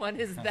which one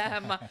is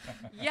them.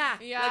 Yeah.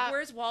 Yeah. Like,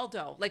 where's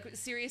Waldo? Like,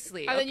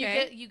 seriously. And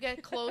okay? then you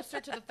get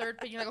closer to the third,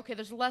 but you're like, okay,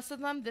 there's less of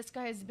them. This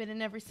guy has been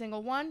in every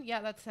single one.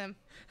 Yeah, that's him.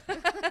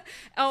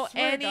 Oh,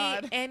 Swear to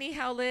God. Annie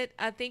Howlett,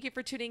 thank you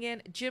for tuning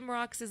in. Jim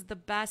Rocks is the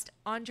best.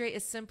 Andre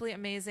is simply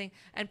amazing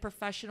and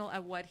professional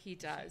at what he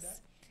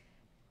does.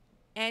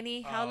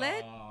 Annie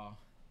Howlett, Aw,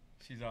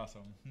 she's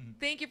awesome.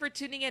 thank you for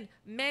tuning in.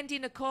 Mandy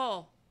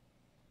Nicole,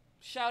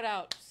 shout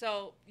out.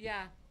 So,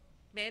 yeah,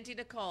 Mandy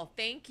Nicole,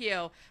 thank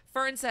you.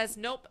 Fern says,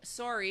 nope,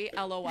 sorry,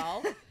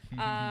 LOL.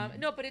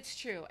 No, but it's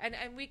true. And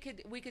we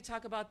could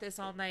talk about this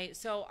all night.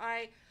 So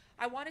I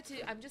wanted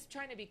to, I'm just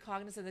trying to be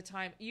cognizant of the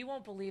time. You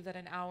won't believe that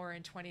an hour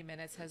and 20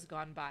 minutes has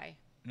gone by.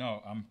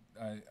 No,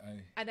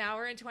 An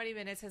hour and 20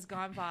 minutes has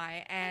gone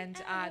by, and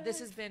this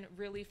has been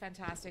really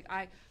fantastic.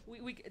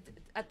 We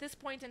at this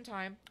point in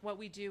time, what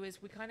we do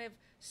is we kind of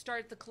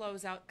start the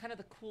close out, kind of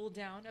the cool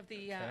down of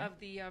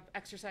the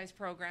exercise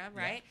program,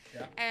 right?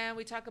 yeah. And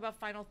we talk about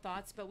final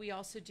thoughts, but we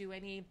also do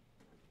any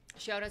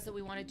shout outs that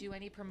we want to do,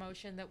 any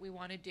promotion that we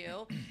want to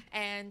do.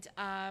 And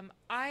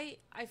I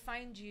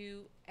find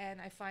you and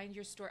I find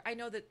your story. I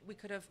know that we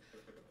could have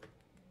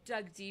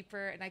dug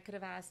deeper and I could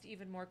have asked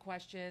even more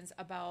questions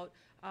about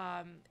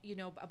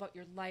about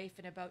your life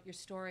and about your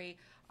story.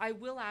 I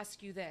will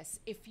ask you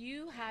this: if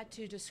you had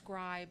to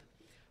describe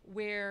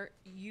where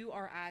you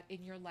are at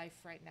in your life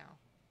right now,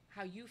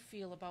 how you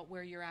feel about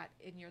where you're at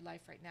in your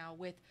life right now,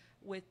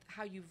 with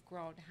how you've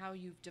grown, how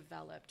you've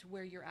developed,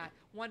 where you're at,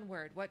 one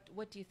word,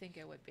 what do you think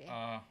it would be?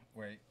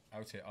 wait, I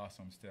would say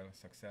awesome still,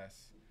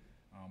 success.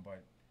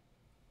 But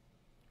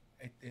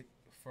it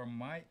for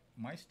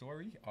my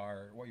story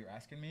or what you're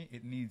asking me,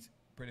 it needs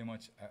pretty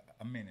much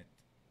a minute,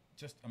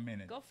 just a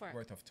minute Go for it.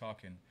 worth of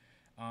talking.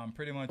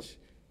 Pretty much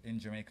in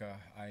Jamaica,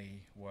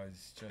 I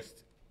was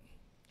just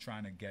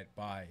trying to get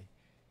by.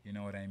 You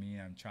know what I mean?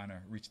 I'm trying to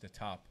reach the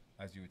top,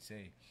 as you would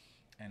say.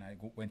 And I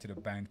went to the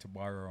bank to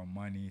borrow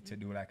money to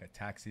do like a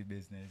taxi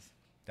business.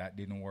 That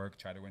didn't work.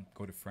 Tried to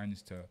go to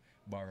friends to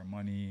borrow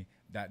money.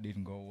 That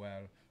didn't go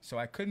well. So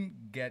I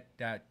couldn't get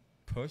that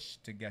push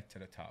to get to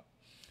the top.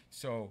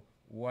 So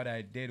what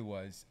I did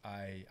was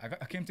I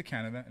came to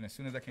Canada, and as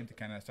soon as I came to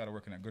Canada, I started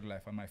working at Good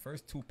Life. On my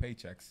first 2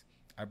 paychecks,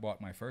 I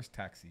bought my first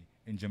taxi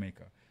in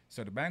Jamaica.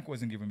 So the bank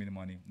wasn't giving me the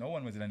money. No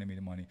one was lending me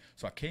the money.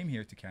 So I came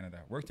here to Canada,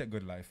 worked at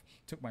Good Life,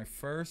 took my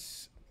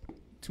first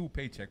 2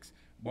 paychecks,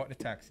 bought the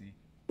taxi,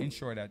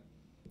 insured that,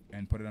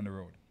 and put it on the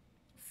road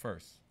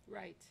first.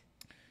 Right.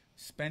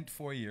 Spent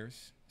 4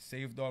 years,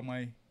 saved all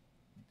my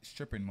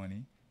stripping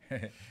money.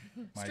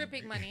 My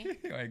Stripping money.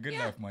 my Good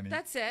Yeah, Life money.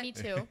 that's it. Me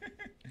too.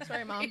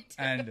 Sorry, Mom.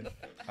 And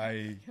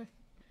I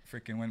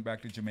freaking went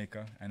back to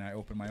Jamaica and I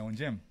opened my own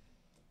gym.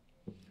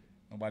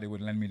 Nobody would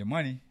lend me the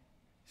money,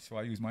 so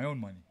I used my own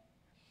money.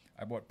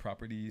 I bought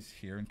properties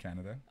here in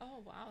Canada. Oh,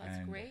 wow. That's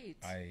and great.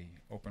 I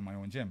opened my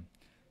own gym.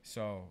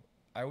 So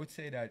I would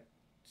say that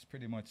it's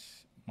pretty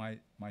much my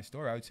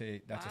story. I would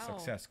say that's a Wow.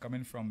 success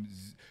coming from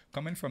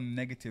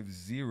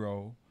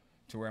 -0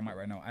 to where I'm at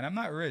right now. And I'm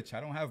not rich. I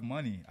don't have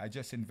money. I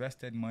just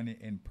invested money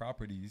in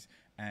properties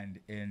and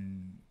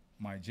in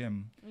my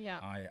gym. Yeah.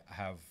 I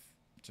have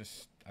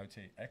just, I would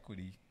say,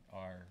 equity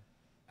or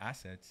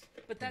assets.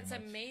 But pretty that's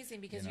much,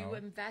 amazing because you know?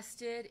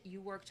 invested,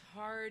 you worked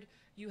hard,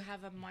 you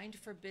have a mind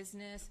for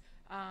business.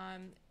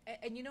 And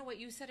you know what?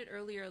 You said it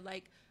earlier.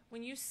 Like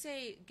when you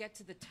say get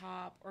to the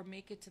top or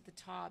make it to the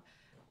top,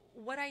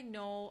 what I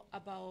know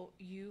about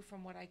you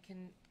from what I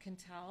can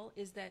tell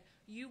is that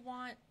you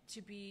want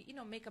to be,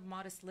 make a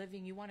modest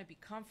living. You want to be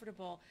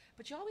comfortable,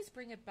 but you always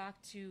bring it back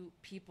to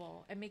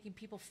people and making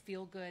people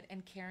feel good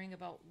and caring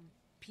about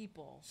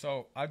people.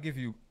 So I'll give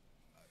you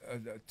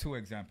 2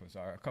 examples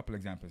or a couple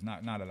examples,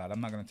 not a lot.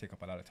 I'm not going to take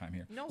up a lot of time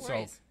here. No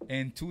worries. So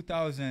in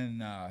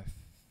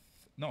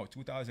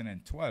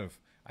 2012,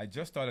 I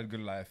just started Good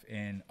Life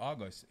in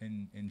August,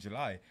 in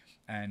July,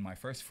 and my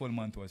first full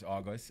month was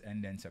August,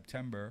 and then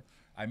September,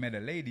 I met a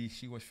lady.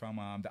 She was from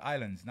the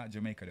islands, not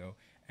Jamaica though,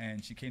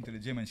 and she came to the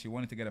gym and she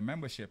wanted to get a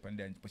membership,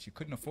 but she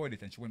couldn't afford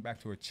it, and she went back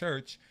to her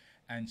church,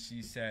 and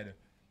she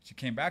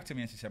came back to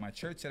me and she said, my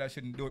church said I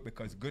shouldn't do it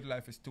because Good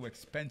Life is too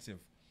expensive.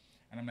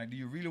 And I'm like, do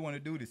you really want to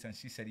do this? And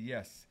she said,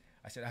 yes.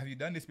 I said, have you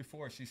done this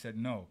before? She said,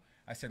 no.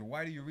 I said,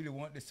 why do you really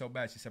want this so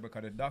bad? She said,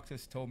 because the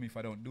doctors told me if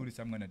I don't do this,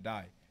 I'm going to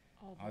die.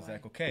 Oh, I was boy.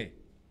 like, okay,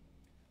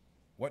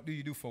 what do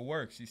you do for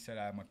work? She said,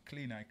 I'm a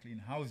cleaner. I clean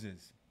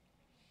houses.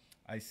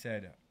 I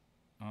said,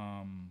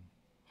 how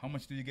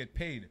much do you get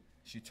paid?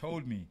 She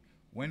told me.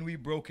 When we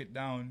broke it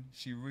down,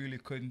 she really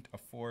couldn't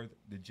afford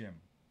the gym.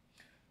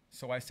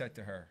 So I said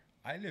to her,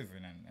 I live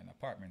in an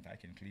apartment. I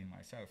can clean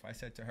myself. I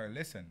said to her,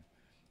 listen,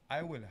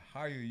 I will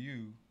hire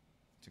you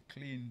to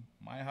clean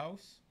my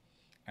house,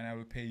 and I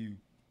will pay you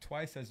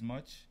twice as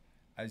much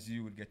as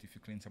you would get if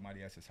you clean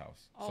somebody else's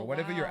house. Oh, so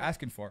whatever you're wow.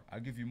 asking for, I'll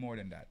give you more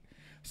than that.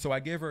 So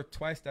I gave her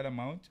twice that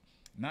amount,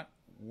 not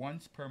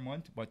once per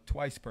month, but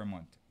twice per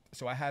month.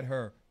 So I had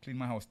her clean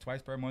my house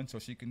twice per month so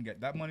she can get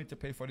that money to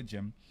pay for the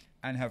gym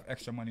and have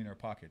extra money in her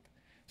pocket.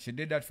 She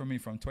did that for me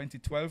from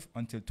 2012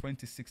 until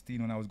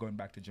 2016 when I was going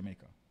back to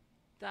Jamaica.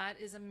 That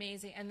is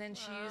amazing. And then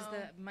she used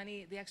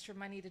the extra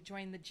money to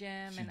join the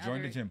gym. She and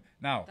joined the gym.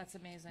 Now, That's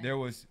amazing. there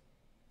was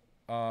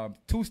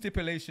 2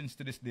 stipulations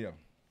to this deal.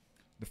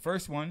 The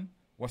first one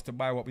was to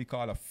buy what we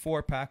call a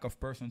 4-pack of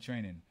personal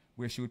training,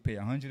 where she would pay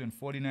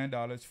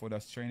 $149 for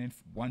that training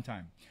one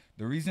time.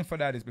 The reason for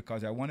that is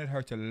because I wanted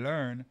her to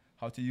learn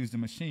how to use the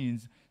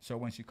machines so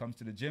when she comes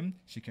to the gym,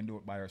 she can do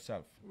it by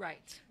herself.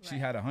 Right. She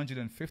had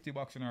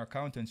 $150 in her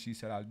account and she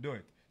said, I'll do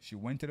it. She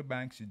went to the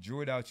bank, she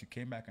drew it out, she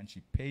came back and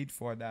she paid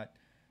for that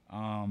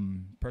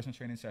personal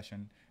training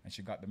session and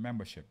she got the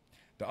membership.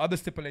 The other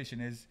stipulation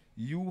is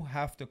you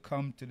have to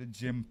come to the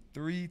gym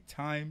 3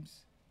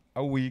 times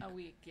a week. A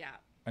week, yeah.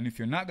 And if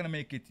you're not going to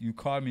make it, you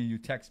call me, you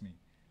text me.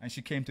 And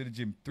she came to the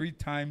gym 3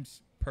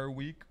 times per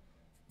week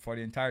for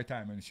the entire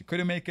time. And if she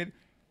couldn't make it,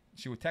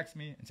 she would text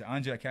me and say,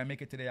 Andre, I can't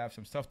make it today. I have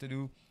some stuff to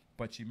do.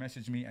 But she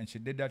messaged me, and she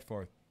did that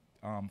for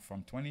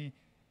from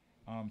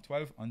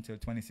 2012 until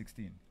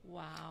 2016.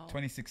 Wow.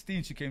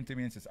 2016, she came to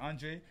me and says,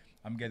 Andre,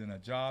 I'm getting a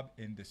job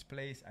in this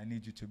place. I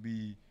need you to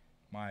be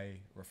my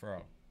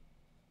referral.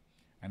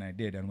 And I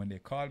did. And when they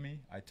called me,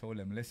 I told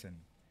them,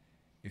 listen,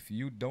 if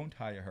you don't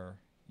hire her,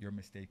 you're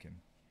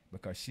mistaken,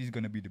 because she's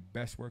going to be the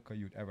best worker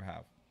you'd ever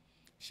have.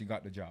 She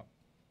got the job.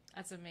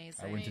 That's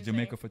amazing. I went to Amazing.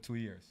 Jamaica for 2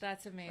 years.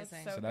 That's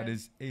amazing. That's So that good.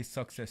 is a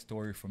success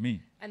story for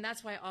me. And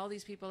that's why all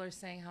these people are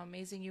saying how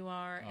amazing you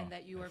are Oh, and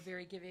that you are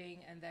very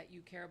giving and that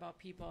you care about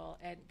people.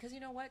 And because you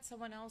know what?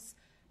 Someone else,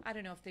 I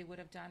don't know if they would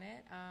have done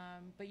it,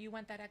 but you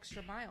went that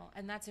extra mile.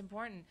 And that's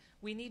important.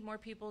 We need more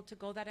people to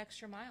go that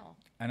extra mile.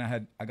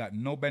 And I got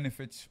no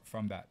benefits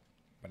from that.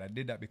 But I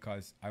did that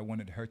because I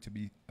wanted her to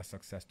be a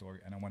success story,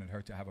 and I wanted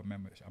her to have a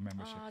membership.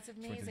 Oh, it's towards the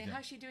amazing. gym.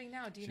 How's she doing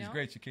now? Do you She's know?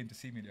 great. She came to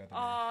see me the other day.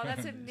 Oh,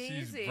 that's She's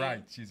amazing.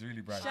 bright. She's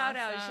really bright. Shout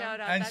out, Awesome.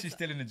 shout out. And That's- she's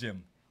still in the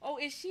gym. Oh,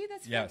 is she?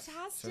 That's Yes.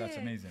 fantastic. So that's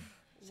amazing.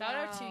 Shout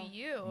out to Wow.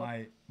 you.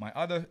 My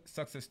other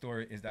success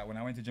story is that when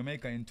I went to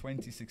Jamaica in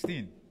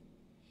 2016,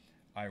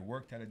 I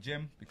worked at a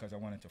gym because I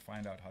wanted to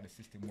find out how the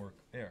system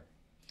worked there.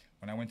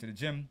 When I went to the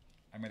gym,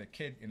 I met a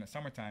kid in the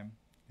summertime.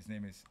 His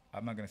name is,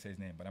 I'm not going to say his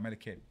name, but I met a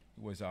kid.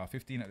 He was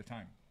 15 at the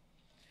time.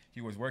 He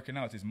was working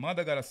out. His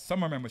mother got a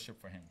summer membership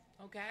for him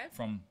Okay.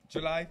 from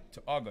July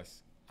to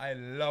August. I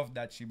love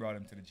that she brought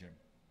him to the gym.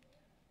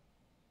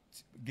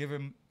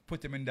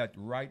 Put him in that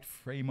right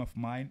frame of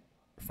mind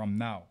from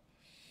now.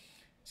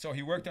 So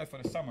he worked out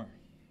for the summer.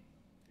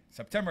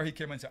 September, he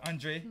came and said,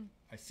 Andre,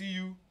 I see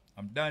you.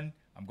 I'm done.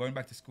 I'm going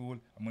back to school.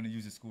 I'm going to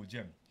use the school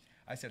gym.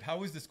 I said,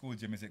 how is the school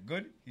gym? Is it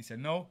good? He said,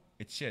 no,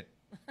 it's shit.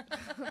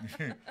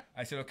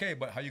 I said, okay,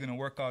 but how are you going to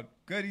work out?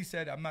 Good. He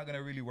said, I'm not going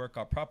to really work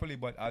out properly,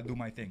 but I'll do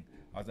my thing.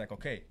 I was like,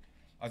 okay.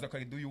 I was like,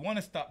 okay, do you want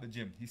to stop the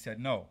gym? He said,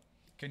 no.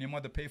 Can your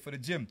mother pay for the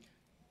gym?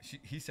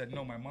 He said,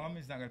 no, my mom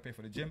is not going to pay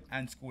for the gym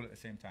and school at the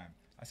same time.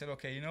 I said,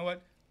 okay, you know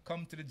what?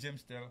 Come to the gym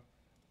still.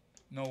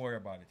 no worry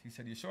about it. He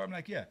said, you sure? I'm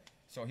like, yeah.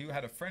 So he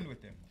had a friend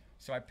with him.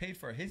 So I paid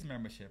for his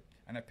membership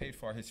and I paid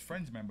for his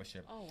friend's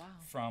membership. Oh, wow.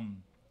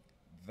 From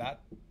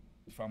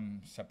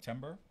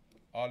September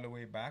all the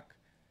way back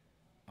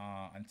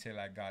until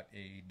I got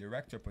a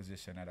director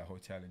position at a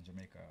hotel in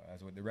Jamaica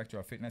as a director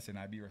of fitness in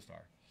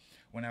Iberostar.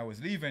 When I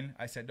was leaving,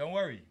 I said, don't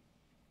worry.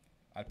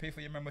 I'll pay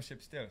for your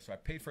membership still. So I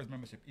paid for his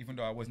membership even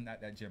though I wasn't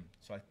at that gym.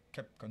 So I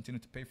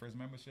continued to pay for his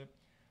membership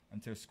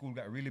until school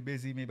got really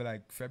busy, maybe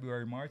like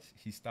February, March.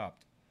 He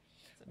stopped.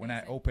 When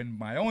I opened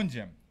my own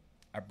gym,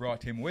 I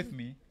brought him with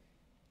me,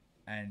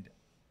 and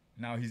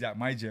now he's at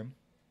my gym,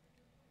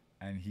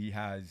 and he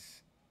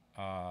has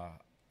a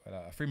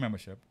free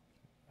membership.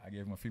 I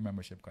gave him a free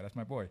membership because that's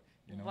my boy.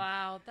 You know?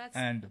 Wow, that's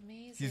and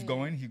amazing. He's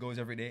going. He goes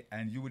every day,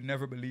 and you would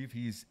never believe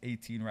he's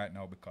 18 right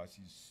now because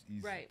he's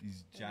Right.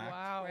 he's jacked.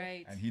 Wow.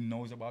 Right. And he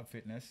knows about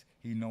fitness.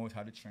 He knows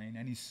how to train,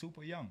 and he's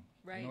super young.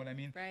 Right. You know what I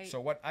mean? Right.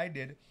 So what I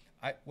did,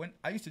 when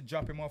I used to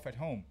drop him off at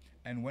home,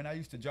 and when I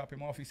used to drop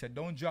him off, he said,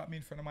 "Don't drop me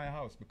in front of my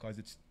house because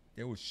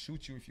they will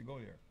shoot you if you go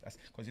there." That's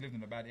because he lived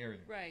in a bad area.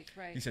 Right,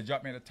 right. He said,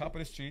 "Drop me at the top of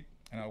the street,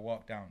 and I'll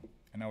walk down,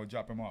 and I would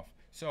drop him off."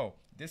 So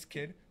this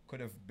kid could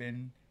have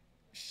been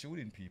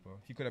shooting people.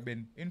 He could have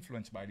been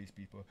influenced by these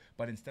people.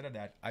 But instead of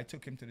that, I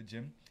took him to the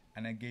gym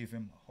and I gave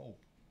him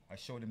hope. I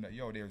showed him that,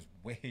 yo, there's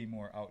way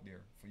more out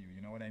there for you. You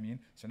know what I mean?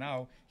 So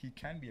now he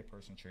can be a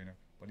personal trainer,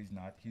 but he's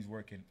not. He's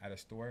working at a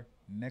store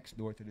next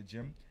door to the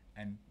gym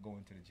and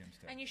going to the gym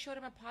still. And you showed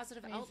him a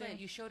positive Amazing. outlet.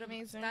 You showed him.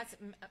 Amazing. That's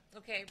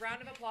okay.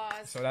 Round of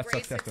applause. So that's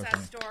great successful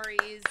success for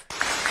stories.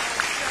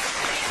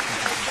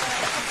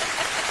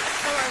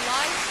 So our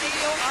live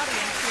studio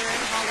audience here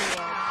in Hollywood.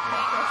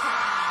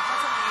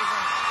 That's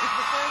amazing.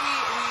 Before we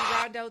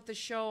round out the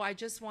show, I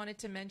just wanted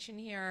to mention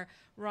here,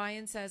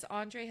 Ryan says,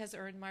 Andre has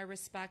earned my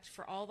respect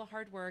for all the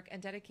hard work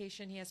and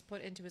dedication he has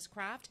put into his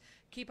craft.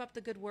 Keep up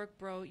the good work,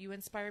 bro. You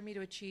inspire me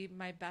to achieve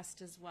my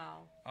best as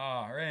well.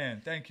 Ah,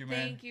 Ryan, thank you,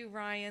 man. Thank you,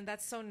 Ryan.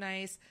 That's so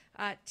nice.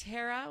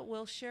 Tara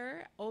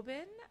Wilshire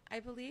Oben, I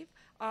believe.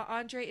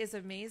 Andre is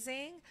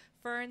amazing.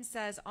 Fern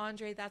says,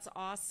 Andre, that's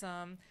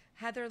awesome.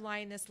 Heather,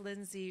 Linus,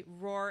 Lindsay,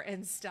 roar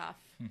and stuff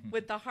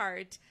with the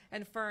heart.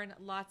 And Fern,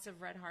 lots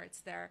of red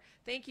hearts there.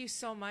 Thank you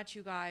so much,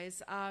 you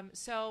guys.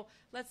 So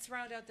let's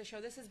round out the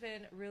show. This has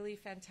been really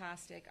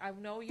fantastic. I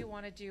know you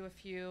want to do a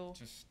few.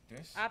 Just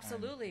this?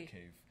 Absolutely. And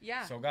Cave.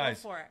 Yeah, So,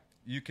 guys, go for it.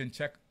 you can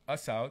check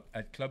us out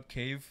at Club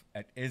Cave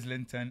at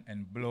Islington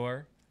and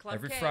Bloor. Club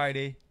every Cave.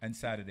 Friday and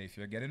Saturday. If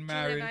you're getting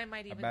married, I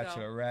might a even go.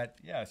 bachelorette,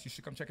 yes, you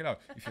should come check it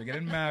out. If you're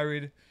getting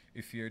married,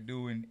 if you're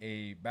doing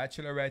a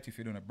bachelorette, if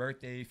you're doing a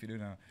birthday, if you're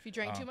doing a If you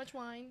drank too much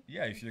wine.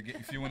 yeah, if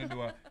you want to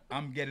do a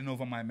I'm getting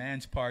over my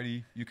man's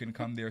party, you can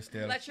come there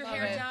still. Let your Love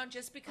hair it. down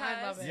just because.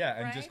 I love it. Yeah,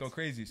 and right? just go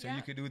crazy. So Yeah.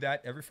 you could do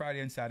that every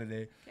Friday and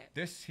Saturday. Okay.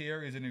 This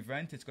here is an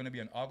event. It's going to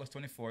be on August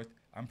 24th.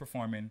 I'm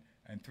performing,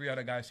 and 3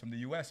 other guys from the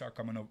U.S. are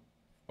coming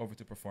over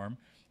to perform.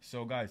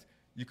 So, guys,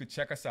 you could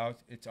check us out.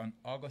 It's on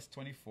August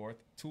 24th,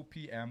 2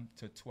 p.m.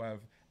 to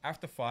 12.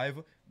 After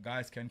 5,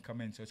 guys can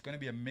come in. So it's going to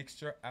be a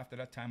mixture after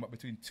that time. But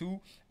between 2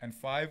 and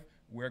 5,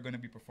 we're going to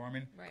be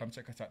performing. Right. Come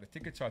check us out. The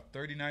tickets are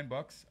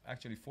 $39,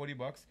 actually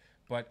 $40.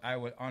 But I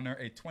will honor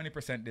a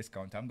 20%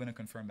 discount. I'm going to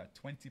confirm that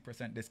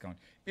 20% discount.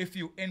 If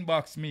you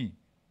inbox me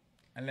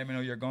and let me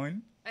know you're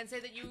going. And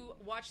say that you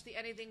watched the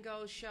Anything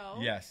Goes show.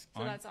 Yes.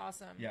 So that's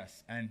awesome.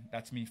 Yes. And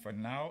that's me for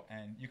now.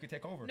 And you can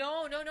take over.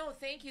 No,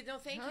 thank you. No,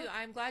 thank you.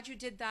 I'm glad you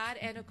did that.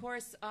 And of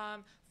course,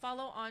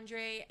 follow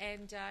Andre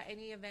and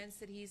any events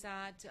that he's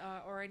at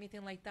or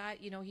anything like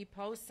that. You know, he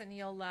posts and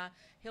he'll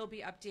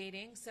be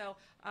updating. So,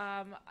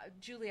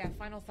 Julia,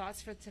 final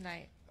thoughts for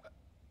tonight.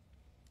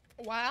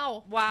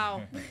 Wow.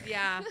 Wow.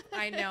 Yeah,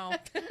 I know.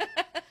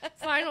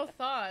 Final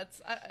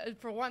thoughts.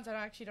 For once, I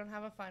actually don't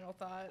have a final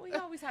thought. Well, you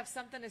always have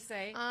something to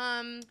say.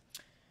 Do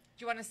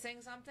you want to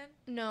sing something?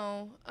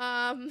 No.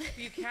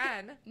 You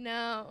can.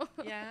 No.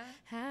 Yeah.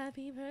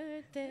 Happy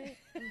birthday.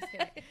 I'm just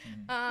kidding.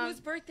 Whose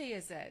birthday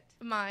is it?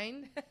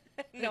 Mine.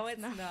 No,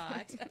 it's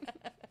not.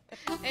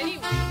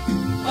 Anyway.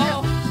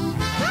 Oh,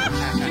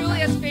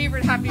 Julia's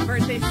favorite happy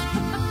birthday.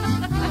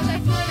 I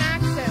do an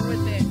accent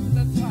with it.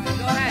 That's why.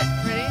 Go ahead.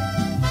 Ready?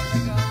 Here we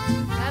go.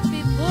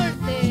 Happy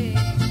birthday.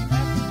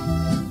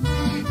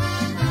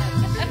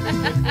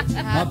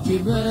 Happy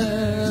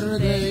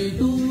birthday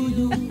to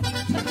you.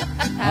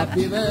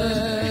 Happy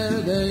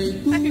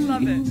birthday to I you.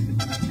 love it.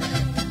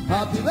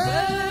 Happy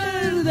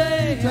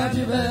birthday,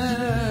 happy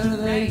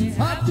birthday, Nice.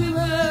 happy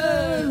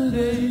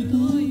birthday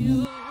to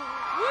you.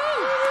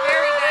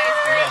 Very nice.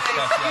 Very Yes, nice.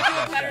 yes, You do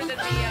yes, it better yes. than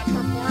the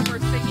performer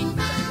singing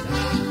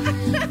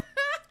that.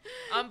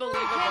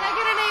 Unbelievable. Can I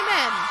get an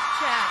amen?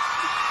 Chat.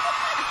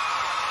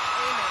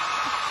 Amen.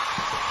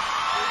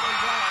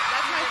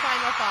 That's my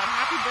final thought.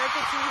 Happy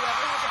birthday to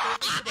whoever has a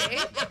birthday today.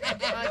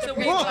 So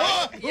we've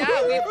got,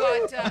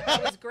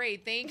 that was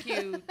great. Thank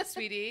you,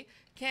 sweetie.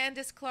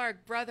 Candace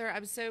Clark, brother,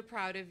 I'm so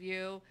proud of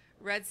you.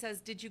 Red says,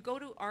 did you go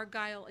to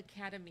Argyle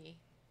Academy?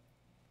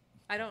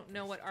 I don't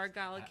know what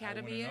Argyle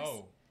Academy is. wanna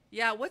know.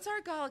 Yeah, what's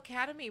Argyle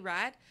Academy,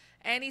 Rad?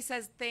 And he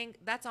says,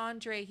 that's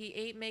Andre. He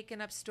ain't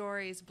making up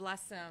stories.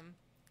 Bless him.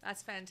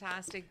 That's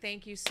fantastic.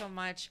 Thank you so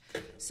much.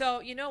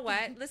 So, you know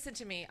what? Listen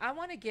to me. I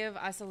want to give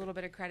us a little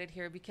bit of credit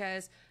here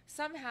because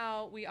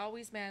somehow we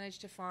always manage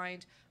to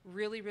find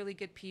really, really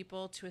good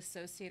people to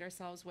associate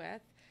ourselves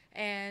with.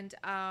 And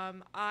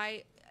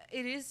I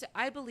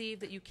believe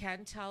that you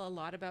can tell a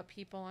lot about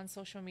people on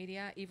social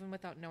media even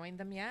without knowing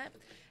them yet.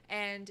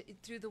 And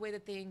through the way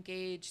that they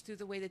engage, through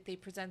the way that they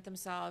present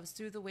themselves,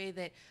 through the way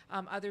that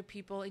other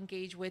people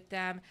engage with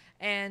them.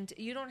 And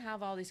you don't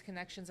have all these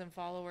connections and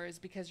followers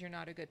because you're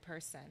not a good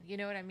person. You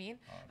know what I mean?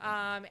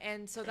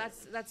 And so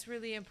that's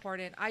really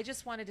important. I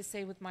just wanted to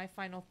say with my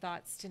final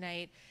thoughts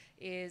tonight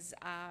is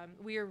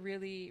we are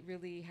really,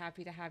 really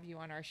happy to have you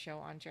on our show,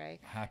 Andre.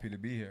 Happy to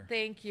be here.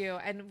 Thank you.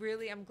 And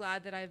really, I'm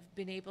glad that I've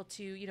been able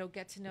to, you know,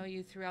 get to know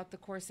you throughout the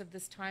course of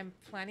this time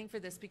planning for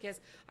this, because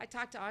I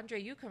talked to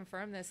Andre, you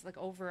confirmed this like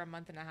over a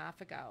month and a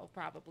half ago,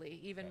 probably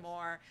even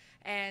more.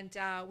 And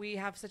we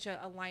have such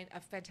a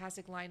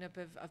fantastic lineup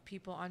of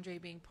people, Andre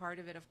being part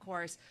of it, of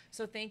course.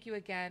 So thank you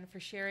again for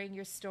sharing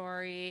your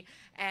story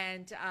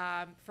and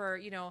for,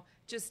 you know,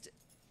 just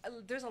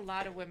there's a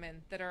lot of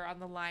women that are on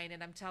the line,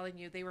 and I'm telling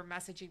you, they were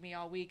messaging me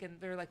all week, and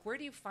they're like, where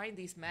do you find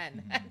these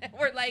men? And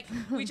we're like,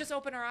 we just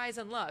open our eyes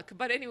and look.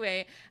 But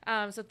anyway,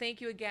 so thank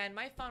you again.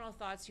 My final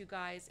thoughts, you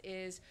guys,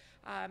 is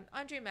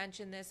Andre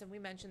mentioned this, and we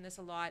mentioned this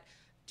a lot.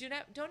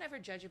 Don't ever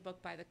judge a book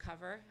by the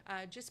cover.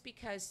 Just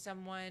because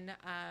someone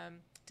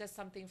does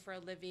something for a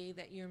living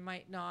that you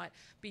might not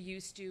be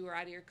used to, or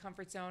out of your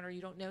comfort zone, or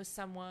you don't know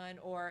someone,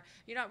 or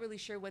you're not really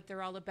sure what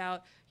they're all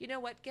about, you know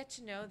what? Get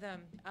to know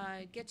them.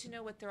 Get to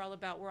know what they're all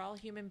about. We're all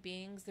human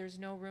beings. There's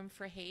no room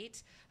for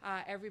hate.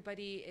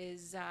 Everybody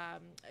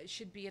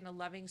should be in a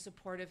loving,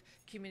 supportive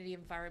community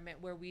environment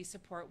where we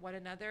support one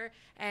another.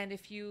 And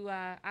if you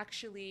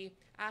actually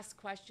ask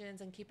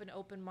questions and keep an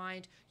open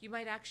mind, you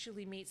might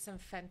actually meet some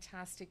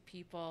fantastic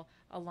people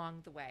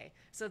along the way.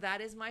 So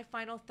that is my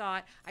final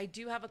thought. I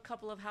do have a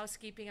couple of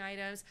housekeeping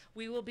items.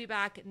 We will be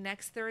back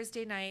next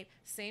Thursday night,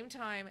 same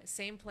time,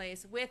 same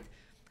place, with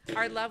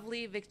our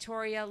lovely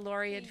Victoria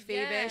Laureate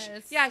Fabish.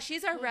 Yes. Yeah,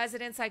 she's our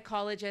resident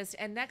psychologist.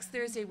 And next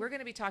Thursday, we're going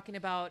to be talking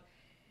about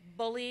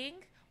bullying.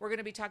 We're going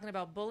to be talking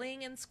about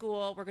bullying in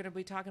school. We're going to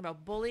be talking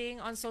about bullying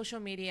on social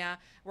media.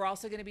 We're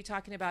also going to be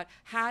talking about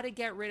how to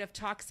get rid of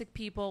toxic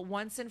people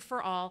once and for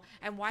all,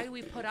 and why do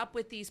we put up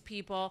with these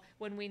people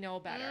when we know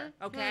better,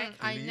 okay?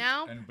 I Delete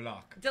now and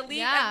block. Delete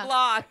Yeah. and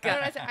block. You know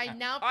what I said? I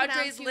now pronounce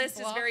Andre's you list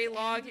is blocked very and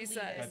long, he deleted.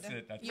 says. That's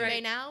it. That's You it.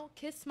 may now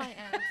kiss my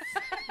ass.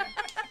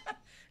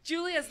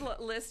 Julia's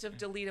list of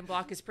delete and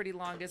block is pretty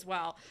long as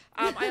well.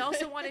 I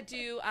also want to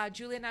do,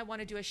 Julia and I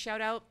want to do a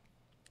shout out,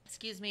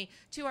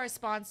 to our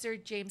sponsor,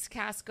 James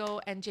Casco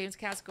and James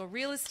Casco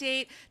Real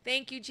Estate.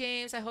 Thank you,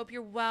 James. I hope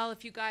you're well.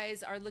 If you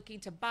guys are looking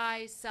to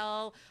buy,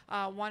 sell,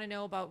 want to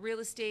know about real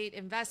estate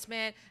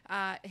investment,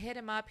 hit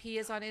him up. He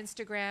is on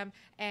Instagram,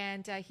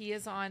 and he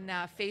is on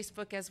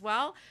Facebook as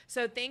well.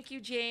 So thank you,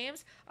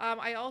 James.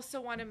 I also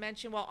want to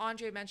mention, well,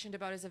 Andre mentioned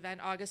about his event,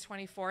 August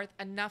 24th.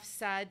 Enough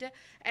said.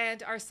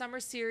 And our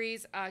summer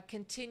series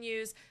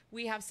continues.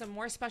 We have some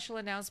more special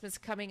announcements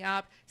coming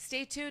up.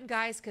 Stay tuned,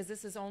 guys, because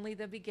this is only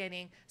the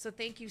beginning. So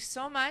thank you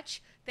so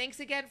much. Thanks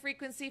again,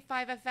 Frequency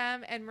 5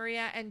 FM and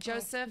Maria and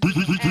Joseph. And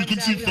we look forward to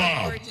seeing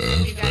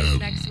you guys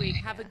next week.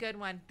 Have a good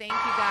one. Thank you,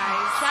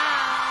 guys.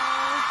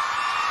 Ciao.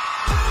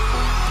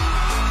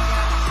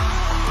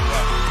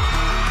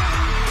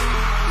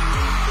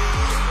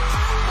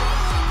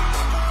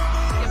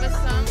 Give us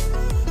some.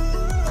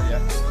 Oh,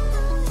 yeah.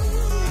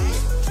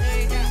 There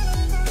you go.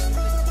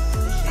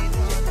 The shades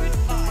on. Good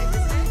vibe,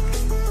 isn't it?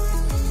 Oh,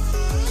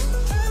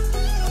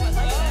 I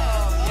like that.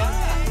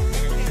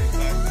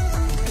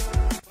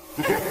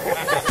 Yeah.